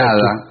 más allá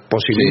de tus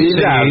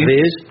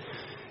posibilidades,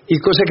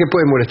 y cosas que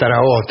pueden molestar a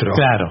otros.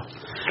 Claro.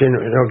 Que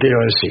no quiero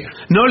decir.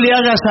 No le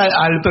hagas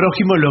al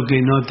prójimo lo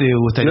que no te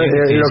gustaría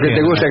lo que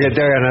te gusta que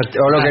te hagan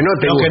o lo que no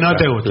te gusta. Lo que no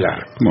te gusta.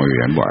 Claro. Muy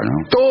bien, bueno.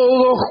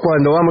 Todos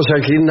cuando vamos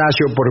al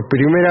gimnasio por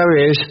primera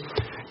vez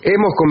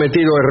hemos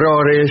cometido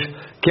errores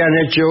que han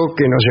hecho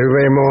que nos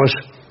llevemos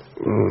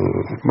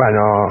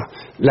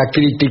la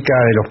crítica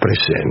de los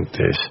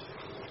presentes.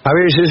 A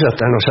veces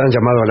hasta nos han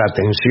llamado la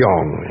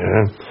atención.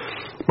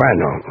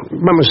 Bueno,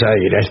 vamos a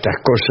ir a estas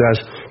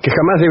cosas que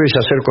jamás debes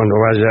hacer cuando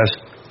vayas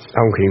a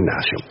un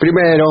gimnasio.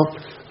 Primero,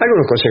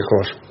 algunos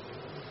consejos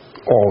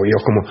obvios,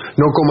 como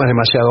no comas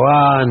demasiado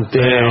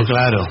antes.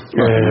 Claro.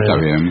 Está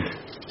bien.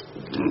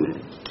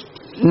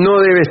 No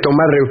debes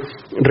tomar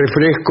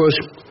refrescos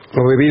o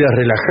bebidas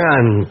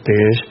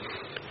relajantes.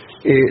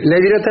 La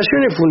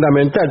hidratación es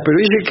fundamental, pero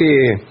dice que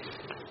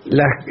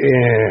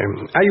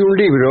hay un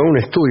libro, un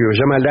estudio, se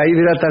llama La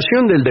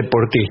hidratación del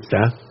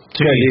deportista.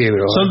 Sí,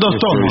 libro, son 2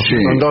 tomos.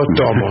 Sí. Son 2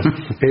 tomos.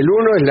 El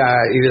uno es la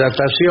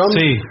hidratación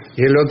y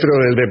el otro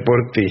el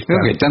deportista.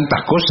 Creo que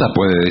tantas cosas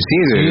puede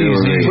decir.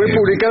 Fue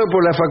publicado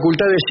por la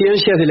Facultad de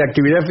Ciencias de la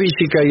Actividad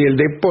Física y el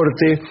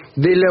Deporte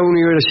de la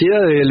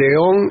Universidad de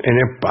León en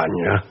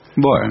España.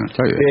 Bueno,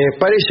 está bien.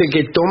 Parece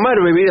que tomar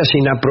bebidas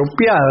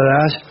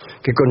inapropiadas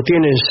que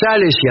contienen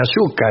sales y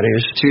azúcares.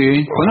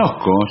 Sí,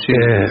 conozco. Sí.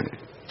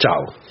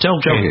 Chau.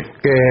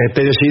 Que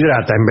te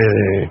deshidrata en vez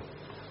de...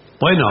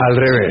 Bueno, al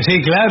revés. Sí,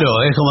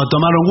 claro, es como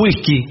tomar un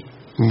whisky.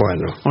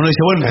 Bueno. Uno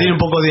dice, tiene un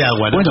poco de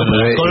agua. Bueno,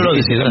 pero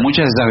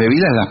muchas de esas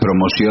bebidas las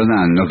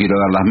promocionan, no quiero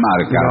dar las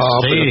marcas.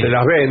 No, pero te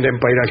las venden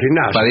para ir al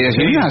gimnasio. Para ir al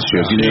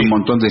gimnasio, tiene un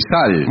montón de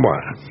sal.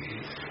 Bueno.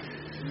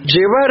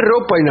 Llevar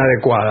ropa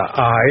inadecuada.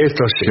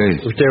 Esto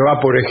sí. Usted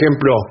va, por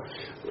ejemplo,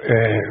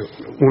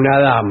 una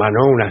dama,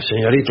 ¿no? Una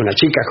señorita, una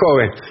chica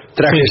joven,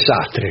 traje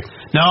sastre.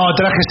 No,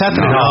 traje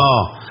sastre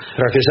no.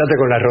 Traje sastre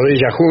con las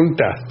rodillas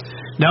juntas.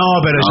 No,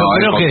 pero yo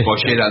creo que...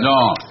 Pollera,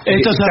 no.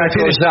 Esto se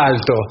refiere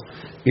alto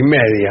y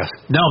medias.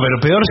 No, pero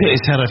peor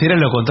se refiere a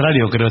lo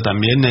contrario, creo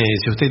también.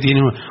 Si usted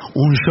tiene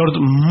un short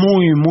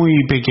muy, muy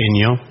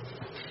pequeño...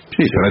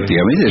 Sí,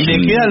 prácticamente. Y le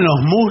quedan los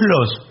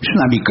muslos. Es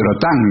una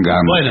microtanga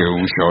más que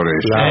un short.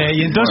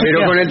 Y entonces,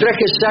 pero con el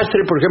traje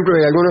sastre, por ejemplo,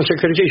 hay algunos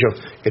ejercicios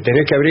que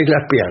tenés que abrir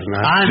las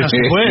piernas. No se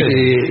puede.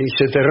 Y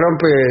se te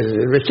rompe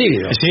el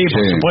vestido. Sí,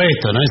 por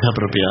supuesto, no es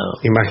apropiado.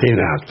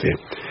 Imagínate.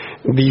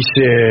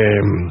 Dice...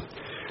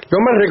 Lo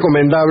más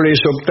recomendable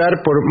es optar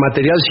por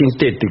material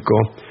sintético,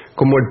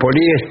 como el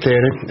poliéster,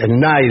 el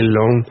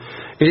nylon,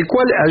 el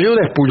cual ayuda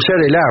a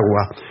expulsar el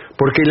agua,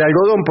 porque el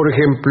algodón, por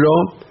ejemplo,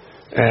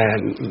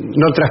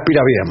 no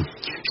transpira bien.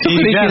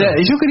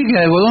 Yo creí que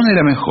el algodón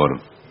era mejor.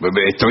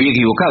 Estoy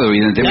equivocado,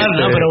 evidentemente.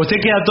 Claro, pero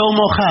usted queda todo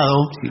mojado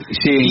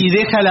y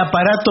deja el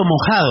aparato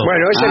mojado.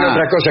 Bueno, esa es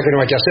otra cosa que no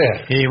hay que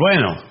hacer. Y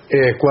bueno.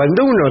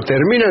 Cuando uno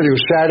termina de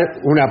usar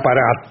un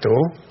aparato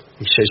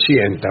y se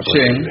sienta, por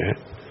ejemplo,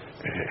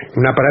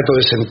 un aparato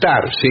de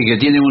sentar. Sí, que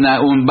tiene un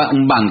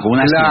banco, un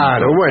asiento.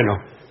 Claro, bueno.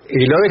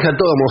 Y lo deja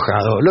todo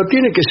mojado. Lo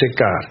tiene que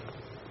secar.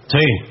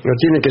 Sí. Lo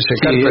tiene que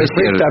secar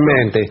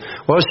perfectamente.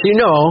 O si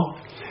no,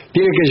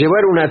 tiene que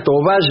llevar una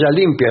toalla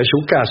limpia de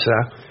su casa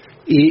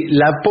y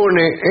la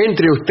pone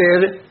entre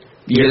usted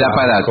y el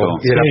aparato.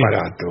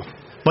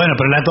 Bueno,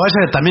 pero la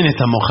toalla también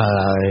está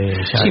mojada.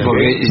 Sí,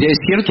 porque es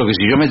cierto que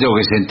si yo me tengo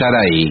que sentar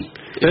ahí...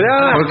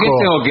 ¿Por qué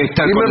tengo que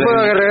estar y me puedo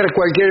agarrar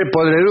cualquier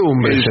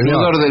podredumbre, el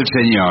sudor del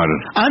señor?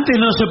 Antes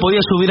no se podía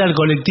subir al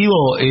colectivo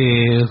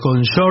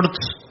con shorts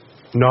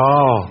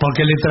No.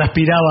 Porque le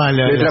transpiraba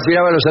Le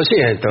transpiraban los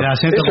asientos.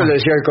 Eso le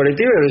decía el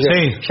colectivo. Le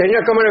decía,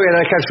 señor, ¿cómo le voy a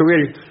dejar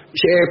subir?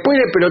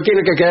 Puede, pero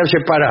tiene que quedarse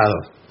parado.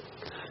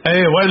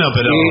 Bueno,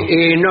 pero...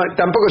 Y no,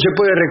 tampoco se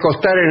puede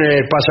recostar en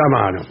el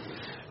pasamano.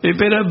 Pero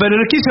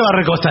 ¿quién se va a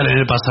recostar en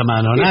el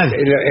pasamano? Nadie.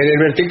 En el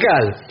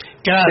vertical.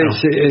 Claro.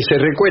 Se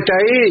recuesta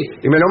ahí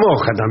y me lo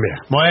moja también.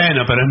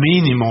 Bueno, pero es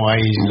mínimo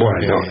ahí.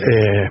 Bueno,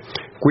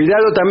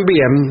 cuidado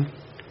también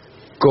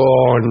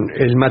con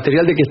el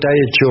material de que está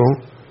hecho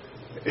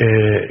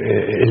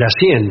el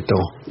asiento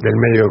del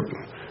medio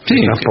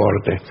de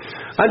transporte.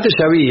 Antes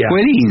había...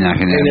 Cuerina,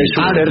 en el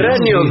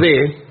subterráneo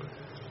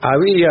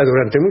había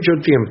durante mucho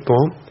tiempo,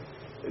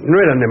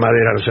 no eran de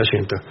madera los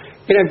asientos,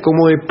 eran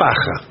como de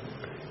paja.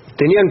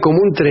 Tenían como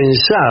un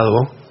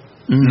trenzado.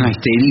 Una y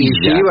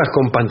esterilla. si ibas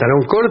con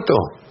pantalón corto,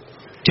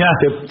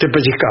 te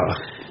pellizcaba.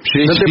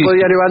 No te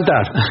podía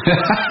levantar.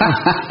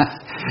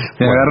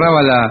 Te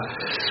agarraba la...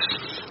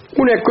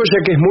 Una cosa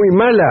que es muy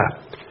mala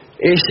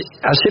es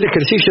hacer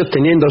ejercicios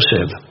teniendo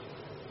sed.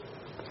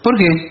 ¿Por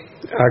qué?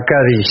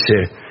 Acá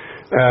dice...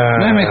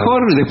 ¿No es mejor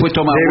después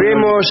tomar?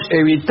 Debemos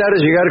evitar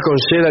llegar con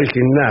sed al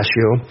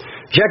gimnasio,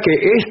 ya que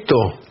esto...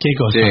 ¿Qué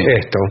cosa?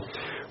 Esto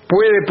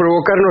puede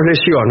provocarnos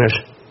lesiones.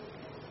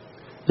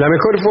 La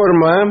mejor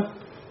forma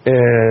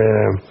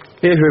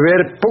es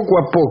beber poco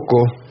a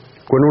poco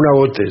con una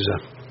botella.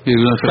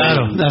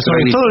 Claro,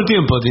 sobre todo el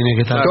tiempo tiene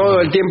que estar.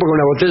 Todo el tiempo con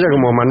una botella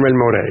como Manuel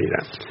Moreira.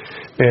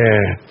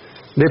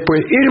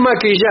 Después, ir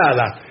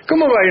maquillada.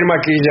 ¿Cómo va a ir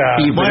maquillada?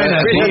 Y bueno,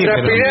 empieza a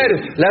transpirar,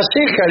 la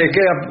ceja le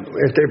queda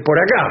por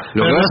acá.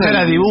 Lo que no se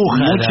la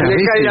dibuja. Muchas le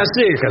veces, cae la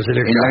ceja.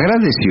 en las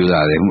grandes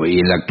ciudades y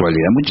en la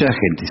actualidad, mucha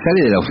gente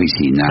sale de la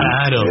oficina,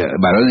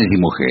 varones y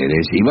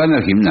mujeres, y van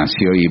al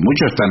gimnasio y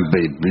muchos están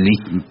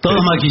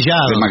todos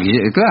maquillados.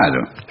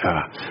 Claro.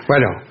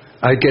 Bueno,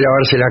 hay que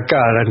lavarse la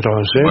cara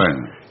entonces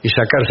y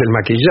sacarse el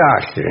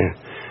maquillaje.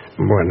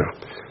 Bueno,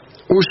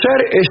 usar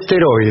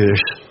esteroides.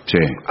 Sí.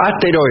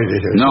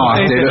 Asteroides. No,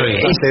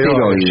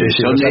 esteroides.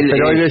 Son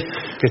asteroides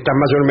que están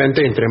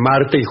mayormente entre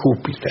Marte y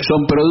Júpiter.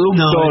 Son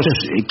productos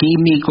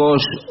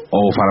químicos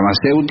o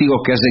farmacéuticos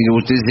que hacen que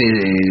usted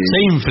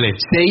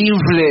se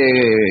infle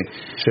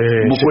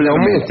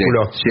muscularmente.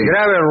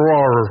 Grave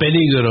error.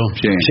 Peligro.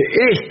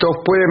 Estos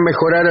pueden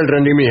mejorar el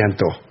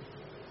rendimiento,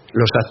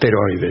 los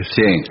asteroides.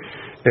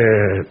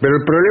 Pero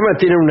el problema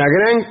tiene una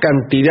gran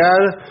cantidad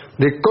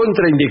de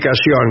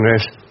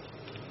contraindicaciones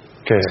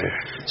que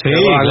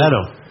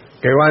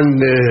van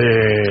de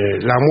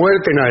la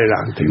muerte en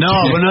adelante.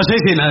 No sé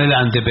si en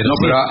adelante, pero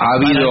pero ha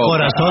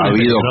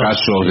habido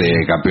casos de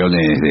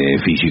campeones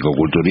de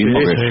físico-culturismo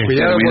que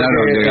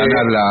terminaron de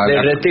ganar le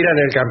retiran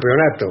el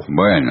campeonato.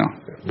 Bueno,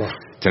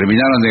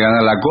 terminaron de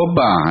ganar la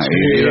copa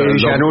y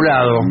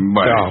anulado.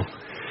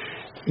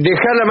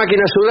 Dejar la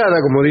máquina sudada,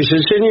 como dice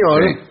el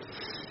señor.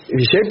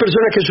 Y si hay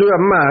personas que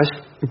sudan más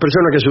y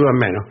personas que sudan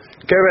menos.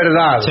 ¡Qué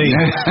verdad!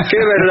 ¡Qué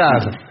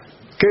verdad!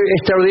 ¡Qué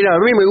extraordinario!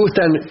 A mí me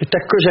gustan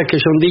estas cosas que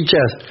son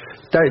dichas.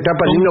 Está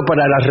pariendo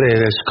para las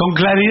redes. Con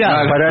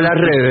claridad. Para las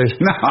redes.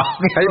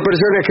 Hay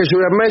personas que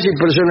sudan más y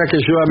personas que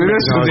sudan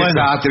menos.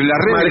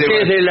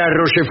 Marqués de la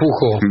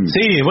Rochefoucauld.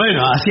 Sí, bueno,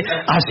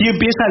 así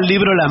empieza el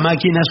libro La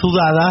máquina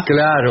sudada.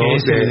 Claro,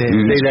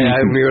 de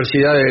la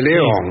Universidad de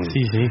León.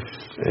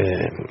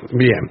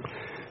 Bien.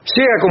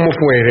 Sea como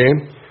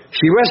fuere,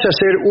 si vas a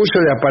hacer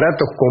uso de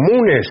aparatos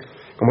comunes,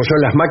 como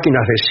son las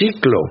máquinas de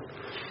ciclo,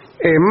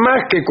 es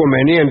más que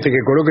conveniente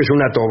que coloques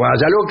una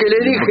toalla. Lo que le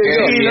dije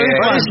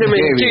parece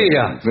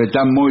mentira.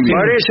 Está muy bien.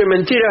 Parece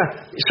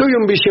mentira. Soy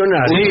un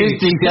visionario.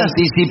 Se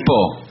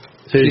anticipó.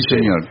 Sí,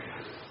 señor.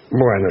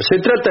 Bueno,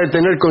 se trata de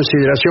tener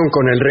consideración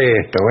con el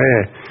resto.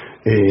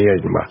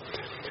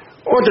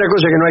 Otra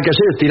cosa que no hay que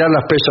hacer es tirar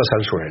las pesas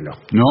al suelo.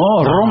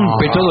 No,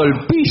 rompe todo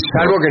el piso.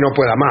 Algo que no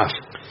pueda más.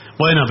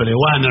 Bueno, pero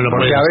igual no lo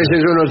porque a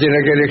veces uno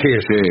tiene que elegir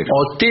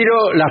o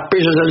tiro las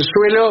pesas al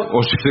suelo o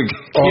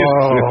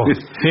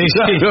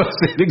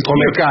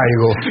me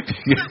caigo.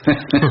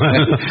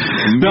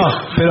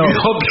 Pero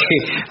que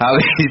a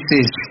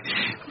veces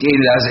en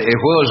los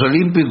Juegos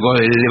Olímpicos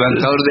el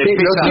levantador de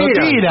pesas lo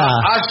tira.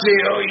 Hace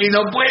y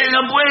no puede. Eso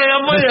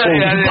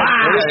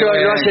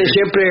lo hacen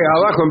siempre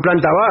abajo, en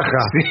planta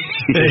baja.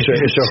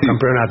 Esos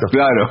campeonatos.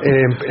 Claro.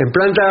 En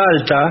planta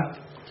alta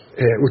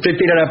usted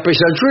tira la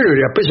pesa al suelo y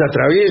la pesa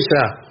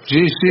atraviesa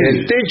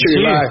el techo y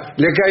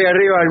le cae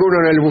arriba a alguno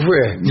en el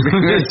buffet.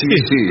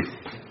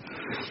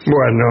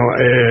 Bueno,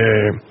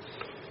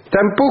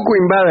 tampoco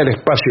invada el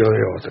espacio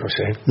de otros.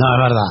 No, es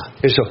verdad.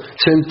 Eso,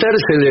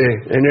 sentarse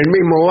en el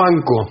mismo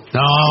banco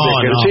de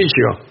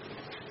ejercicio.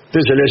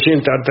 Usted se le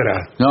sienta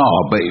atrás. No,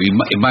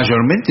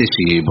 mayormente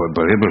si,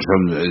 por ejemplo,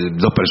 son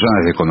dos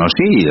personas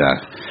desconocidas.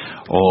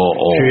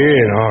 Sí,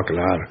 no,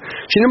 claro.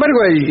 Sin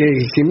embargo, hay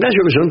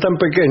gimnasios que son tan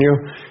pequeños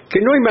que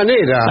no hay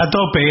manera está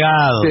todo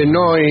pegado de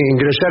no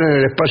ingresar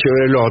en el espacio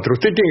del otro.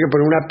 Usted tiene que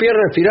poner una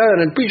pierna estirada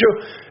en el piso,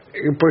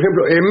 por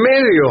ejemplo, en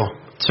medio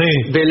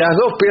de las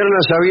dos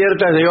piernas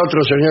abiertas de otro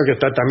señor que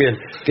está también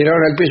tirado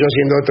en el piso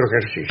haciendo otro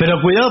ejercicio.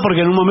 Pero cuidado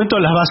porque en un momento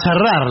las va a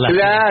cerrar.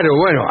 Claro,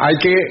 bueno, hay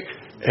que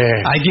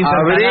Hay que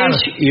intercalar. abrís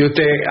y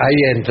usted ahí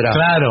entra.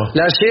 Claro.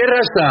 La cierra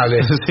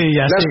sale. Sí,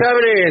 ya la sé.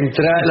 abre,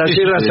 entra. La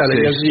cierra sale.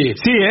 Y así.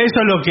 Sí, eso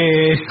es lo que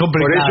es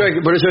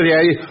complicado. Por eso de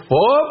ahí,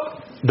 hop,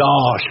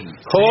 dos.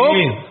 Hop,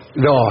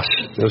 dos.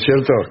 ¿No es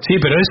cierto? Sí,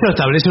 pero eso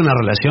establece una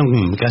relación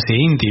casi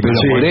íntima. Pero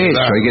Sí, por eso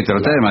claro. hay que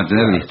tratar de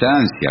mantener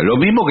distancia. Lo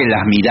mismo que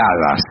las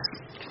miradas.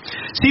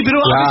 Sí,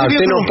 pero Claro,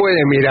 usted no puede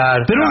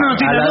mirar Pero uno no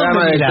tiene a la dónde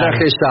dama del mirar.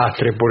 traje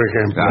sastre, por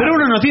ejemplo. Pero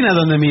uno no tiene a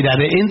dónde mirar.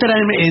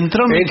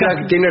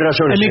 Tiene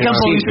razón. en el señor.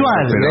 campo Sí,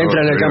 visual. pero entra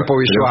en el campo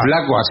Pero, visual.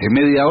 flaco, hace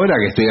media hora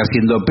que estoy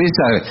haciendo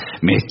pesas,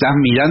 me estás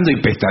mirando y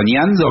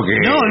pestañeando que...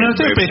 No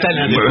estoy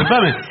pestañando,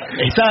 disculpame.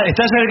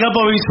 Estás en el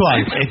campo visual.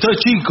 Estoy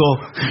chico.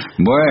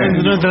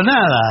 Bueno, No entra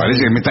nada.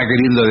 parece que me está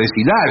queriendo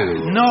decir algo.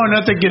 No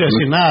te quiero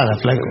decir nada,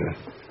 flaco.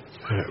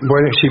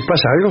 Bueno, si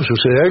pasa algo,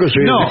 sucede algo,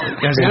 soy No,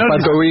 el señor-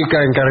 Pato Vica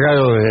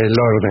encargado del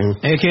orden.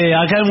 Es que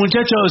acá el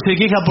muchacho se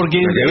queja porque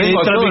Porque vengo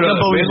entra en el todo-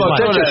 campo vengo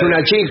visual. Usted es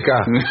una chica,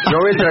 no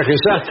ve traje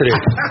sastre.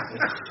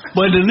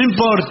 Bueno, no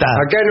importa.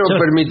 Acá no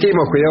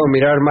permitimos, cuidado,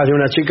 mirar más de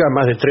una chica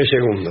más de 3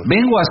 segundos.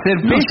 Vengo a hacer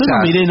No, yo pesas. no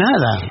miré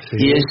nada.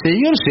 Y el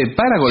señor se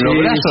para con los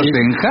brazos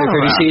en Te jarra.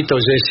 felicito,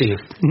 Jessy.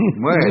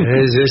 Bueno,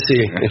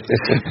 Jessy.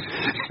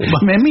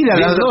 me mira a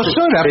las 2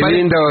 horas. Qué pare-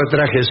 lindo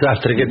traje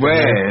sastre que tenés.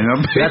 Bueno,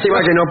 Lástima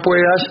que no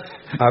puedas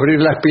abrir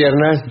las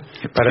piernas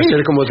para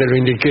hacer como te lo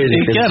indiqué. el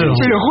claro.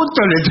 ejercicio. Pero justo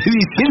le estoy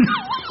diciendo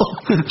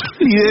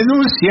y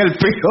denuncia al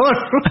peor.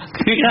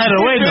 Claro,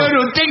 bueno. Peor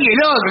usted que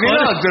el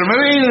otro, me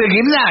voy a ir del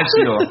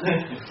gimnasio.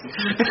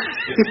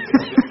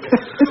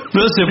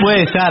 No se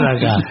puede estar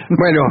acá.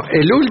 Bueno,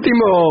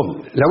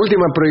 la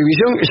última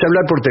prohibición es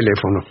hablar por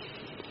teléfono.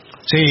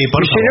 Sí,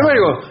 por Y sin favor.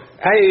 embargo,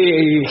 hay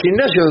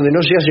gimnasios donde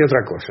no se hace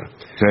otra cosa.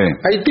 Sí.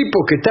 Hay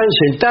tipos que están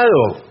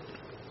sentados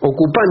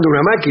ocupando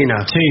una máquina,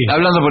 Sí.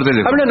 Hablando por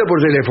teléfono. hablando por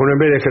teléfono en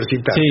vez de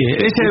ejercitar. Sí,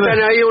 ese-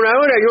 Están ahí una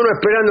hora y uno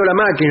esperando la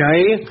máquina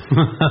ahí.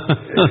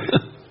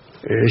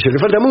 Se le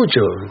falta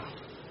mucho.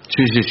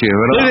 Sí, es Estoy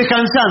verdad.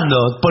 descansando,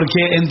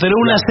 porque entre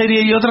una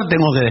serie y otra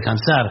tengo que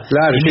descansar.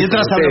 Claro, Y sí,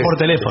 mientras usted, hablo por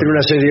teléfono. entre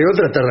una serie y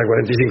otra tarda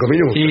 45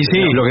 minutos. Y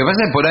sí. Lo que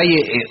pasa es por ahí,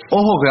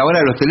 ojo que ahora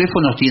los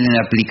teléfonos tienen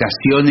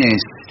aplicaciones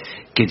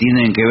que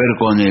tienen que ver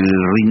con el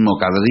ritmo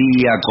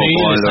cardíaco, Sí,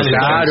 con los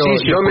Claro,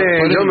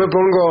 ejercicios. yo me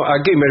pongo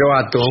aquí, me lo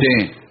ato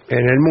Sí,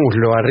 en el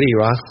muslo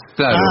arriba,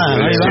 claro,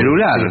 Ah, ahí el va.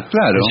 celular,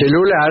 claro. el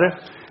celular.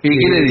 ¿Y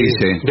qué le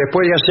dice?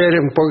 Después de hacer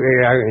un poco,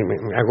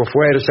 hago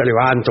fuerza,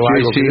 levanto Sí,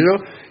 algo, sí. qué sé yo,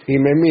 y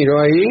me miro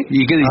ahí.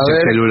 ¿Y qué dice a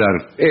ver, el celular?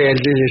 El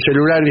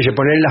celular dice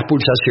poner las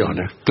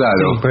pulsaciones.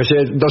 Claro. Puede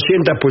ser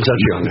 200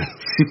 pulsaciones.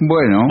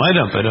 Bueno,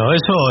 Bueno, pero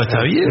eso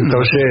está bien.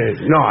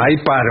 Entonces, no, ahí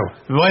paro.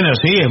 Bueno,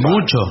 sí, es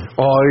mucho.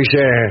 O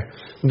dice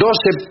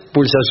 12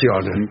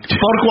 pulsaciones.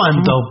 ¿Por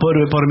cuánto?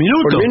 ¿Por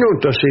minuto? Por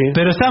minuto, sí.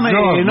 Pero está...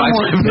 No, Bueno,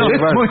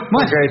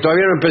 porque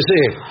todavía no empecé.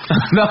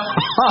 no,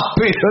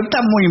 pero está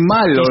muy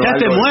mal los Ya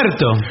esté valores.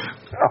 muerto.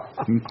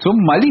 Son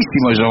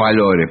malísimos esos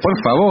valores, por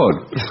favor.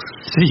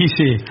 Sí,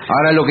 sí.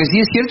 Ahora, lo que sí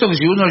es cierto que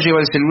si uno lleva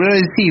el celular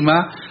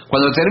encima,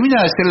 cuando termina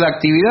de hacer la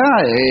actividad,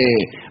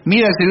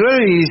 mira el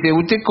celular y dice,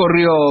 usted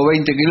corrió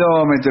 20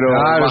 kilómetros.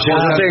 Claro, bajó yo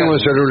no la tengo un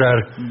ca-". celular.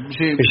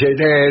 Sí. Dice,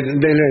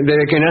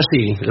 desde que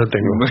nací lo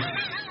tengo.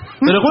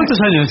 ¿Pero cuántos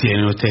años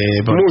tiene usted?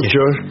 Porque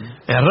Muchos.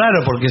 Es raro,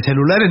 porque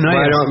celulares no hay...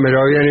 Bueno, me lo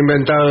habían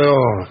inventado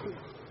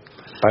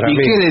para ¿Y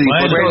mí. qué le dijo?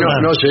 Bueno,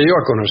 Claro. no se dio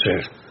a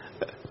conocer.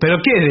 ¿Pero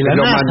qué? ¿De la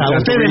Lo NASA?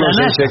 ¿Usted es de la mantuvimos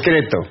en NASA?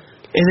 secreto.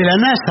 ¿Es de la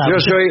NASA? Yo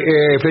soy,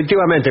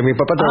 efectivamente, mi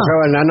papá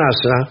trabajaba en la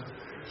NASA,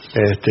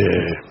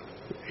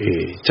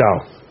 y chao.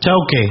 ¿Chao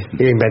qué?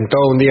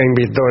 Un día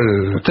invitó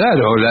el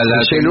Claro,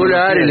 el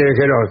celular y le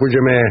dije, no,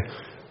 escúcheme,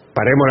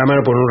 paremos la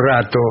mano por un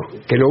rato,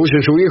 que lo use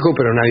su hijo,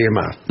 pero nadie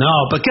más. No,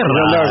 pues qué Yo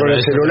andaba raro. con el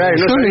eso. celular y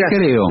Yo le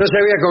creo. no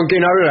sabía con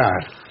quién hablar.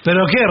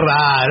 Pero qué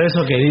raro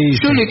eso que dice.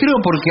 Yo le creo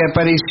porque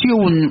apareció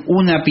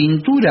una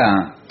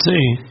pintura Sí.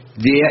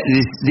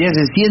 de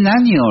hace 100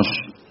 años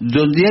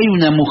donde hay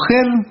una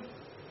mujer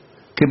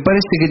que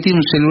parece que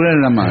tiene un celular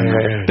en la mano.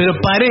 Pero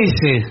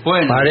parece.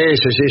 Bueno,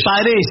 Parece, sí.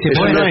 Parece, es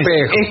bueno, un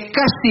espejo. es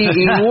casi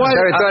igual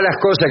Sabe a- todas las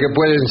cosas que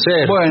pueden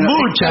ser. Bueno,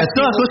 Muchas,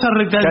 todas cosas Casi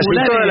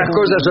rectangulares. todas las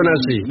cosas son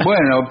así.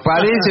 Bueno,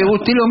 parece,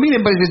 usted lo mire,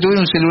 parece que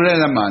tuviera un celular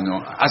en la mano.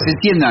 Hace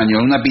 100 años,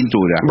 una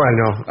pintura.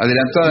 Bueno,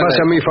 Adelantada. más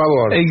a mi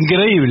favor.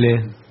 Increíble.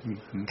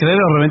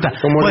 Creerlo reventar.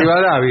 Como Bueno,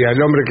 Rivadavia, el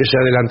hombre que se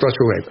adelantó a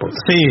su época.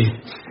 sí.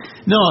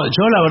 No,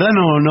 yo la verdad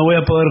no voy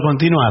a poder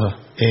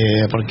continuar.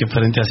 Porque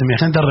frente a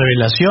semejante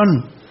revelación,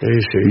 Sí,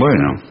 sí.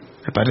 Bueno.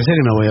 me parece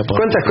que no voy a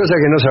poder. ¿Cuántas cosas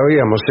que no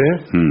sabíamos,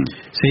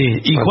 Sí,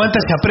 y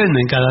cuántas se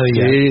aprenden cada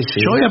día. Sí, sí.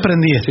 Yo hoy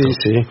aprendí esto. Sí,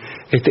 sí.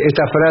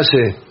 Esta frase,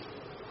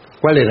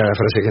 ¿cuál era la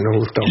frase que nos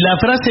gustó? La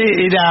frase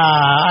era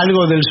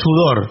algo del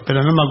sudor,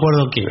 pero no me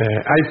acuerdo qué.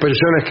 Hay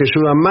personas que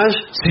sudan más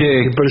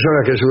y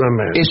personas que sudan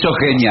menos. Eso es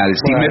genial.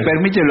 Si Bueno. me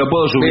permite, lo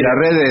puedo subir Mira, a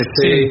redes.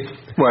 Sí.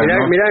 Bueno,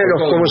 mirá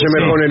cómo se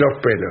me Sí. ponen los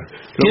pelos.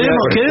 Quedémonos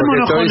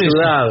Porque con estoy eso.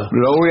 sudado.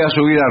 lo voy a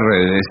subir a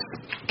redes.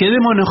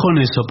 Quedémonos con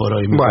eso por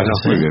hoy. me Bueno,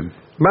 parece. Muy bien.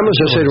 vamos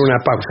a hacer una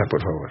pausa,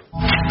 por favor.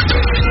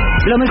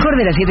 Lo mejor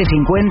de las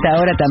 7.50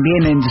 ahora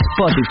también en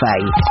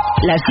Spotify.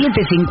 Las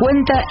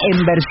 7.50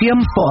 en versión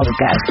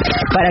podcast,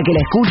 para que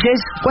la escuches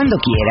cuando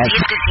quieras.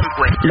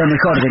 7.50. Lo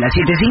mejor de las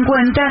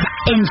 7.50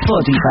 en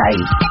Spotify.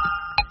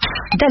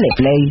 Dale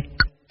play.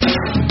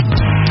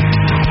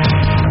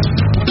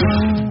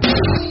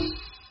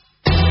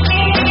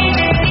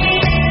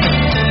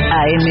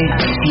 AM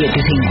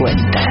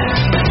 750.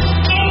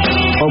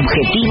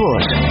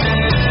 Objetivos,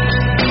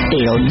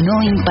 pero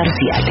no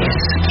imparciales.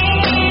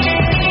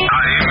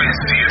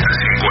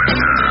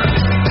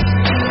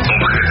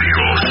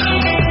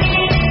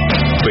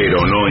 Pero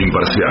no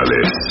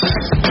imparciales.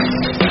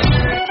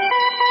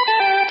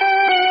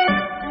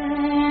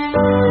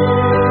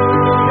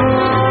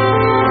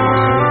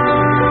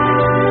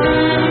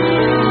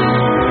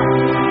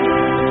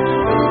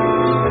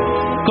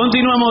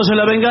 Continuamos,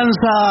 la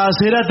venganza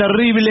será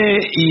terrible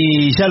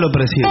y ya lo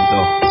presiento.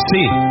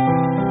 Sí.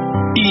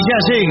 Y ya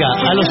llega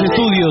a los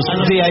estudios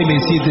de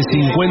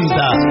AM750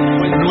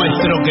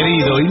 nuestro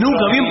querido y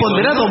nunca bien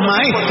ponderado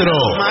maestro,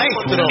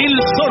 el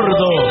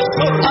sordo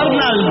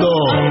Arnaldo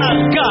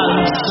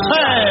Ganz.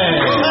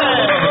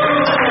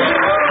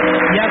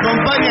 Y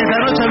acompaña esta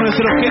noche a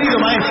nuestro querido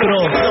maestro,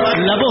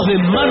 la voz de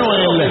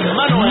Manuel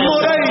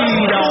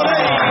Moreira.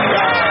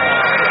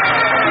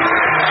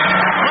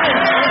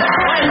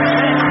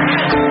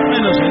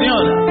 Bueno,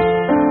 señor.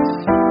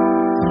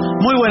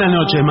 Muy buenas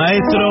noches,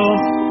 maestro.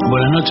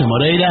 Buenas noches,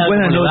 Moreira.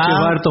 Buenas noches,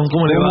 Barton.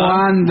 ¿Cómo le va? ¿Cómo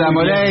anda,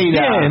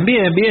 Moreira?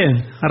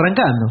 Bien.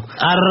 Arrancando.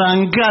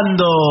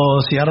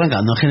 Sí,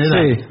 arrancando en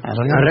general. Sí.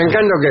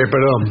 ¿Arrancando qué?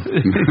 Perdón.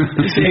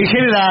 En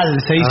general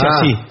se dice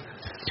así.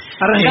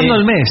 Arrancando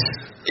el mes.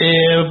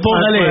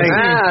 Póngale.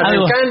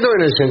 algo. Arrancando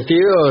en el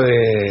sentido de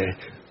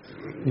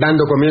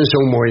dando comienzo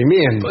a un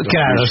movimiento.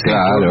 Claro,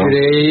 Claro.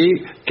 Creí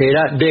que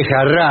era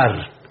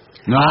desgarrar.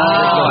 No,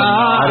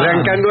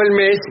 Arrancando el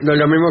mes no es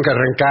lo mismo que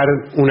arrancar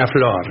una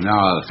flor. no,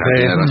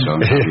 tiene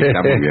razón.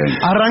 Está muy bien.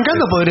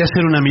 Arrancando podría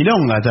ser una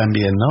milonga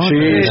también, ¿no? Sí,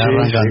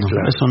 Arrancando. sí,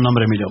 claro. Es un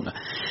nombre milonga.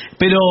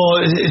 Pero,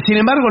 sin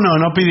embargo,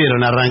 no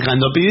pidieron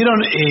arrancando. Pidieron...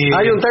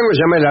 Hay un tango que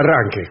se llama El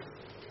Arranque.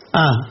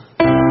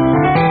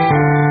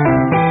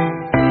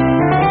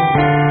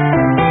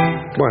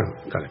 Bueno,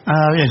 dale.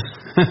 Bien.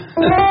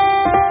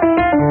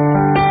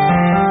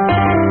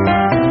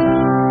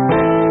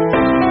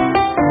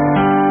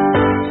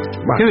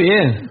 Qué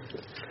bien.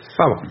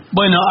 Vamos.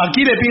 Bueno,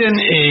 aquí le piden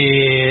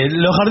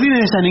los jardines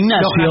de San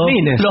Ignacio.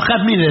 Los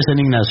jazmines de San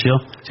Ignacio.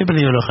 Siempre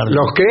digo los jardines.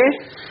 ¿Los qué?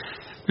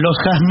 Los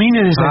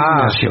jazmines de San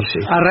Ignacio. Sí.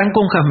 Arranca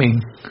un jazmín.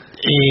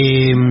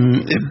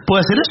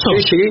 ¿Puede hacer eso?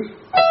 Sí.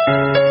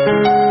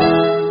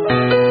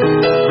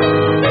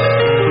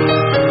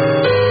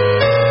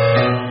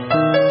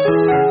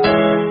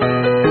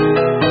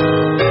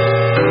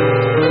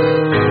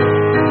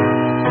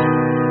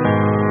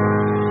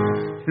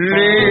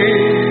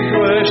 Lindo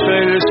es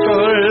el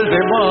sol de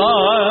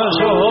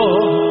mayo,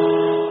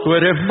 tú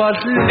eres más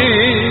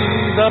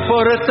linda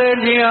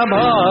porteña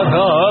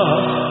amada.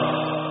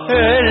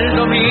 El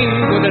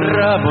domingo de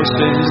Ramos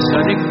en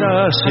San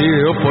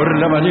Ignacio por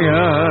la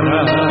mañana.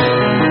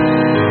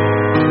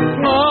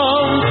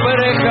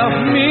 Hombre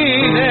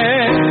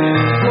jazmines,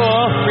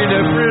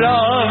 jazmines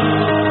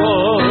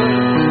blancos,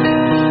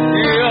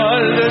 y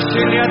al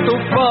decirle a tu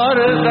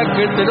parda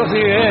que te los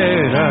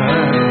diera,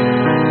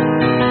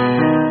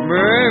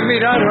 me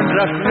miraron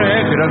las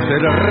negras de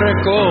la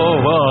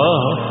recoba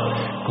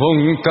con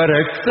cara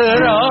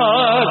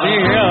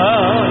extraña.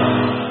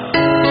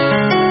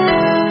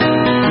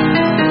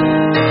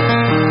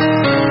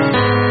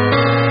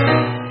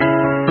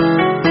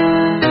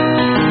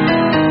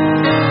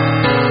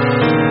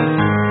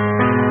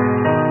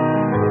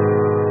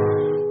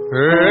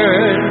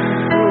 En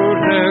tu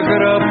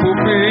negra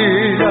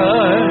pupila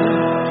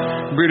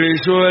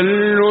brilló el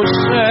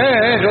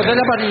lucero de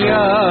la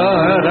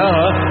mañana.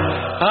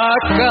 A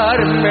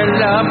Carmen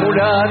la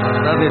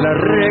mulata de la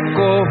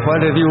recopa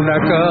le di una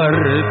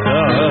carta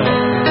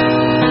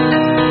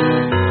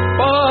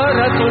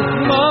para tus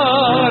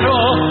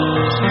manos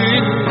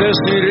sin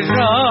decir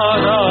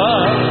nada.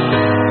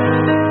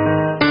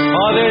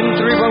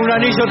 Adentro iba un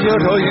anillo de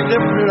oro y de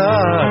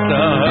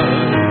plata,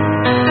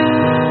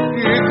 y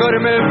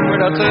Carmen me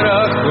la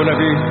trajo la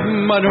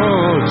misma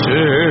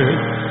noche,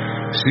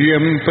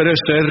 siempre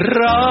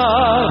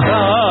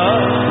cerrada.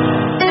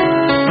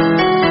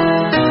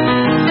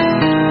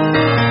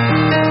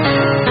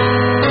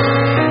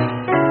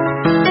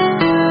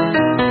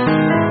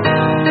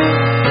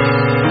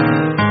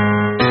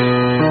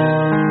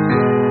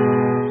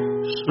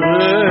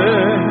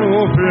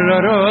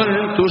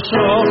 Tus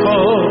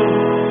ojos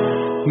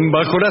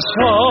bajo la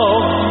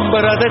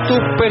sombra de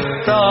tus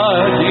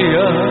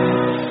pestañas,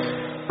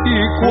 y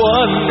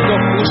cuando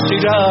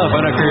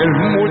fusilaban a aquel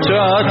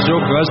muchacho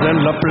allá en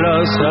la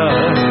plaza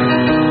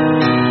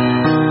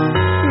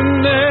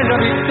de la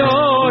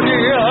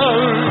Victoria,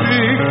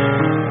 vi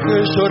que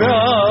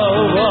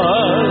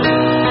llorabas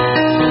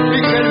y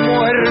que el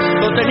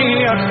muerto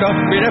tenía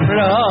jazmines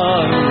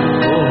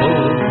blancos,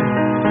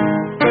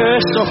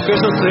 esos que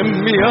yo te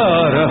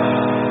enviara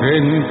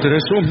entre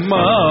sus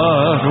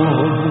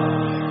manos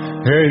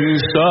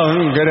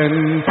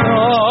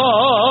ensangrentada.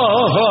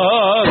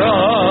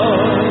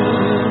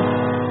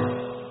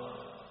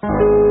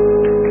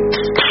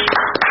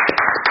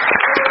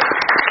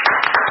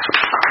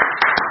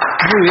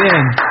 Muy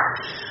bien.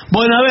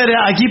 Bueno, a ver,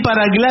 aquí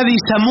para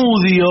Gladys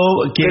Zamudio,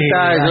 que ¿Qué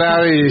tal,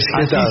 Gladys?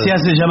 ¿Qué así tal? se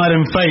hace llamar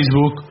en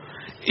Facebook,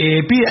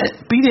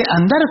 pide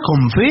andar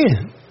con fe.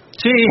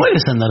 Sí. ¿Cuál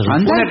es andar con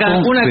fe?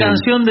 Una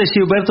canción de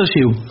Gilberto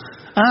Gil.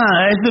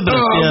 Ah, es de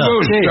precioso.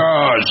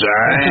 Gustosa,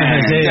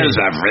 Sí.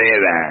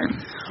 Alfreda.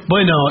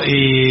 Bueno,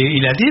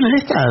 ¿y la tienen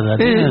esta? ¿La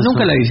tienen?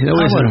 Nunca la hice, la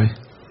voy a hacer bueno. hoy.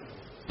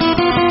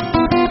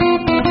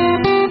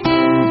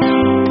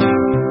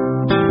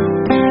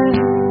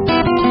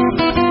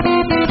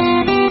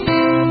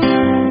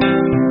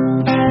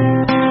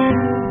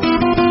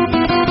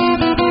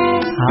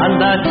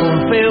 Anda com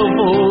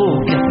felvo,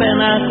 que a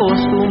pena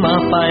costuma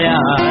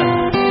falhar.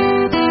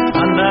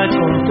 Anda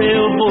com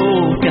felvo,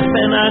 que a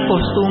pena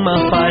costuma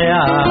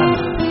falhar.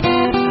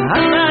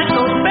 Anda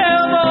com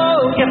felvo,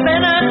 que a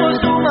pena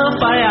costuma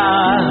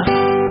falhar.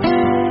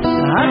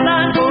 Anda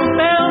com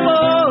felvo,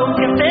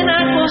 que a pena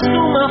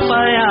costuma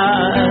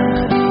falhar.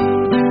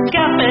 Que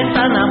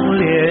aperta na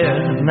mulher,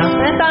 na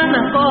festa,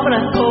 na cobra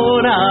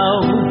coral.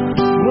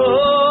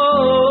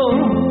 Oh,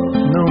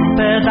 num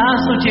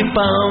pedaço de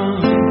pão.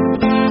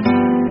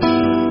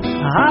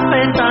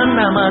 Apertar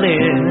na maré,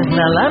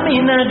 na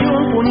lâmina de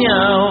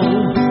punhal.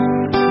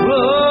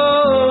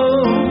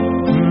 Oh,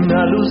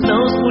 na luz da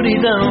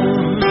escuridão.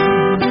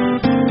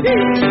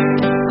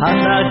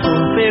 Andar com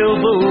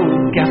felvo,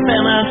 que a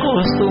pena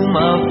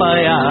costuma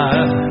falhar.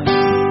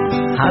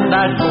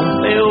 Andar com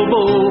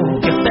felvo,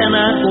 que a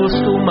pena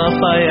costuma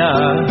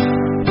falhar.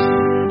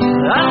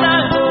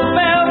 Andar com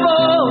felvo,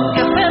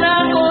 que a pena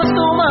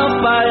costuma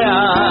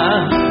falhar.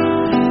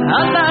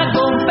 Andar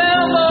com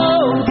felvo,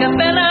 que a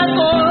pena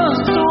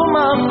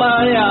costuma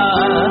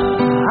falhar.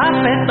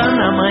 Aperta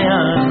na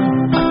manhã,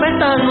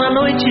 aperta no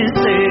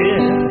anoitecer.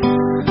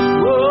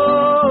 Oh,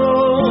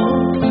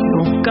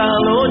 no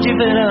calor de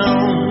verão.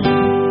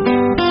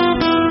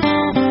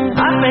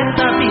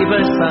 Aperta a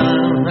diversão,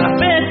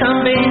 aperta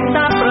também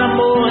dá pra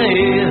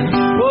morrer.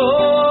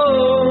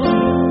 Oh,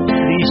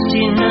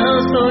 triste na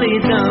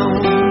solidão.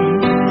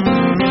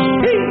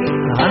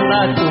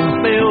 Anda com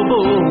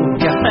felvo,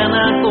 que a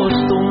pena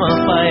costuma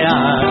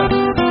falhar.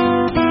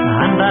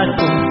 Anda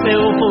com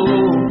felvo,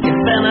 que a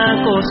pena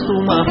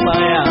costuma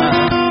falhar.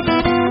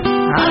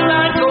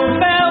 Anda com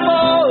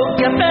felvo,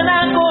 que a pena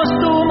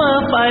costuma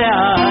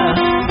falhar.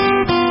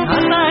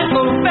 Anda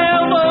com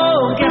felvo,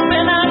 que a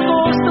pena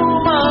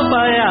costuma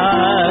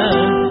falhar.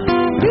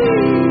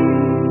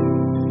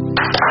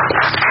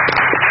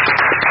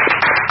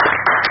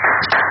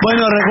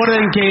 Bueno,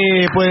 recuerden que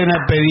pueden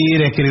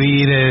pedir,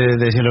 escribir,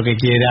 decir lo que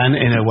quieran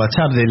en el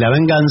WhatsApp de La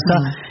Venganza,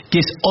 que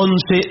es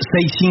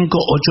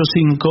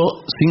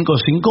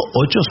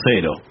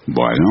 11-6585-5580.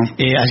 Bueno.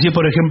 Allí,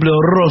 por ejemplo,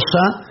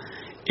 Rosa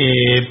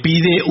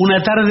pide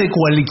una tarde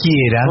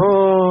cualquiera.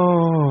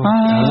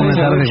 Una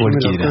tarde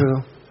cualquiera.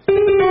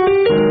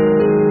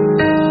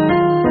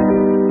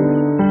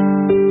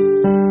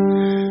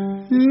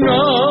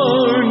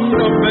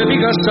 No me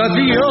digas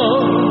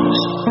adiós,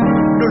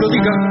 no lo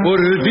digas por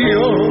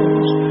Dios,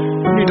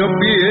 ni lo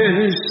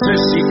pienses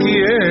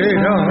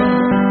siquiera.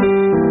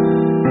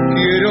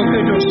 Quiero que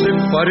nos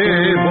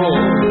separemos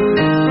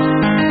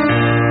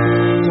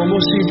como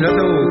si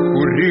nada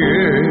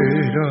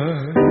ocurriera,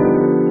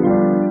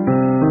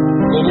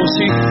 como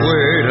si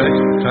fuera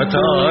esta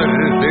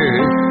tarde,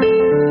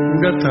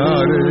 una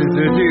tarde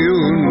de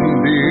un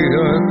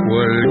día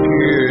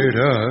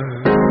cualquiera.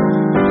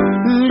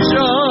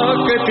 Ya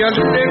que te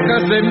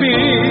alejas de mí,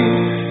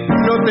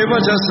 no te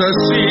vayas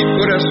así,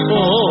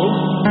 corazón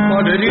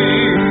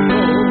malherido,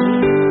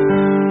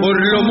 por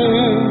lo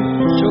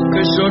mucho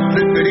que yo te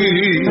he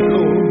querido,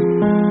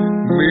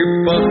 mi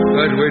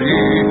pájaro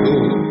herido,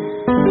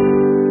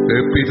 te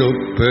pido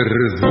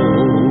perdón.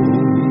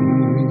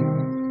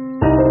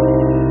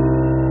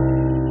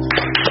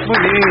 Muy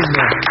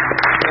lindo.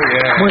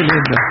 Muy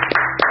lindo.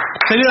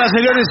 Señoras y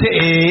señores,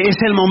 es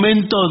el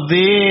momento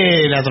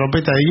de la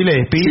trompeta de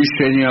Gillespie. Sí,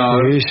 señor.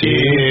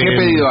 ¿Qué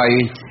pedido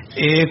hay?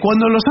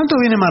 Cuando los santos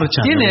vienen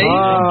marchando. ¿Tiene ahí?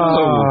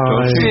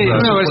 Sí, Sí, claro,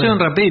 una versión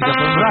rapidita.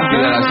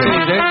 rápida la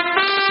hacemos, ¿eh?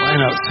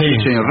 Bueno, sí. Sí,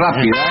 señor,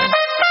 rápida.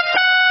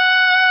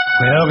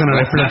 Cuidado que no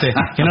le explote,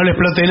 que no le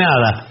explote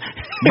nada.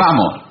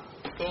 Vamos.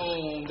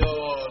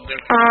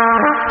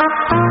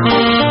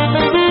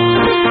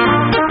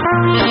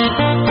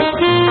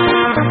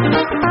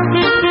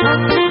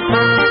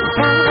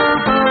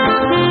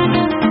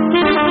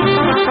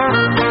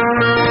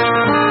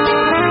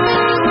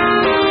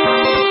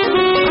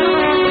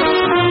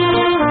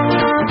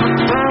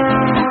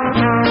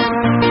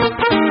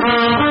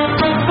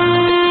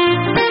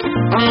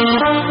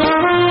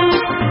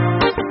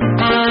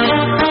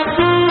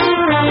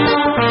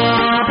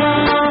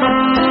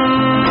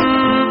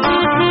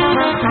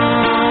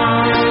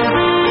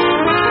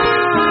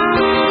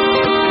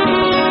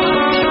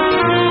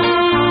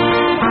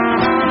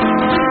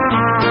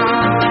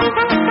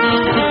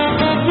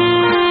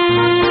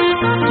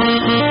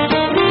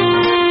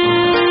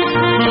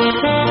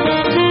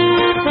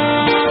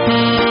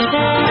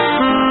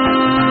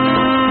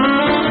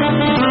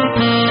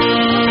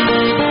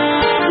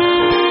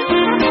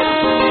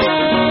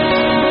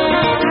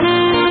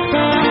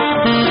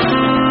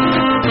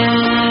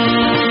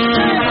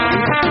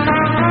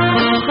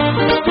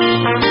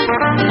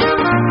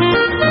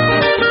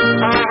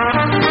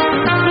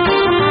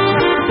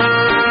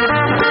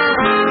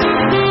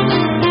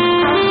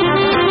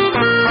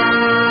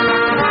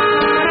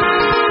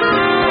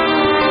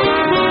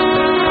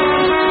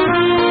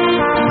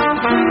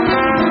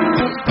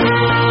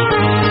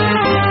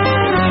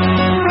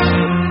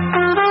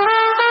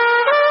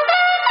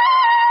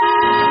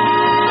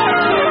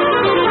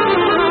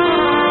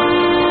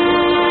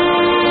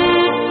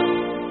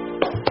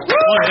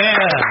 Muy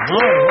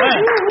bien.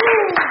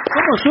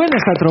 ¿Cómo suena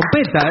esa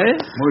trompeta,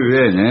 Muy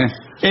bien,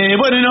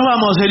 Bueno, y nos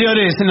vamos,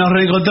 señores. Nos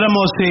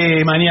reencontramos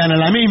mañana a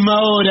la misma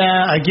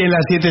hora, aquí en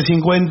las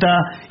 7:50.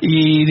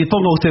 Y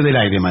disponga usted del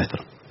aire,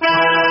 maestro.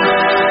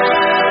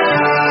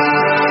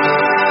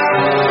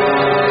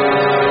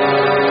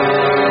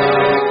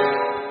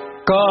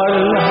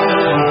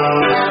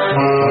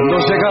 Cuando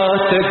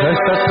llegaste a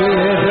esta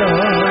tierra,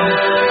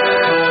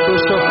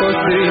 tus ojos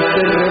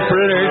tristes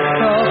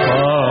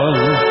reflejaban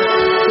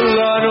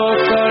la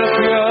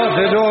nostalgia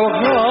del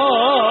hogar.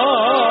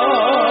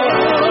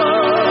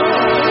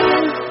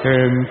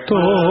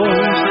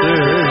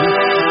 Entonces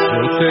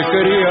yo te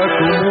quería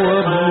como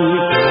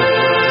amigo.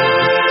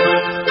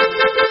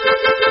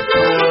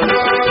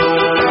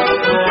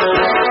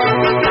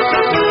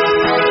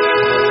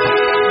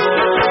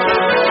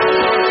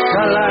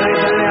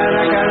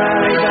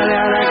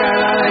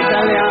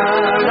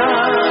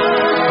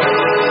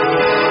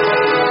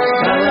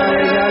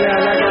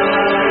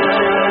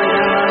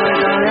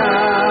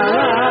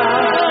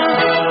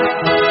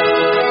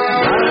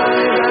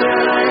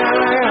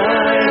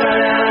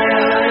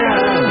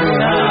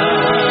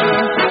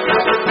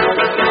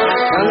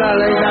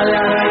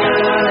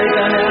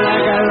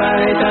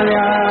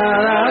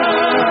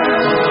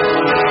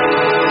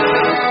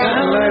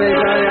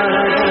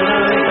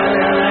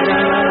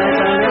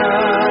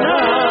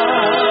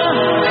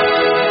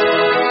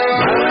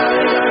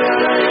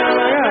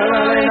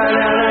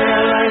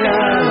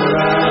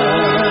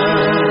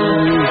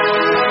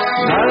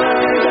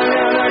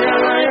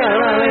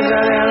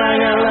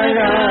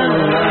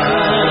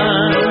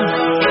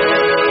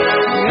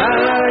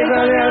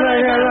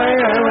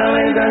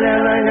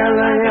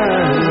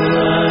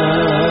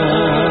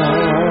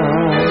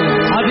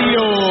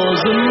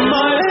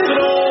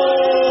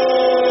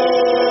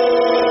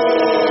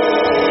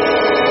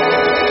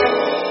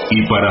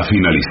 Para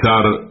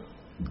finalizar,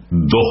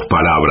 2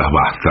 palabras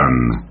bastan.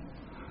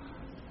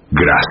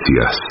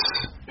 Gracias.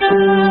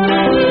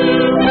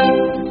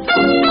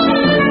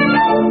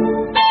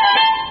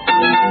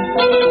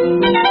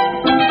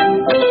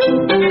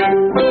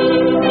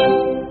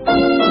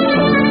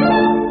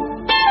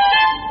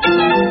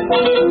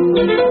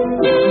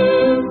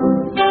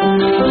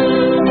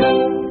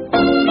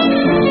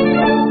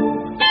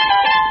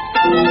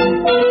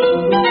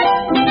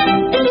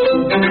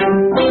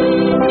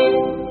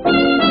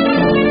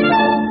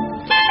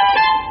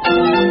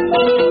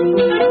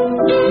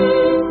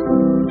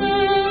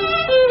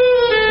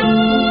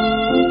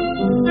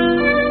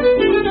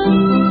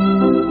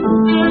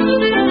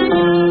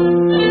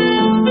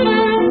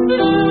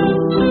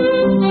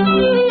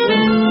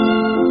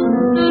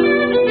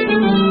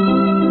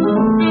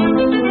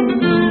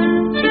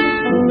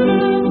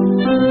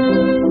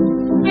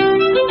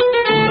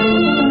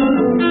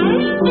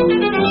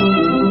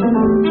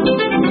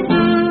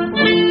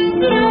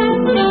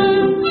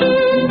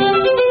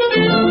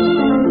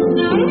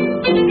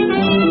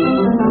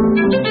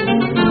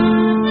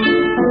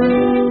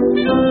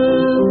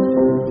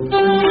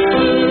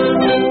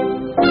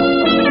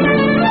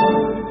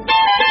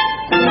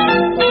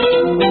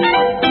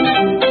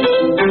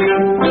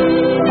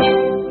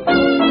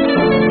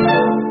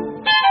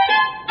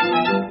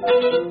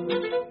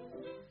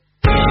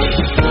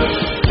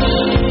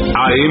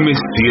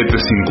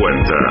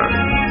 AM750.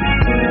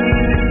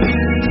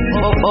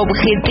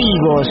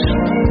 Objetivos,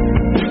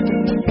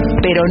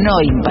 pero no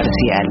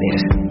imparciales.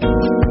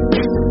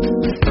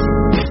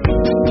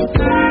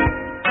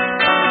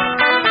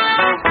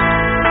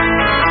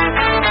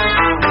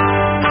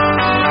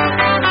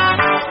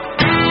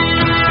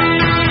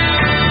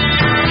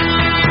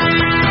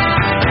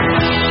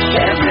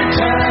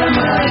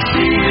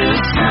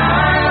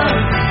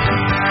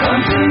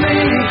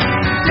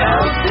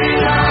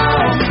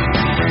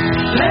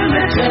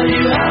 Tell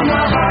you how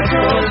my heart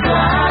goes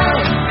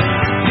wild.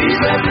 Please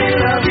let me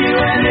love you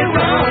and it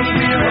won't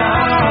be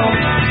wrong.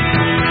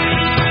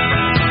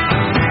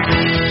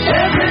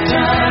 Every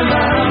time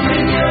I'm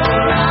in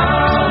your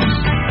arms,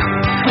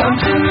 come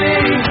to me,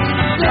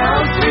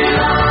 don't be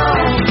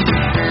long.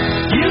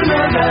 You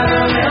know that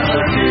I'll never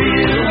do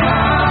you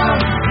harm.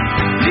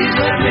 Please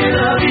let me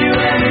love you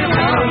and it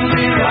won't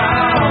be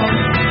wrong.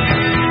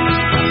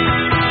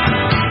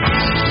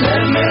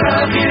 Let me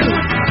love you,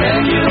 then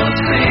you'll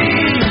see.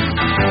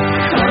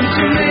 Come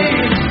to me,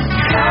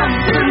 come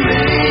to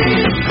me.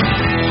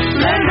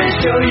 Let me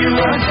show you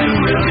what you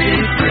will be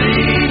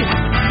free.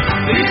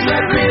 Please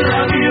let me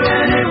love you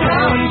and it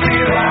won't be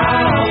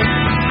wrong.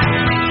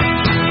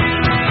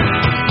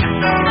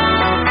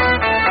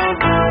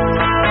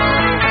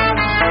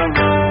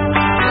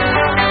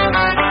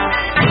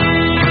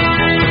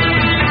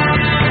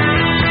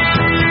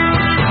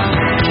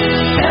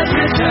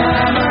 Every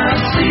time I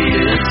see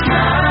you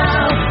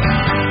smile,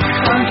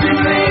 come to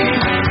me,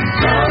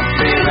 don't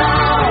be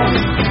long.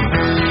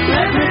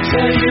 Let me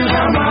tell you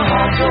how my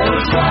heart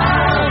goes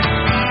wild.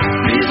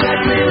 Please let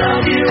me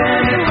love you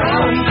and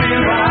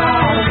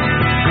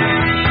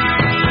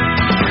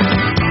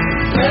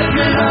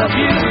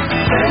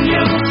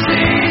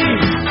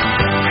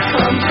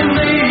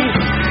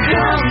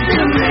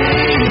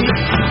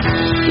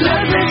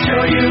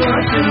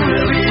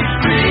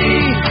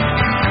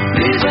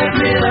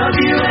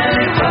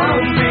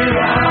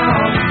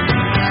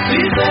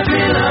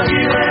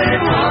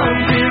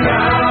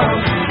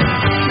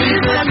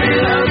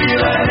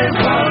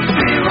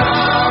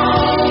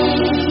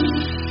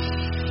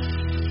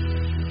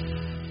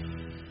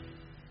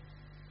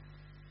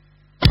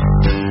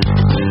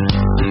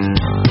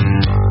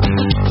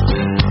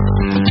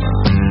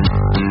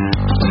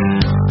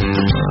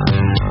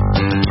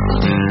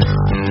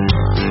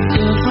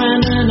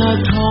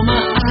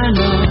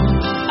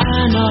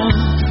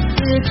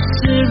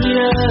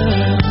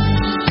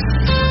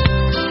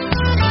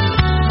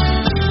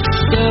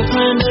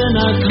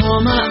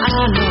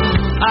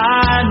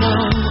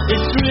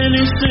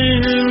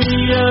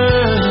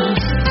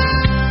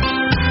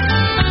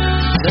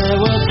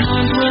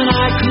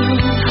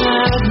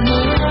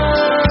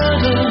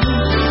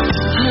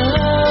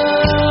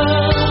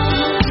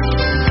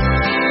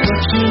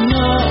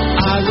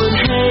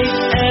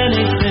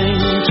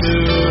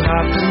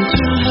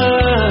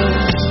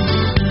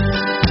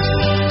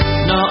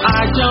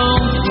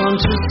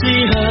you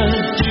see her?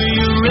 Do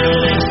you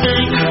really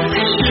think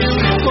she'll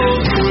pull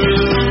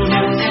through?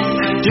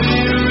 Do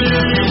you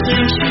really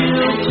think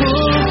she'll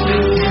pull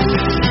through?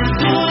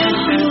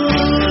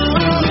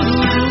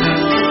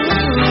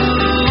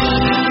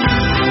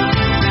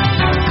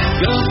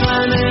 You're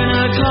fine in a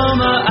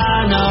coma, I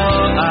know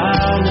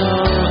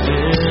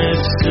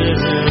it's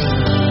serious.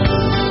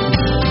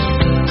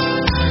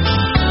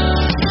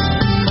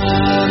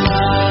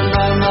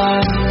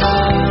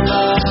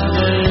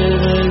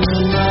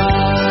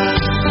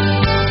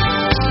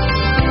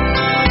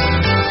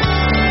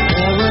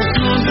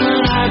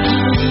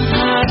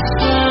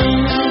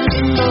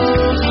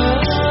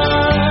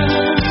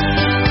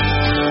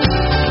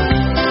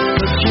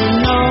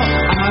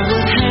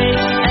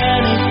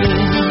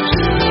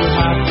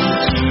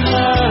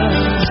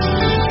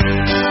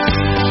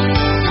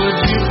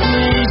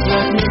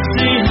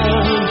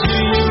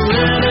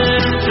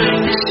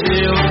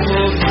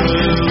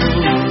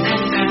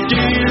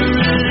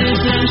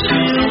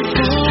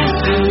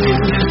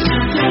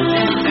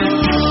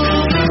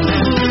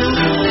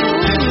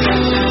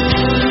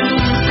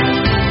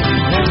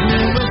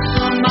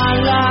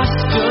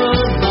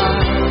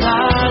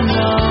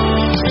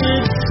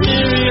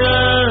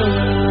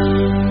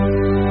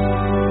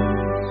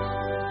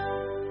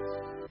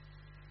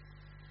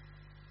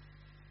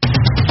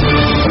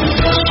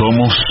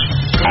 Somos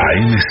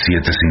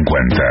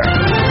AM750.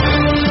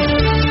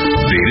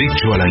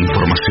 Derecho a la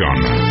información.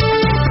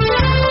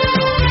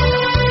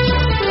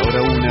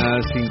 Ahora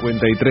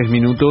 1:53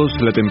 minutos.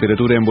 La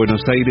temperatura en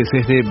Buenos Aires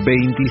es de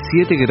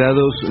 27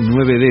 grados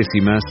 9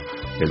 décimas.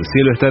 El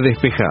cielo está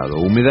despejado.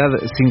 Humedad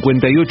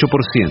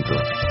 58%.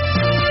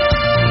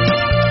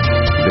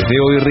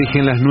 Desde hoy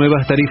rigen las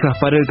nuevas tarifas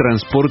para el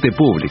transporte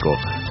público.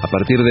 A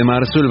partir de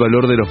marzo, el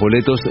valor de los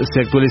boletos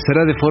se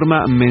actualizará de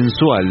forma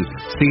mensual,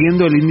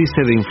 siguiendo el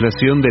índice de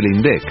inflación del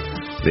INDEC.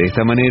 De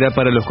esta manera,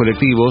 para los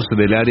colectivos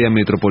del área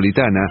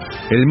metropolitana,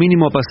 el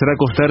mínimo pasará a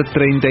costar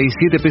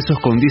 37 pesos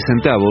con 10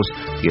 centavos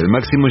y el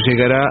máximo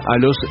llegará a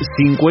los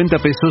 50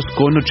 pesos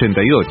con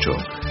 88.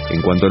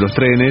 En cuanto a los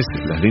trenes,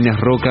 las líneas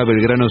Roca,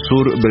 Belgrano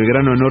Sur,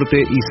 Belgrano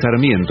Norte y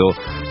Sarmiento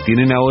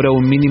tienen ahora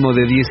un mínimo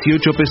de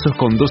 18 pesos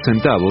con 2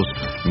 centavos,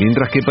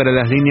 mientras que para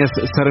las líneas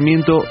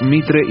Sarmiento,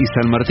 Mitre y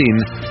San Martín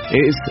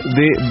es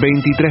de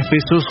 23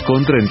 pesos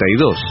con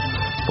 32.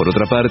 Por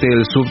otra parte,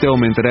 el subte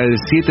aumentará el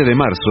 7 de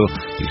marzo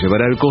y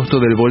llevará el costo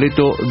del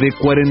boleto de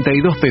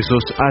 42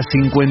 pesos a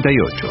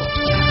 58.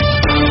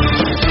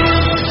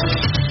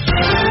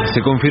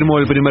 Se confirmó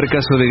el primer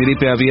caso de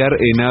gripe aviar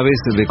en aves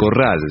de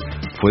corral.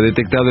 Fue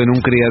detectado en un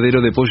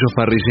criadero de pollos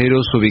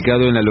parrilleros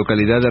ubicado en la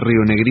localidad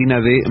rionegrina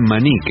de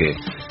Manique.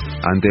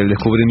 Ante el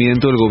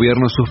descubrimiento, el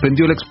gobierno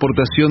suspendió la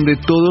exportación de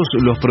todos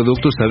los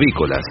productos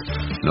avícolas.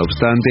 No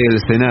obstante, el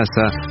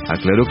SENASA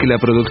aclaró que la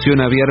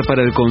producción aviar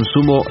para el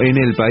consumo en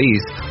el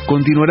país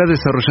continuará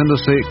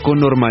desarrollándose con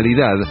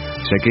normalidad,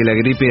 ya que la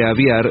gripe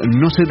aviar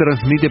no se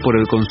transmite por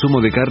el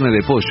consumo de carne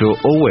de pollo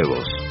o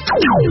huevos.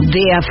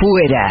 De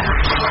afuera.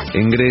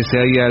 En Grecia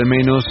hay al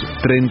menos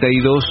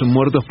 32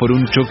 muertos por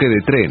un choque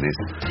de trenes.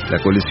 La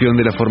colisión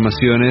de las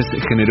formaciones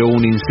generó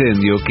un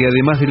incendio que,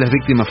 además de las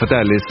víctimas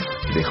fatales,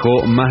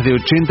 dejó más de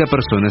 80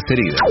 personas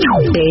heridas.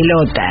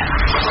 Pelota.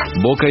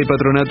 Boca y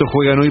Patronato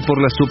juegan hoy por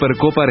la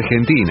Supercopa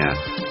Argentina.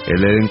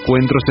 El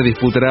encuentro se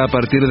disputará a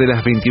partir de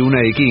las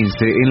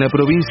 21:15 en la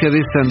provincia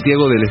de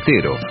Santiago del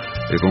Estero.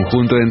 El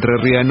conjunto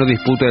entrerriano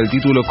disputa el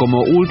título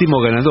como último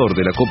ganador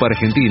de la Copa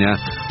Argentina,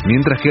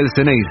 mientras que el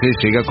Ceneice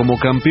llega como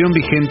campeón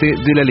vigente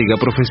de la Liga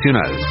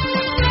Profesional.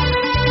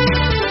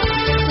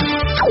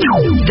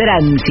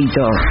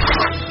 Tránsito.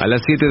 A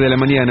las 7 de la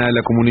mañana,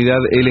 la comunidad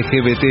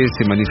LGBT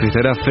se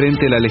manifestará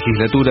frente a la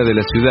legislatura de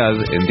la ciudad,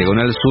 en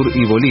Diagonal Sur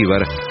y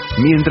Bolívar,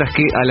 mientras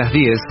que a las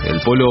 10,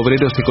 el polo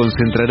obrero se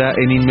concentrará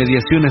en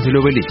inmediaciones del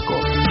obelisco.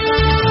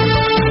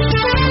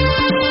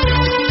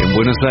 En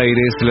Buenos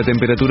Aires, la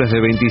temperatura es de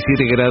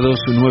 27 grados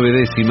 9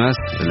 décimas,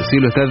 el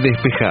cielo está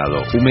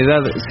despejado,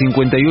 humedad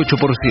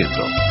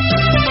 58%.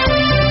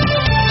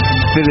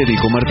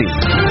 Federico Martín.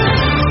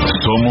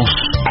 Somos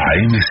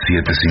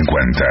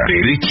AM750.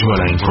 Derecho a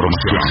la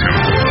información.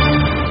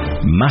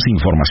 Más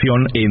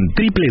información en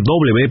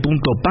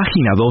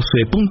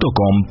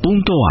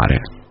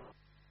www.pagina12.com.ar.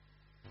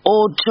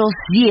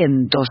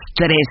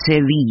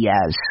 813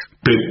 días.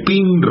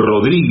 Pepín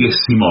Rodríguez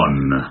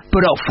Simón.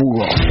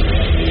 Prófugo.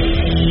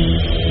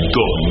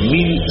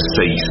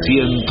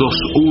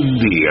 2601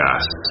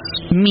 días.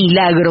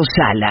 Milagro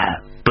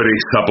Sala.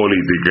 Presa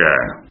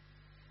política.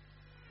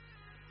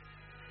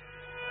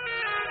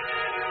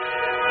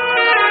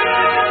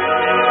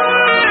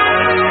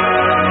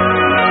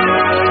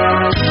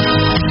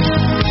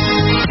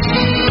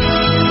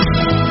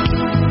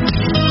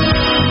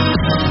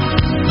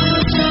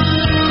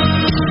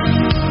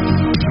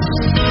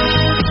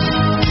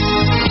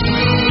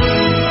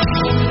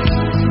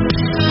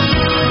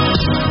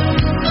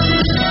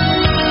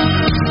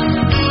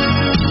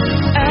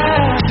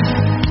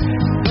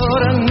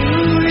 But I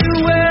knew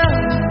you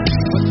well,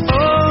 with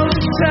all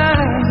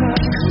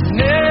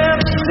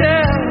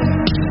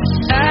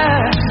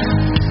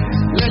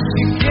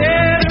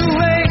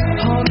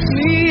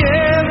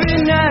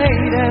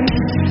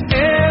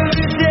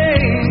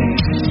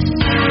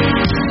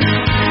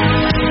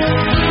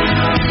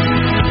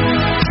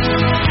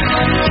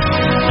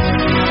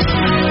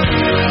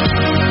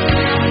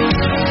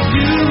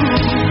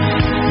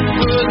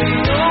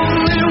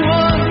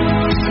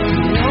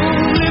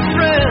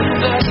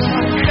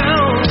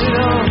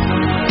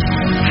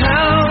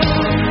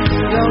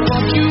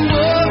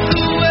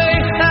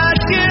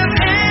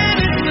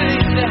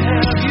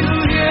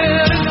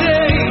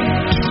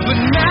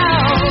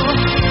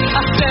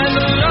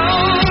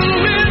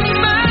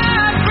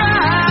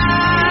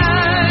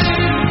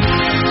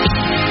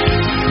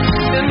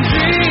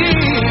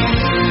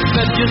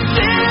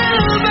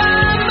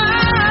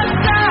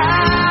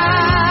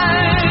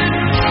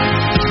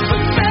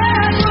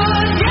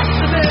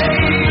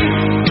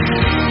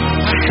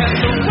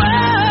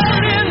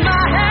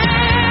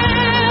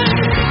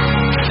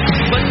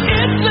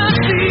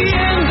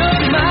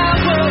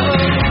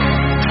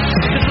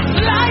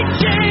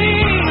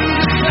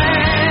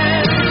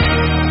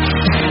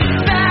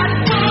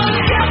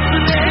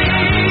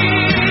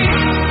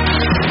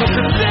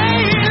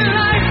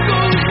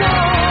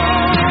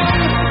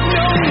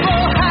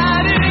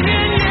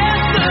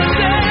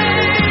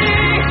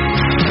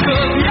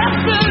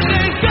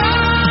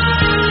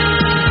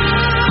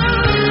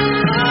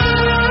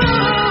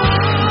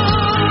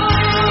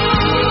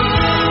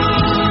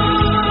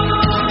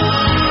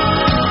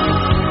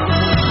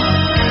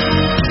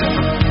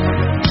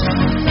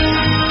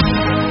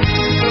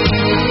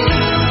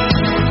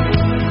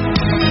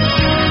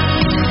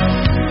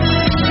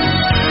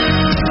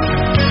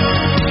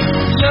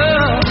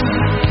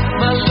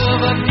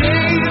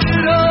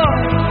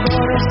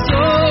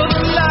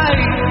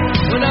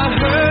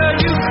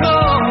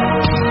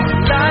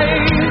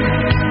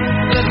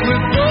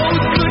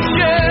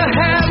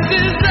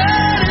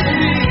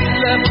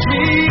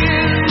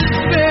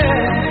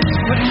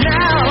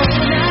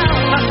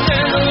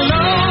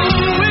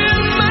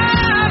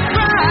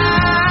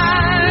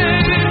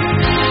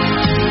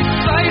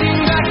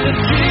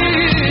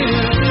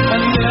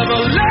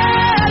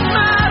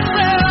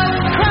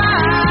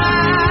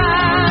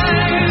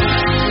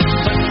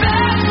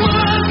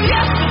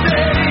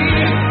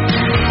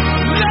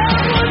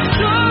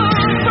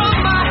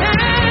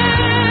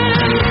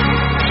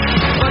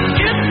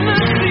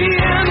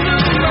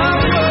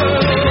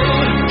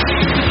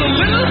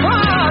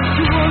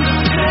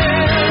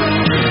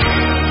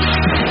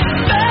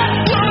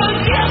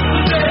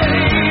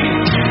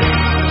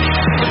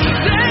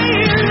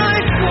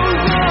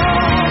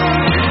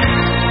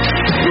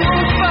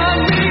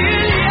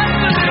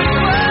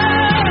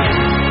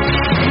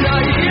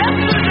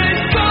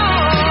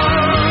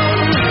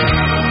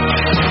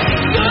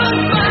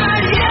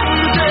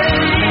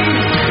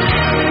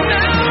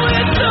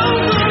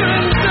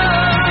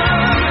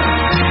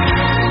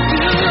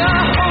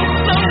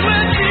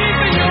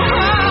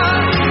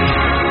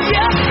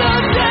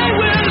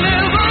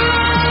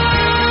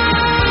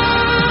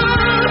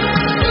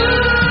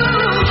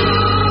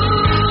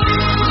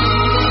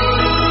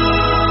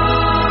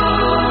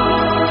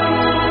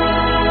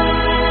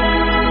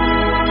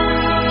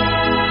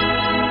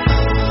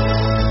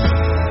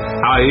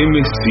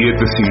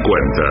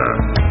AM750.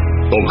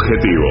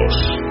 Objetivos,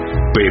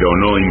 pero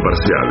no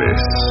imparciales.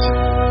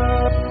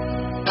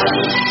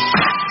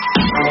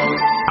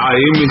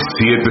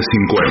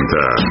 AM750.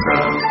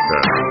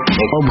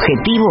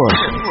 Objetivos,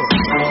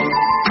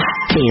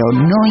 pero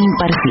no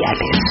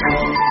imparciales.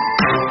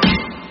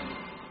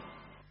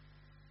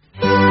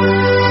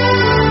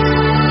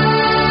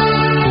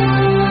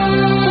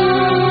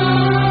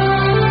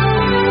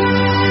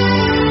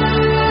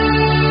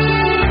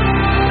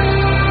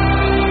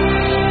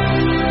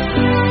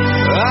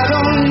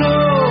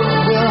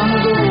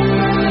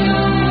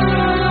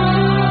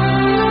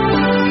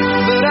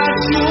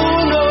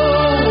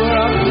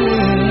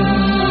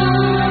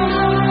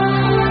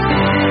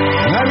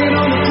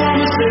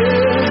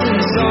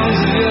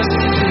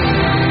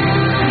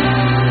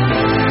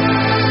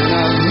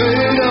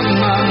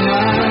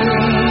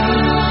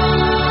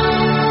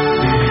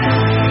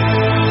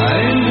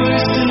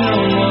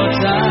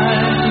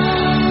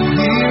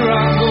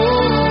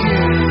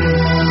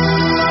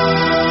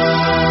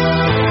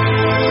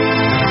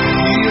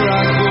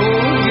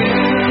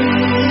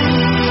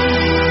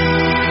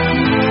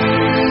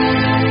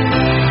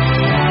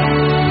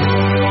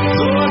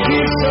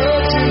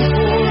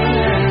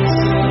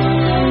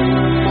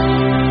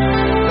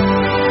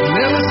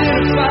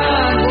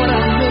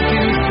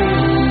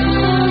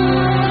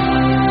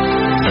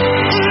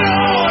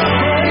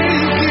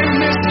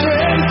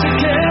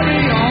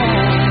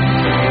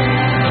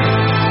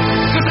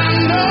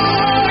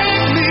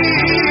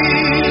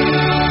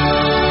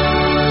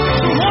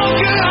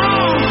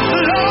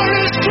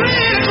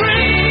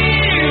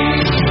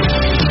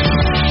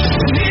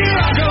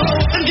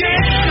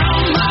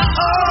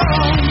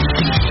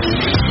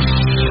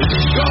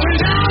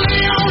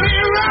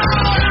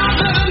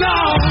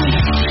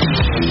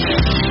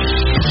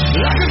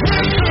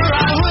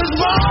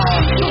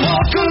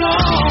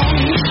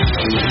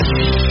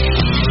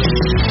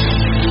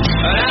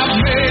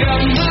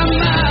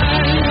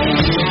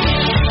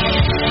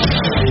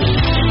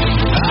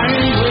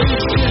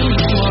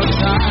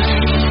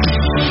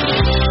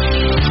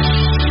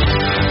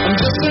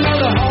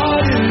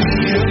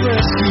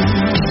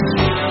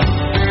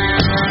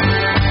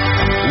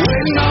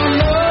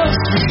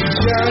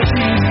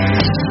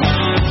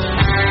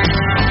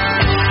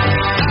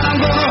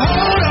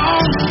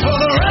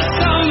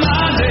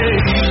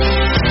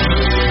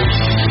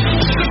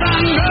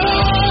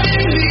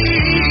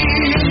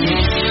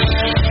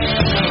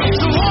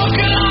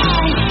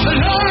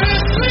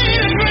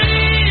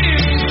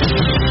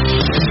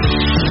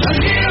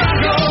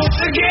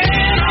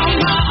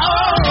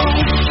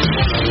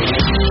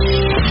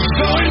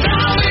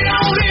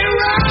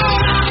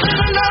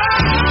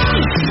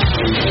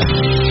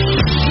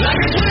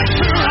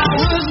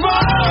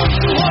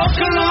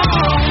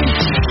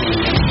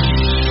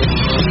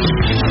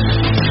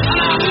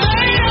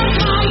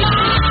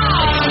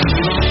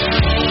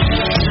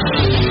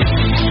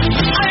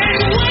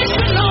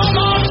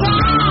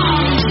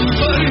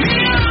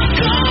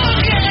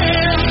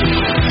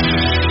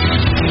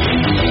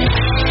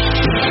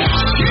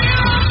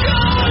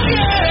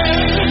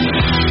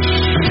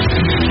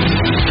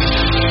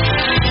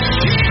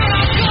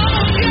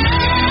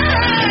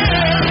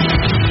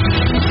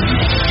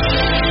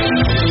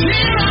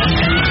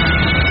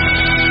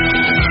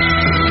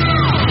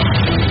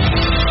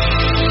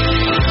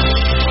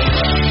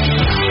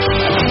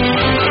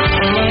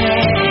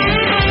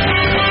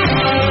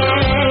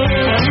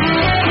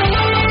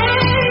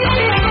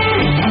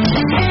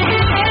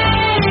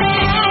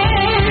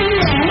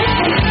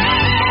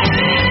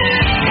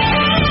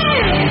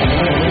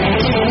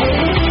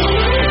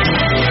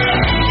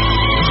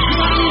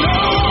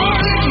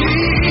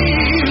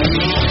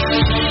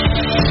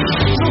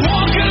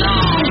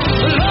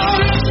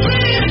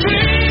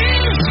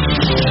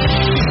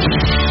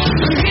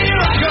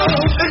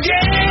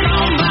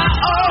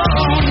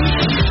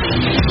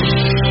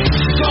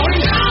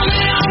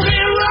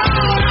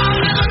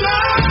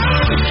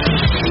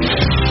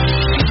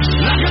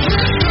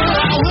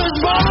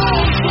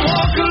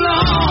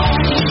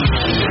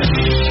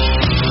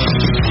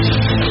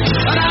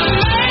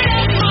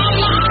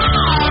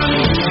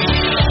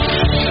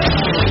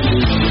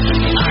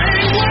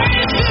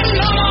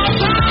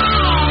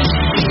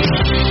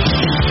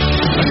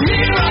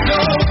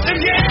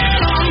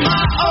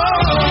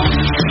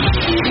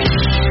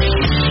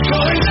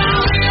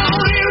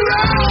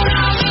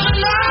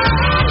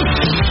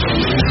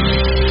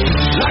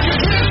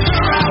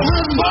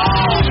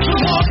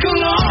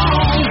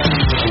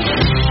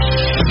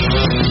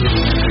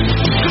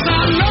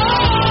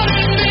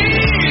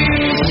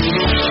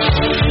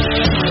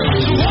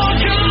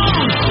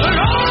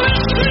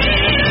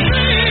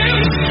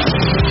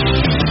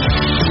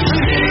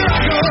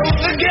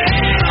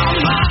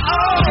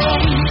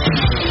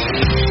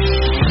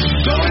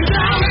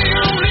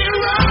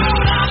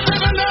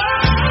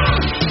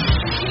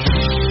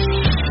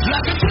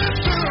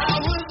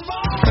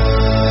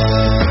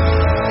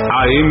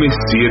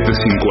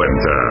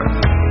 AM750.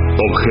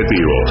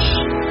 Objetivos,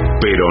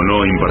 pero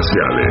no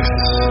imparciales.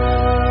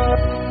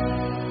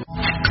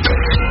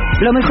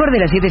 Lo mejor de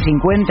las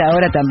 7.50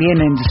 ahora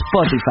también en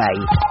Spotify.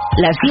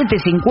 Las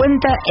 7.50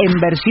 en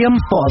versión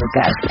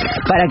podcast,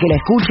 para que la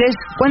escuches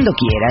cuando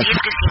quieras.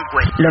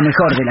 7.50. Lo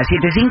mejor de las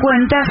 7.50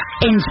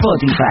 en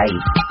Spotify.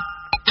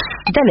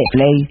 Dale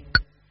play.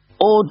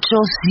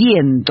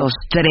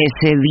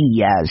 813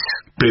 días.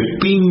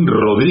 Pepín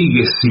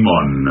Rodríguez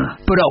Simón.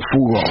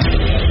 Prófugo.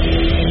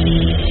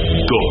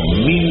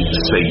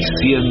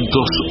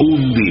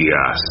 2601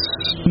 días.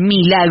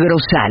 Milagro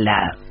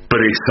Sala.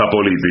 Presa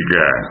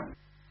política.